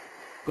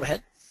 Go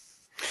ahead.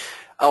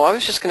 Oh, I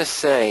was just going to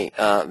say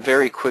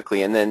very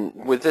quickly, and then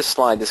with this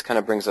slide, this kind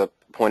of brings up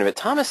a point of it.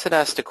 Thomas had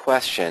asked a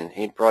question.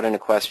 He brought in a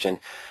question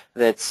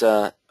that's,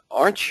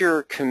 aren't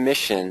your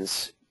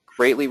commissions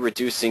greatly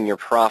reducing your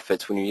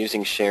profits when you're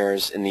using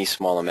shares in these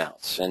small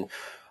amounts? And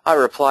I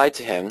replied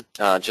to him,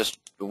 just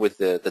with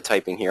the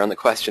typing here on the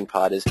question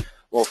pod is,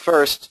 well,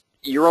 first,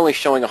 you're only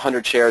showing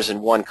 100 shares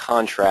in one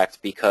contract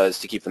because,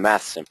 to keep the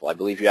math simple, I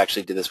believe you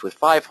actually did this with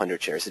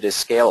 500 shares. It is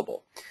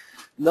scalable.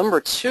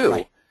 Number two,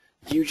 Right.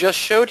 You just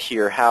showed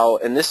here how,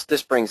 and this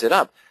brings it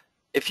up,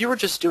 if you were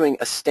just doing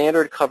a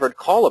standard covered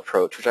call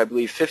approach, which I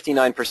believe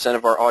 59%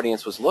 of our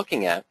audience was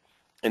looking at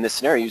in this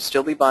scenario, you'd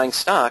still be buying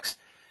stocks,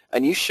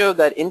 and you showed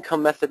that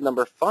income method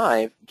number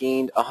 5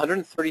 gained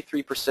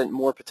 133%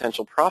 more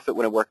potential profit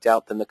when it worked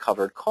out than the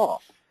covered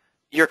call.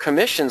 Your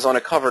commissions on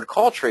a covered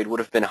call trade would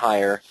have been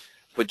higher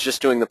with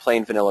just doing the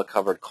plain vanilla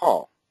covered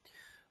call.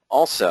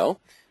 Also,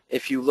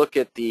 if you look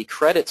at the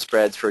credit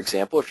spreads, for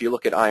example, if you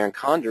look at iron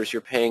condors,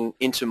 you're paying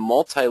into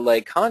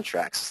multi-leg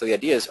contracts. So the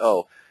idea is,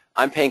 oh,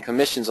 I'm paying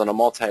commissions on a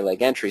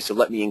multi-leg entry, so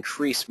let me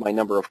increase my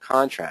number of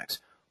contracts.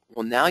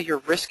 Well, now you're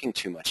risking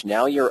too much.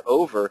 Now you're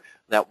over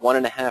that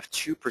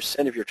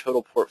 1.5–2% of your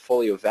total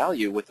portfolio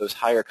value with those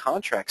higher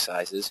contract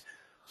sizes.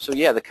 So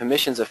yeah, the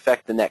commissions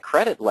affect the net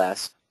credit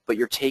less, but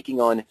you're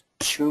taking on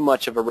too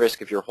much of a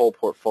risk of your whole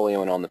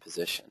portfolio and on the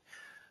position.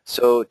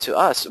 So to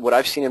us, what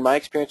I've seen in my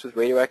experience with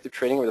radioactive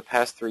trading over the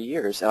past 3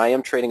 years, and I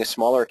am trading a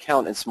smaller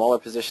account and smaller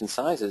position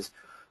sizes,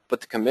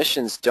 but the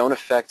commissions don't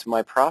affect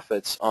my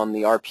profits on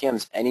the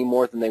RPMs any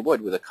more than they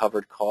would with a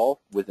covered call,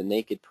 with a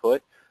naked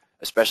put,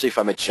 especially if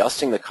I'm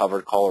adjusting the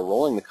covered call or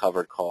rolling the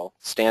covered call.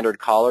 Standard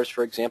collars,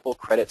 for example,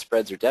 credit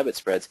spreads or debit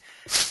spreads,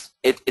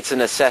 It's a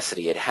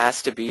necessity. It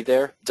has to be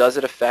there. Does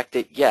it affect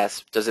it?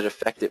 Yes. Does it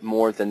affect it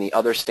more than the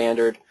other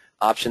standard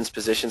options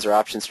positions or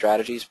option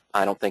strategies?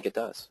 I don't think it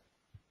does.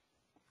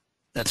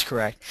 That's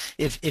correct.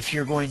 If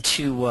you're going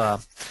to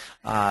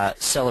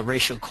sell a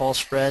ratio call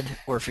spread,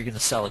 or if you're going to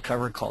sell a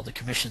covered call, the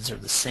commissions are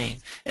the same.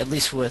 At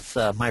least with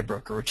my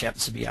broker, which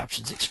happens to be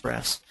Options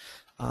Express.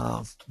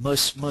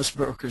 Most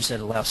brokers that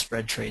allow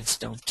spread trades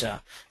don't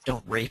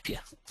rape you.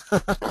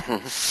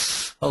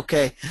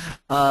 Okay,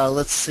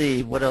 let's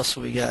see what else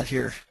we got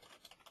here.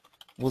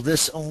 Will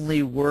this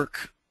only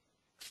work?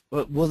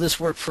 Will this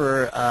work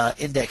for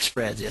index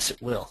spreads? Yes,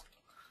 it will.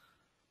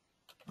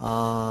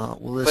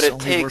 Will this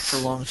only work for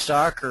long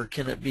stock, or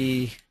can it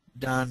be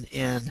done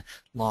in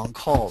long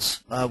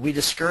calls? We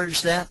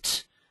discourage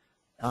that,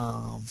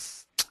 and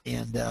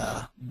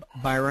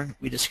Byron,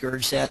 we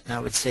discourage that, and I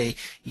would say,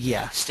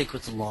 yeah, stick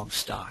with the long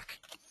stock.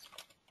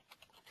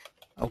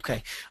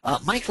 Okay,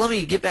 Mike, let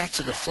me get back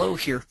to the flow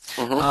here.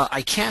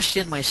 I cashed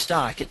in my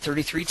stock at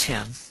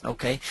 33.10,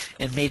 okay,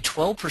 and made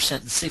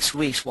 12% in 6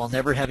 weeks while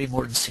never having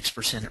more than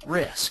 6% at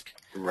risk.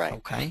 Right.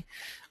 Okay.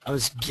 I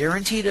was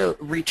guaranteed a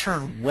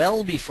return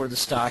well before the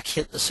stock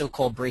hit the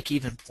so-called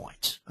break-even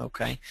point.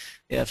 Okay,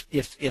 if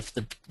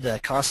the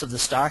cost of the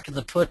stock and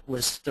the put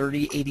was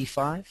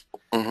 $30.85,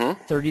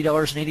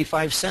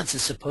 $30.85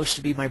 is supposed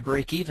to be my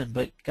break-even.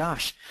 But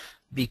gosh,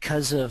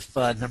 because of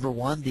number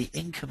one, the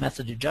income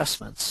method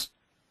adjustments,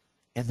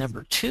 and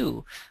number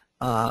two,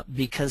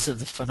 because of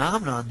the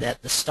phenomenon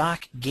that the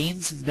stock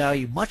gains in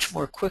value much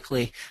more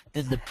quickly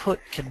than the put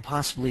can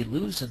possibly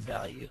lose in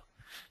value,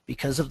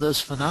 because of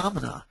those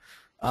phenomena.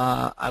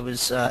 I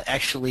was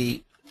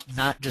actually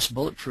not just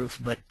bulletproof,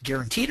 but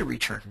guaranteed a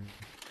return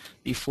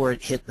before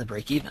it hit the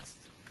break-even.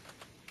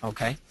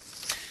 Okay,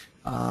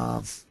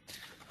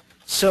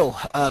 so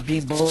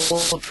being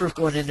bulletproof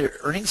going into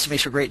earnings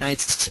makes for great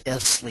nights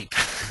of sleep.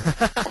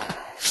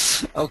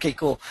 Okay,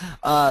 cool.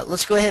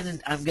 Let's go ahead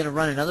and I'm going to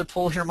run another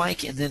poll here,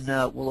 Mike, and then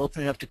we'll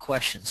open it up to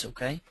questions.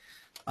 Okay.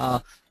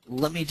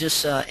 Let me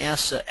just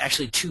ask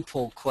actually two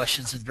poll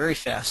questions and very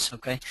fast.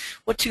 Okay.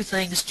 What two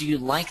things do you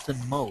like the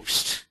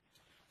most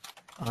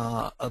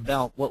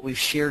about what we've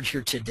shared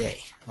here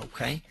today?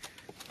 Okay.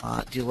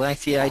 Do you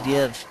like the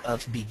idea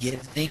of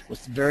beginning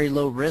with very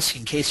low risk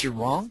in case you're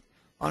wrong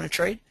on a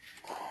trade?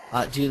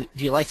 Do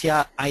you like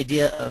the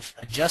idea of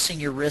adjusting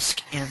your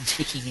risk and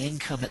taking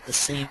income at the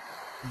same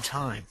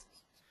time?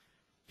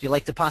 Do you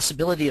like the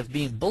possibility of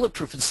being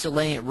bulletproof and still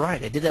laying it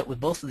right? I did that with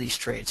both of these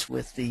trades,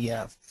 with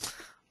the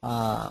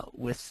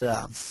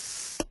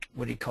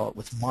what do you call it,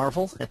 with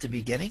Marvel at the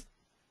beginning.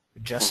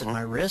 Adjusted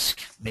my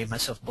risk, made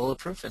myself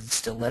bulletproof, and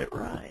still let it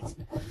ride.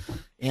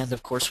 And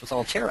of course with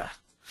Altera.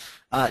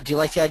 Do you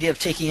like the idea of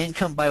taking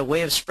income by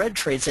way of spread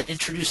trades that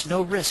introduce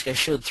no risk? I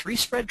showed 3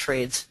 spread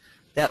trades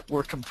that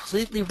were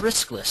completely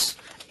riskless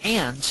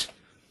and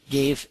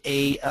gave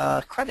a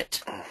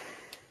credit.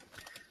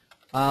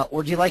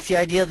 Or do you like the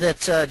idea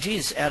that,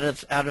 geez, out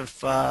of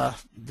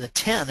the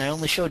 10, I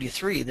only showed you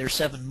 3. There's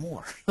 7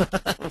 more.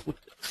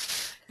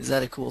 Is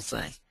that a cool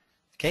thing?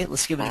 Okay,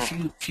 let's give it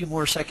a few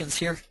more seconds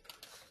here.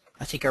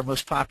 I think our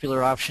most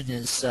popular option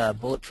is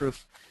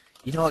bulletproof.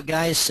 You know what,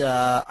 guys?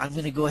 I'm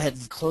going to go ahead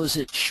and close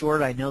it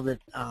short. I know that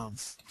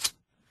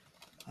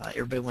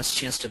everybody wants a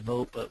chance to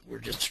vote, but we're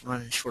just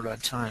running short on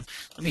time.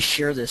 Let me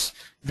share this.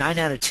 9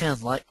 out of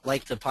 10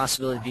 like the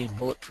possibility of being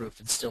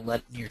bulletproof and still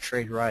letting your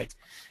trade ride.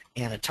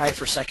 And a tie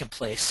for second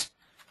place.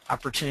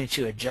 Opportunity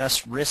to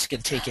adjust risk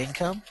and take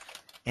income.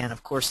 And,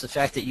 of course, the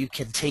fact that you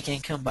can take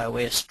income by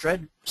way of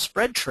spread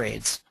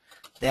trades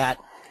that,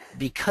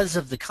 because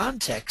of the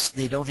context,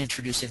 they don't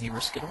introduce any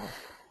risk at all.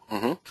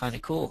 Kind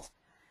of cool.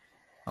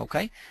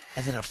 Okay?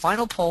 And then a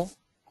final poll.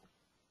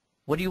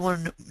 What do you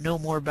want to know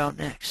more about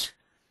next?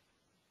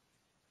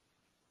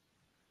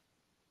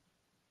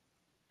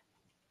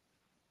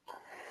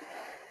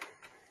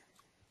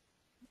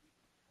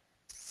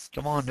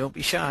 Come on, don't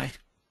be shy.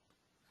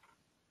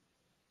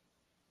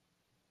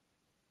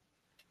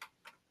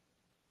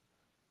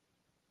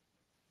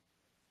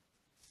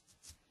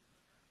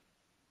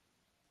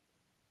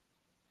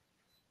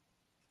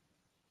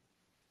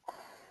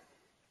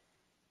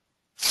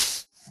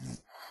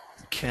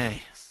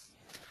 Okay,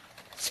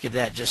 let's give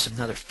that just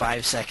another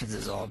 5 seconds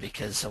is all,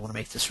 because I want to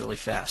make this really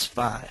fast.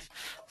 5,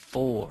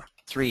 4,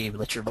 3,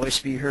 let your voice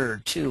be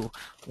heard. 2,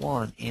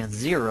 1, and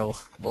 0.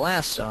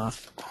 Blast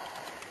off.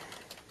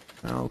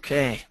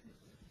 Okay.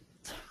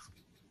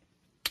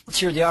 Let's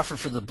hear the offer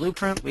for the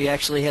blueprint. We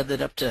actually had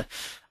that up to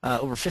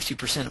over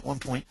 50% at one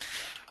point.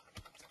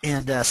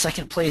 And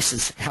second place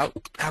is how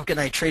can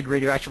I trade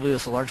radioactively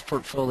with a large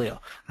portfolio?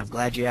 I'm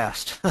glad you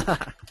asked.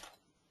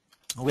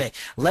 Okay,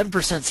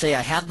 11% say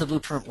I have the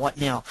blueprint,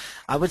 what now?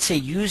 I would say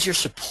use your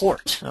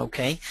support,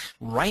 okay?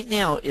 Right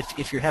now,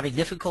 if you're having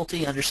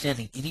difficulty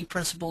understanding any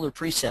principle or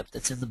precept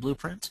that's in the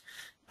blueprint,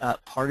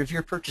 part of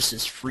your purchase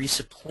is free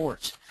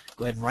support.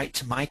 Go ahead and write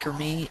to Mike or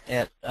me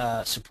at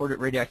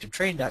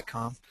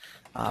support@radioactivetrade.com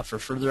for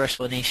further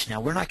explanation. Now,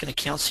 we're not going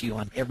to counsel you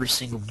on every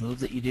single move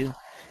that you do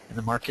in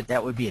the market.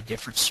 That would be a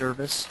different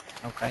service,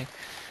 okay?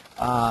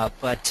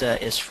 But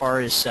as far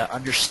as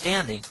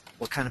understanding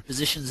what kind of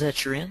positions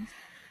that you're in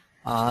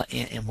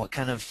and what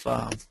kind of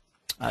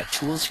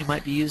tools you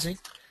might be using,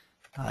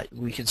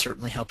 we can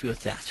certainly help you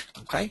with that.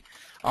 Okay?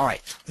 All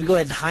right. We go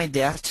ahead and hide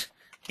that,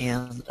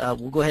 and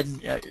we'll go ahead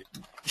and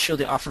show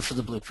the offer for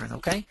the blueprint.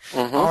 Okay?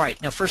 Mm-hmm. All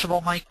right. Now, first of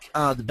all, Mike,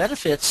 the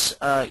benefits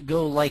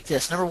go like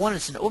this. Number one,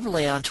 it's an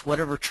overlay onto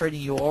whatever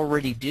trading you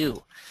already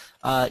do.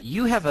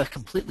 You have a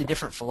completely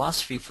different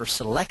philosophy for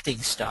selecting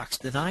stocks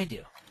than I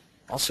do.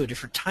 Also, a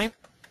different time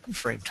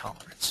frame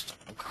tolerance.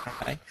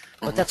 Okay?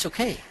 But that's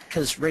okay,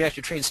 because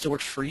radioactive trading still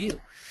works for you.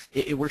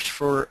 It works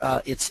for,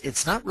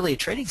 it's not really a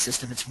trading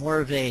system, it's more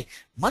of a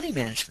money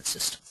management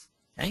system.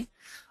 Okay?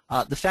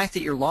 The fact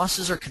that your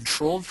losses are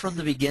controlled from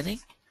the beginning,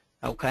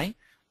 okay,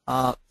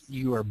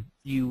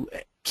 you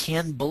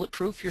can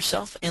bulletproof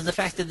yourself, and the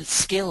fact that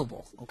it's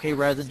scalable, okay,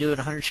 rather than doing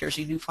 100 shares,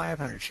 you do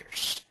 500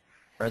 shares.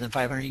 Rather than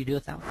 500, you do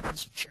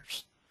 1,000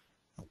 shares.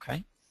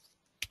 Okay?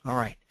 All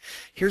right.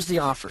 Here's the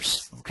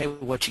offers, okay,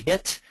 what you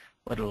get,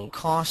 what it'll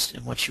cost,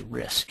 and what you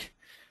risk.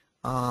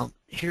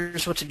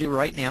 Here's what to do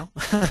right now.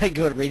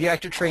 Go to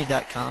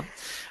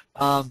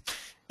radioactivetrade.com.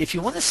 If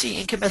you want to see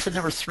income method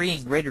number 3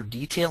 in greater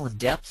detail and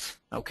depth,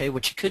 okay,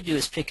 what you could do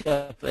is pick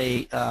up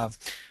a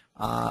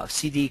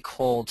CD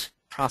called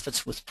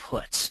Profits with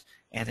Puts,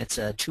 and it's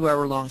a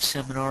 2-hour-long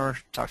seminar.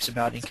 Talks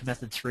about income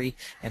method 3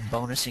 and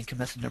bonus income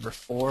method number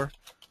 4,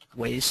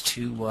 ways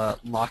to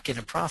lock in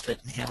a profit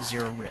and have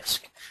 0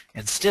 risk,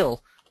 and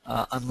still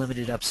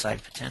unlimited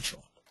upside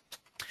potential.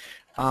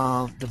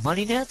 The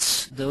money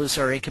nets, those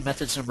are income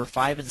methods number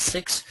 5 and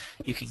 6.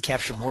 You can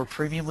capture more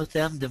premium with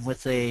them than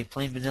with a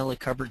plain vanilla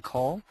covered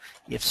call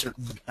if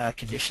certain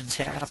conditions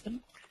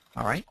happen.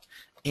 All right,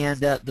 and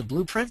the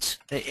blueprint,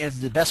 and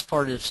the best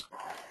part is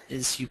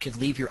you can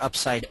leave your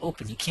upside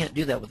open. You can't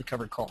do that with a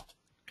covered call.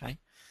 Okay.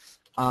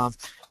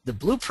 The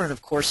blueprint,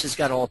 of course, has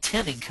got all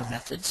 10 income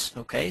methods.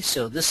 Okay,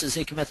 so this is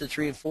income method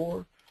 3 and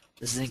 4.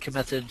 This is income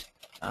method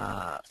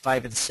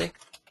 5 and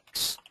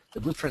 6.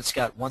 The blueprint's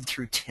got 1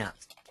 through 10.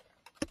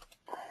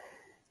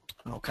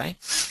 Okay,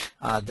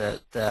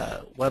 the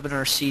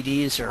webinar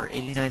CDs are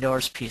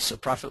 $89 a piece. So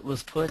profit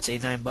with puts,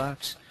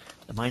 $89.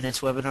 The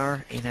MyNets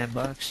webinar,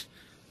 $89.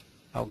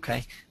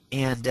 Okay,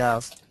 and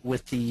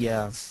with the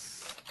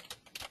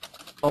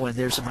and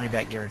there's a money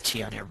back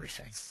guarantee on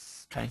everything.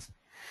 Okay,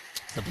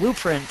 the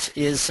blueprint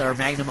is our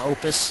magnum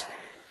opus.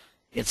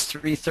 It's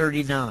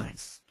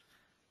 $339.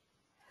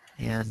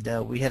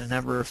 And we had a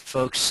number of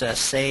folks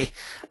say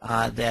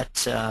that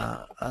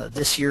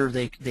this year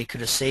they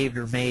could have saved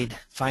or made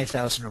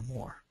 $5,000 or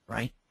more,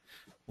 right?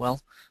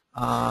 Well,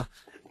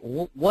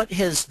 what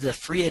has the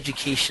free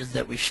education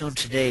that we've shown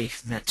today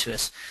meant to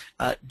us?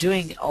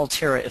 Doing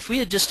Altera, if we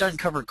had just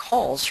uncovered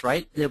calls,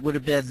 right, it would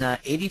have been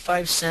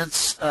 85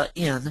 cents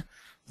in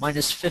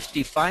minus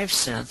 55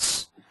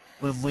 cents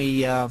when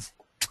we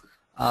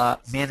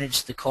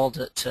managed the call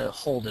to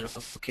hold it.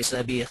 Okay, so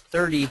that'd be a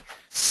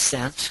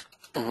 30-cent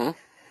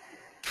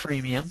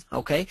premium,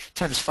 okay,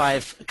 times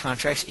 5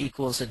 contracts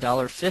equals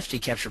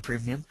 $1.50 capture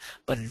premium.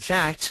 But in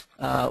fact,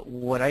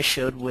 what I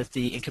showed with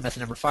the income method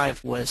number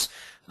 5 was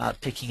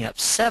picking up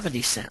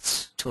 70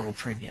 cents total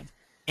premium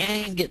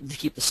and getting to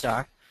keep the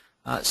stock.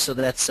 So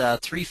that's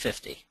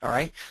 $3.50. All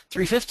right,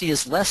 $3.50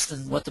 is less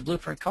than what the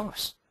blueprint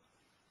costs.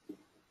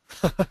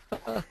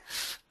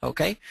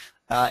 Okay,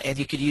 and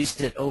you could use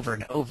it over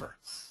and over.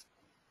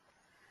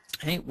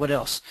 Hey, what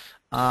else?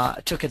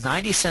 I took a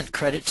 90-cent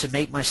credit to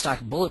make my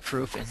stock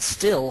bulletproof and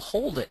still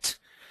hold it.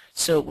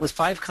 So with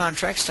 5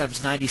 contracts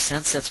times 90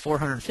 cents, that's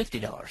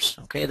 $450.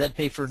 Okay, that'd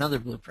pay for another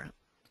blueprint.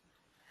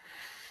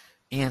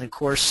 And of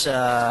course,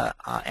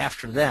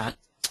 after that,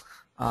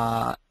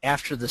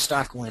 after the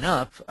stock went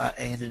up, I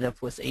ended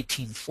up with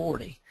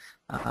 $18.40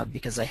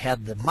 because I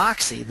had the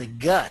moxie, the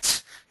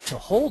guts, to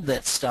hold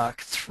that stock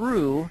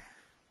through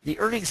the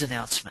earnings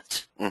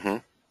announcement.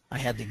 I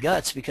had the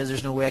guts because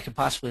there's no way I could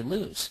possibly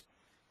lose.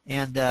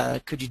 And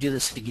could you do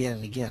this again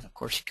and again? Of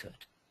course you could.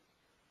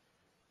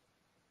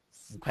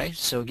 Okay,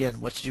 so again,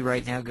 what to do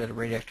right now, go to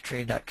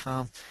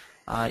radioactivetrade.com.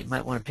 You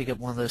might want to pick up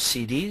one of those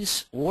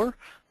CDs, or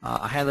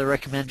I highly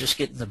recommend just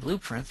getting the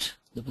blueprint.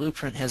 The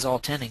blueprint has all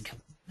 10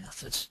 income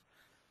methods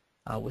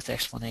with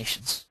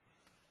explanations.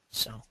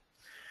 So,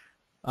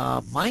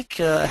 Mike,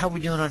 how are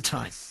we doing on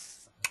time?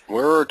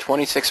 We're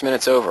 26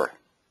 minutes over.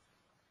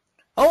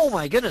 Oh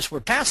my goodness, we're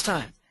past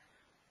time.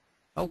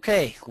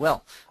 Okay,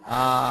 well,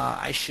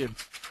 I should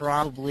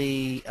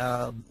probably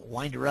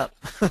wind her up.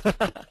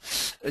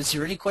 Is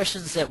there any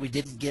questions that we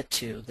didn't get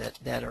to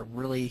that are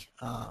really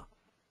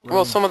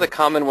Well, some of the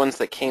common ones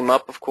that came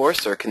up, of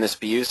course, are can this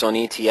be used on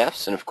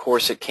ETFs? And of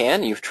course it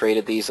can. You've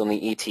traded these on the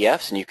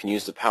ETFs, and you can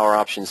use the Power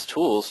Options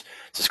tools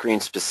to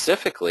screen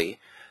specifically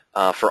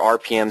for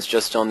RPMs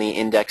just on the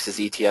indexes,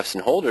 ETFs,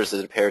 and holders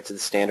as compared to the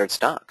standard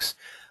stocks.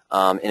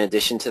 In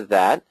addition to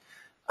that,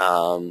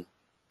 of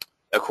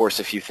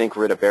course, if you think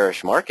we're at a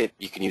bearish market,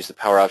 you can use the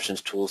Power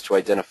Options tools to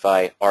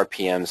identify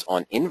RPMs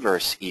on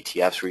inverse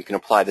ETFs, where you can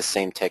apply the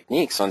same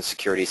techniques on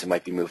securities that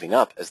might be moving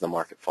up as the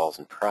market falls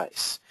in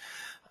price.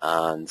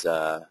 And,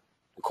 of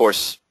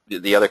course,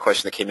 the other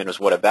question that came in was,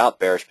 what about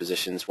bearish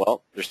positions?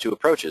 Well, there's two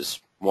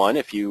approaches. One,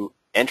 if you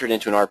entered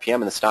into an RPM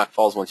and the stock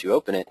falls once you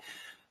open it,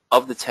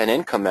 of the 10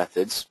 income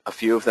methods, a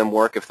few of them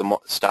work if the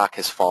stock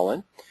has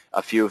fallen,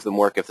 a few of them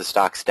work if the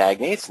stock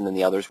stagnates, and then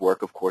the others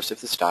work, of course,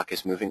 if the stock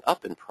is moving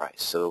up in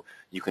price. So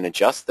you can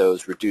adjust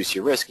those, reduce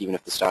your risk, even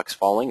if the stock's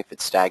falling, if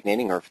it's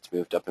stagnating, or if it's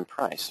moved up in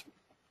price.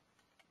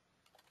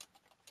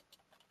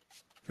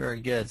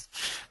 Very good.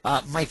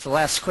 Mike, the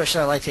last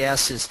question I'd like to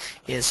ask is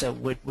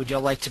would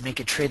y'all like to make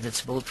a trade that's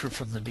bulletproof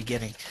from the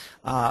beginning?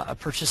 A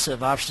purchase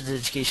of options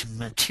education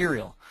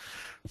material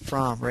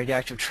from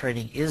Radioactive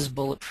Trading is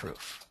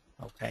bulletproof.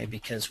 Okay,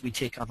 because we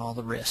take on all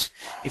the risk.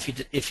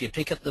 If you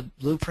pick up the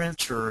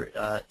blueprints or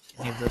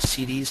any of those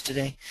CDs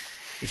today,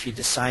 if you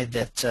decide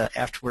that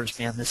afterwards,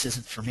 man, this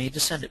isn't for me,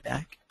 just send it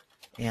back,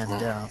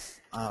 and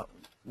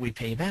we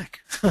pay you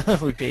back.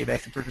 We pay you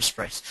back the purchase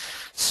price.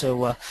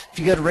 So if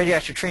you go to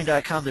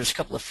radioactivetraining.com, there's a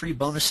couple of free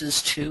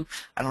bonuses too.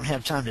 I don't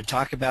have time to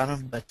talk about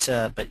them,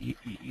 but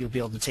you'll be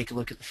able to take a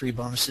look at the free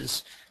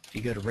bonuses if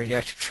you go to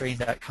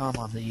radioactivetraining.com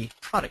on the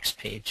products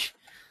page.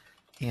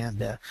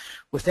 And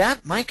with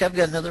that, Mike, I've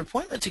got another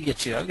appointment to get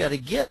to. I've got to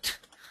get.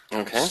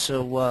 Okay.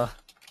 So,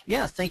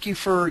 yeah, thank you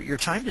for your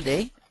time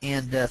today,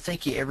 and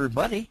thank you,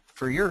 everybody,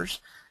 for yours.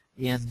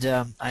 And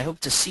I hope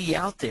to see you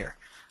out there.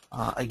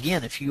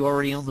 Again, if you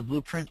already own the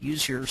blueprint,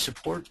 use your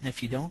support. And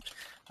if you don't,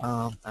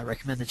 I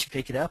recommend that you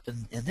pick it up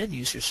and then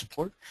use your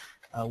support.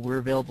 We're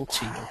available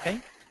to you, okay?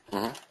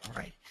 All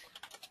right.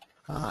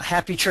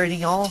 Happy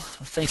trading, all.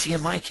 Thanks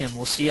again, Mike, and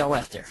we'll see y'all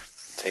out there.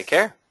 Take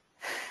care.